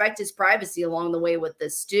this, respect his privacy along the way with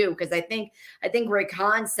this too. Because I think Rick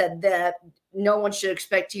Hahn said that no one should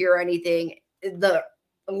expect to hear anything the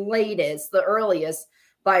earliest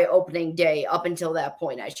by opening day, up until that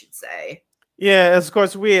point, I should say. Yeah, of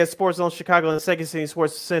course, we at Sports Zone Chicago and Second City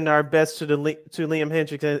Sports send our best to Liam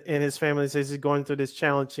Hendriks and his family as he's going through this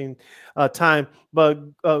challenging time. But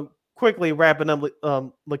quickly wrapping up,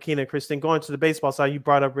 Lakina, Christine, going to the baseball side, you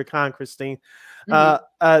brought up Rick Hahn, Christine.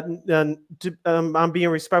 Mm-hmm. I'm being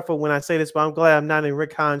respectful when I say this, but I'm glad I'm not in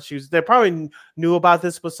Rick Hahn's shoes. They probably knew about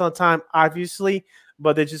this for some time, obviously,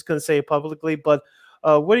 but they just couldn't say it publicly. But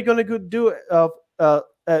what are you going to do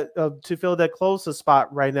to fill that closer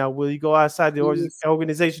spot right now? Will you go outside the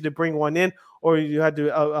organization to bring one in, or you have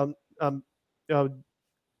to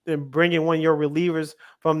bring in one of your relievers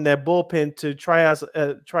from that bullpen to try as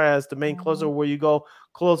the main closer, where you go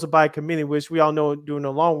closer by committee, which we all know during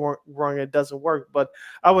the long run it doesn't work. But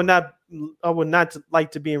I would not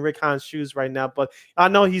like to be in Rick Hahn's shoes right now. But I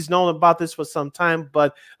know he's known about this for some time,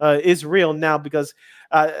 but it's real now, because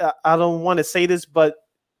I don't want to say this, but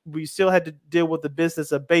we still had to deal with the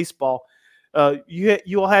business of baseball.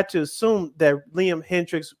 You'll have to assume that Liam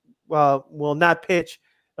Hendriks will not pitch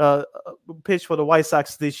for the White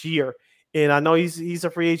Sox this year. And I know he's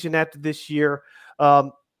a free agent after this year,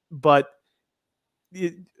 but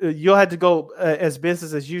you'll have to go as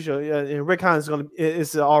business as usual. And Rick Hahn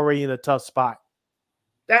is already in a tough spot.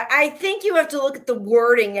 I think you have to look at the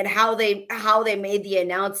wording and how they made the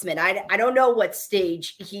announcement. I don't know what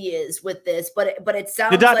stage he is with this, but it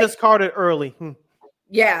sounds the doctors called it early.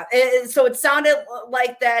 Yeah, so it sounded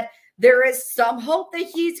like that there is some hope that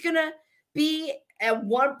he's gonna be at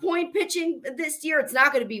one point pitching this year. It's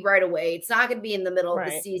not going to be right away. It's not going to be in the middle of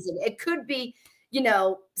the season. It could be,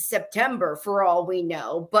 September for all we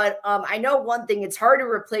know. But I know one thing: it's hard to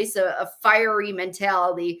replace a fiery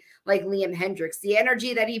mentality like Liam Hendriks. The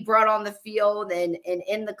energy that he brought on the field and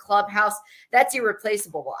in the clubhouse, that's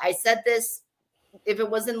irreplaceable. I said this, if it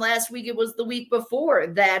wasn't last week, it was the week before,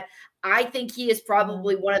 that I think he is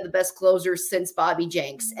probably one of the best closers since Bobby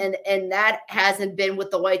Jenks. And that hasn't been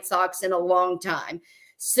with the White Sox in a long time.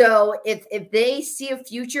 So if they see a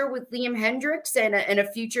future with Liam Hendriks and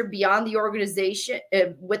a future beyond the organization,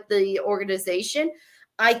 with the organization,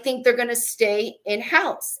 I think they're going to stay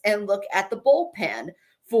in-house and look at the bullpen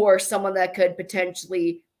for someone that could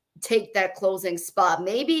potentially take that closing spot.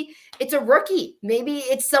 Maybe it's a rookie. Maybe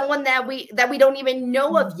it's someone that we don't even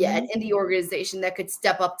know of yet in the organization that could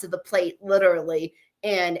step up to the plate literally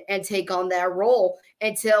and take on that role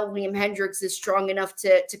until Liam Hendriks is strong enough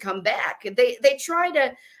to come back. They try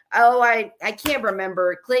to, I can't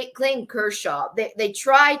remember, Clayton Kershaw. They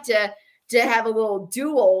tried to have a little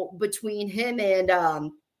duel between him and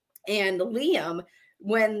Liam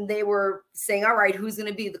when they were saying, all right, who's going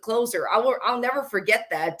to be the closer? I'll never forget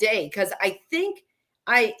that day, because I think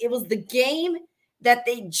it was the game that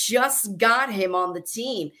they just got him on the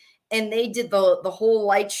team. And they did the whole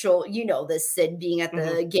light show, this, Sid, being at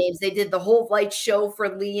the games. They did the whole light show for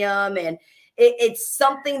Liam. And it's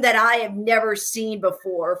something that I have never seen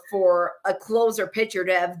before for a closer pitcher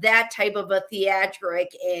to have that type of a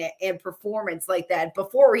theatric and performance like that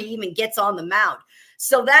before he even gets on the mound.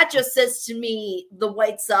 So that just says to me, the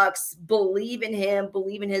White Sox believe in him,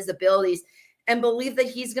 believe in his abilities, and believe that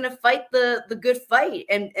he's going to fight the good fight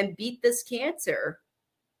and beat this cancer.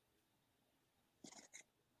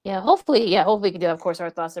 Hopefully we can do, of course, our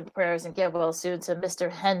thoughts and prayers and get well soon to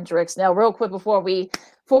Mr. Hendriks. Now, real quick before we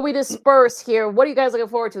disperse here, what are you guys looking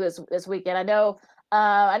forward to this weekend? I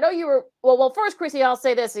know you were well. First, Chrissy, I'll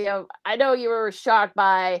say this. I know you were shocked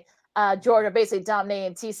by Georgia basically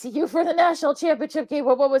dominating TCU for the national championship game.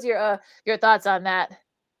 What was your thoughts on that?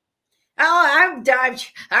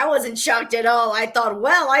 I wasn't shocked at all. I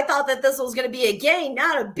thought that this was going to be a game,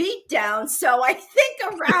 not a beatdown. So I think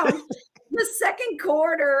around the second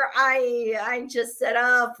quarter, I just said,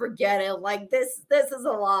 "Oh, forget it. Like this is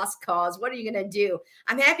a lost cause. What are you going to do?"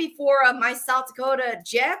 I'm happy for my South Dakota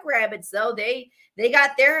Jackrabbits, though. They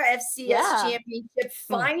got their FCS championship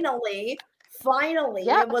finally.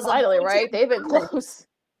 Yeah, it was finally, right? They've been close.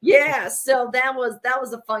 Yeah, so that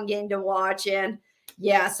was a fun game to watch, and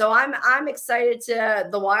yeah, so I'm excited to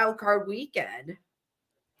the wild card weekend.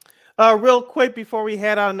 Real quick before we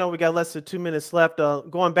head out, I know we got less than 2 minutes left.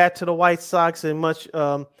 Going back to the White Sox and much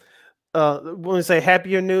when we say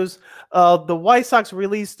happier news, the White Sox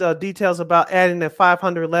released details about adding a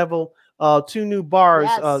 500 level, 2 new bars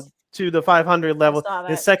to the 500 level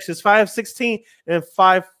in sections 516 and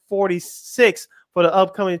 546 for the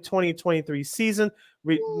upcoming 2023 season.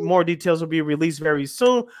 More details will be released very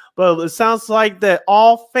soon, but it sounds like that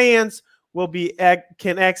all fans will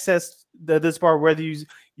can access this bar, whether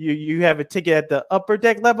you have a ticket at the upper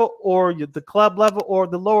deck level or the club level or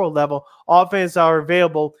the lower level. All fans are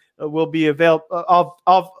available. Will be available.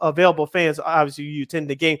 Of available fans, obviously you attend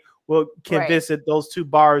the game, can visit those 2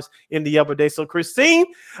 bars in the upper deck. So Christine,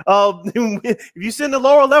 if you sit in the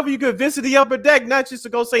lower level, you can visit the upper deck, not just to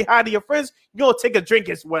go say hi to your friends. You're gonna take a drink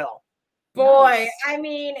as well. Boy, I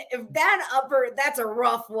mean, if that's a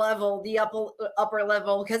rough level, the upper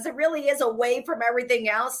level, because it really is away from everything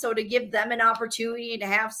else. So to give them an opportunity to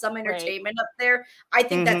have some entertainment up there, I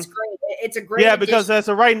think that's great. It's a great because as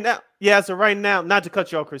of right now, not to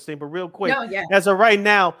cut you off, Christine, but real quick, as of right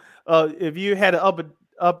now, if you had an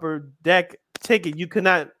upper deck ticket, you could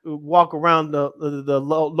not walk around the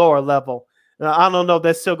lower level. I don't know if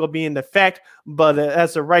that's still going to be in effect, but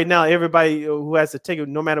as of right now, everybody who has a ticket,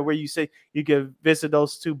 no matter where you say, you can visit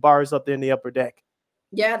those 2 bars up there in the upper deck.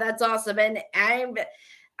 Yeah, that's awesome. And I'm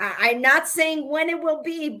not saying when it will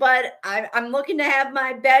be, but I'm looking to have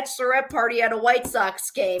my bachelorette party at a White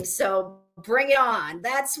Sox game. So bring it on.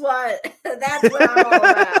 That's what I'm all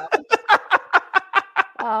about.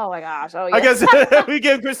 Oh my gosh. Oh yeah. I guess we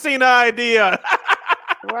give Christina an idea.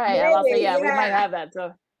 Right. We might have that.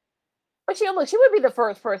 So. But she would be the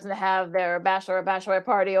first person to have their bachelorette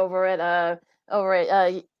party over at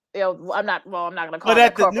I'm not gonna call it. But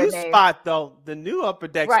at the new name. spot though, the new upper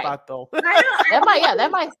deck spot though. That might.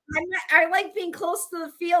 I like being close to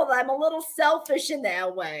the field. I'm a little selfish in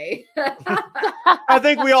that way. I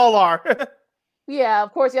think we all are. Yeah,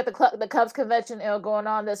 of course you got the Cubs convention going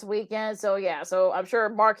on this weekend. So so I'm sure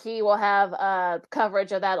Marquee will have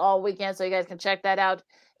coverage of that all weekend, so you guys can check that out.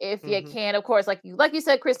 If you can, of course, like you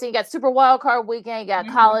said, Christine, you got Super Wild Card Weekend, you got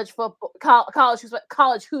college football, college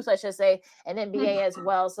hoops, I should say, and NBA as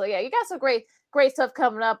well. So yeah, you got some great stuff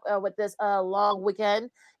coming up with this long weekend.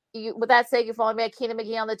 With that said, you can follow me at Keenan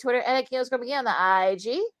McGee on the Twitter and at Keenan McGee on the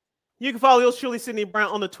IG. You can follow yours truly, Sydney Brown,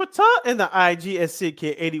 on the Twitter and the IG at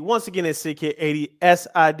SidKid80. Once again, at SidKid80,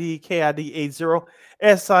 SIDKID80,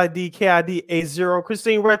 SIDKID80.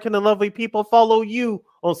 Christine, where can the lovely people follow you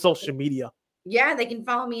on social media? Yeah, they can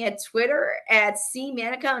follow me at Twitter at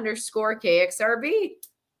CManica_KXRB.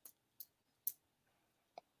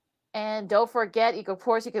 And don't forget, you can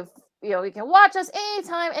watch us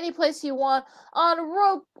anytime, any place you want on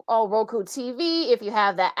Roku TV if you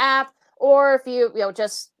have that app, or if you you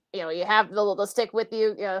have the stick with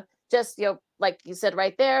you, like you said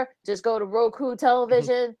right there, just go to Roku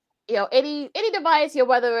television. Any device,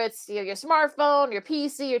 whether it's your smartphone, your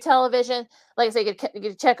PC, your television. Like I say, you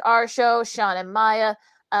can check our show, Sean and Maya,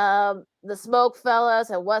 the Smoke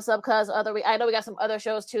Fellas, and What's Up Cuz. I know we got some other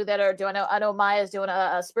shows too that are doing. I know Maya's doing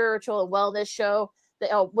a spiritual and wellness show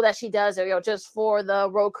that she does, just for the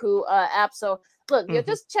Roku app. So look,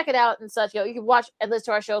 just check it out and such. You can watch and listen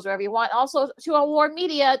to our shows wherever you want. Also to our Ward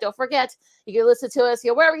Media, don't forget you can listen to us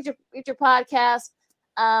wherever you get your podcast.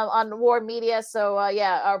 On Ward Media. So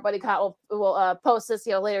our buddy Kyle will post this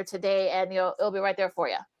later today, and it'll be right there for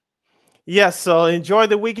you. Yes, so enjoy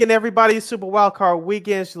the weekend, everybody. Super Wild Card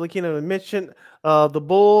Weekend. Shalakina mentioned the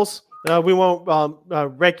Bulls. We won't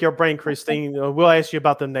wreck your brain, Christine. We'll ask you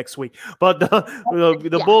about them next week. But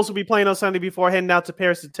the Bulls will be playing on Sunday before heading out to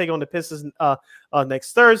Paris to take on the Pistons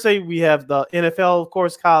next Thursday. We have the NFL, of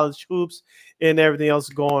course, college hoops, and everything else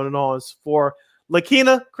going on for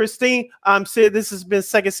Lakina, Christine, I'm Sid. This has been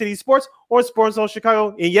Second City Sports or Sports Zone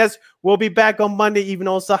Chicago. And yes, we'll be back on Monday, even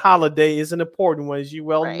though it's a holiday. It's an important one, as you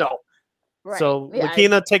well know. Right. So,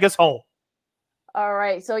 Lakina, take us home. All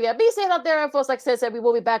right. So, be safe out there, folks. Like I said, we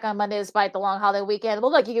will be back on Monday despite the long holiday weekend.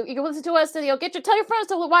 Well, look, you can listen to us and tell your friends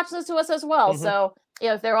to watch this to us as well. So,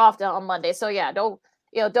 if they're off on Monday. So, don't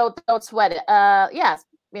sweat it. Yes,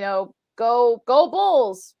 go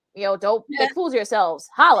Bulls. Don't make fools of yourselves.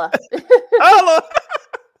 Holla. Holla.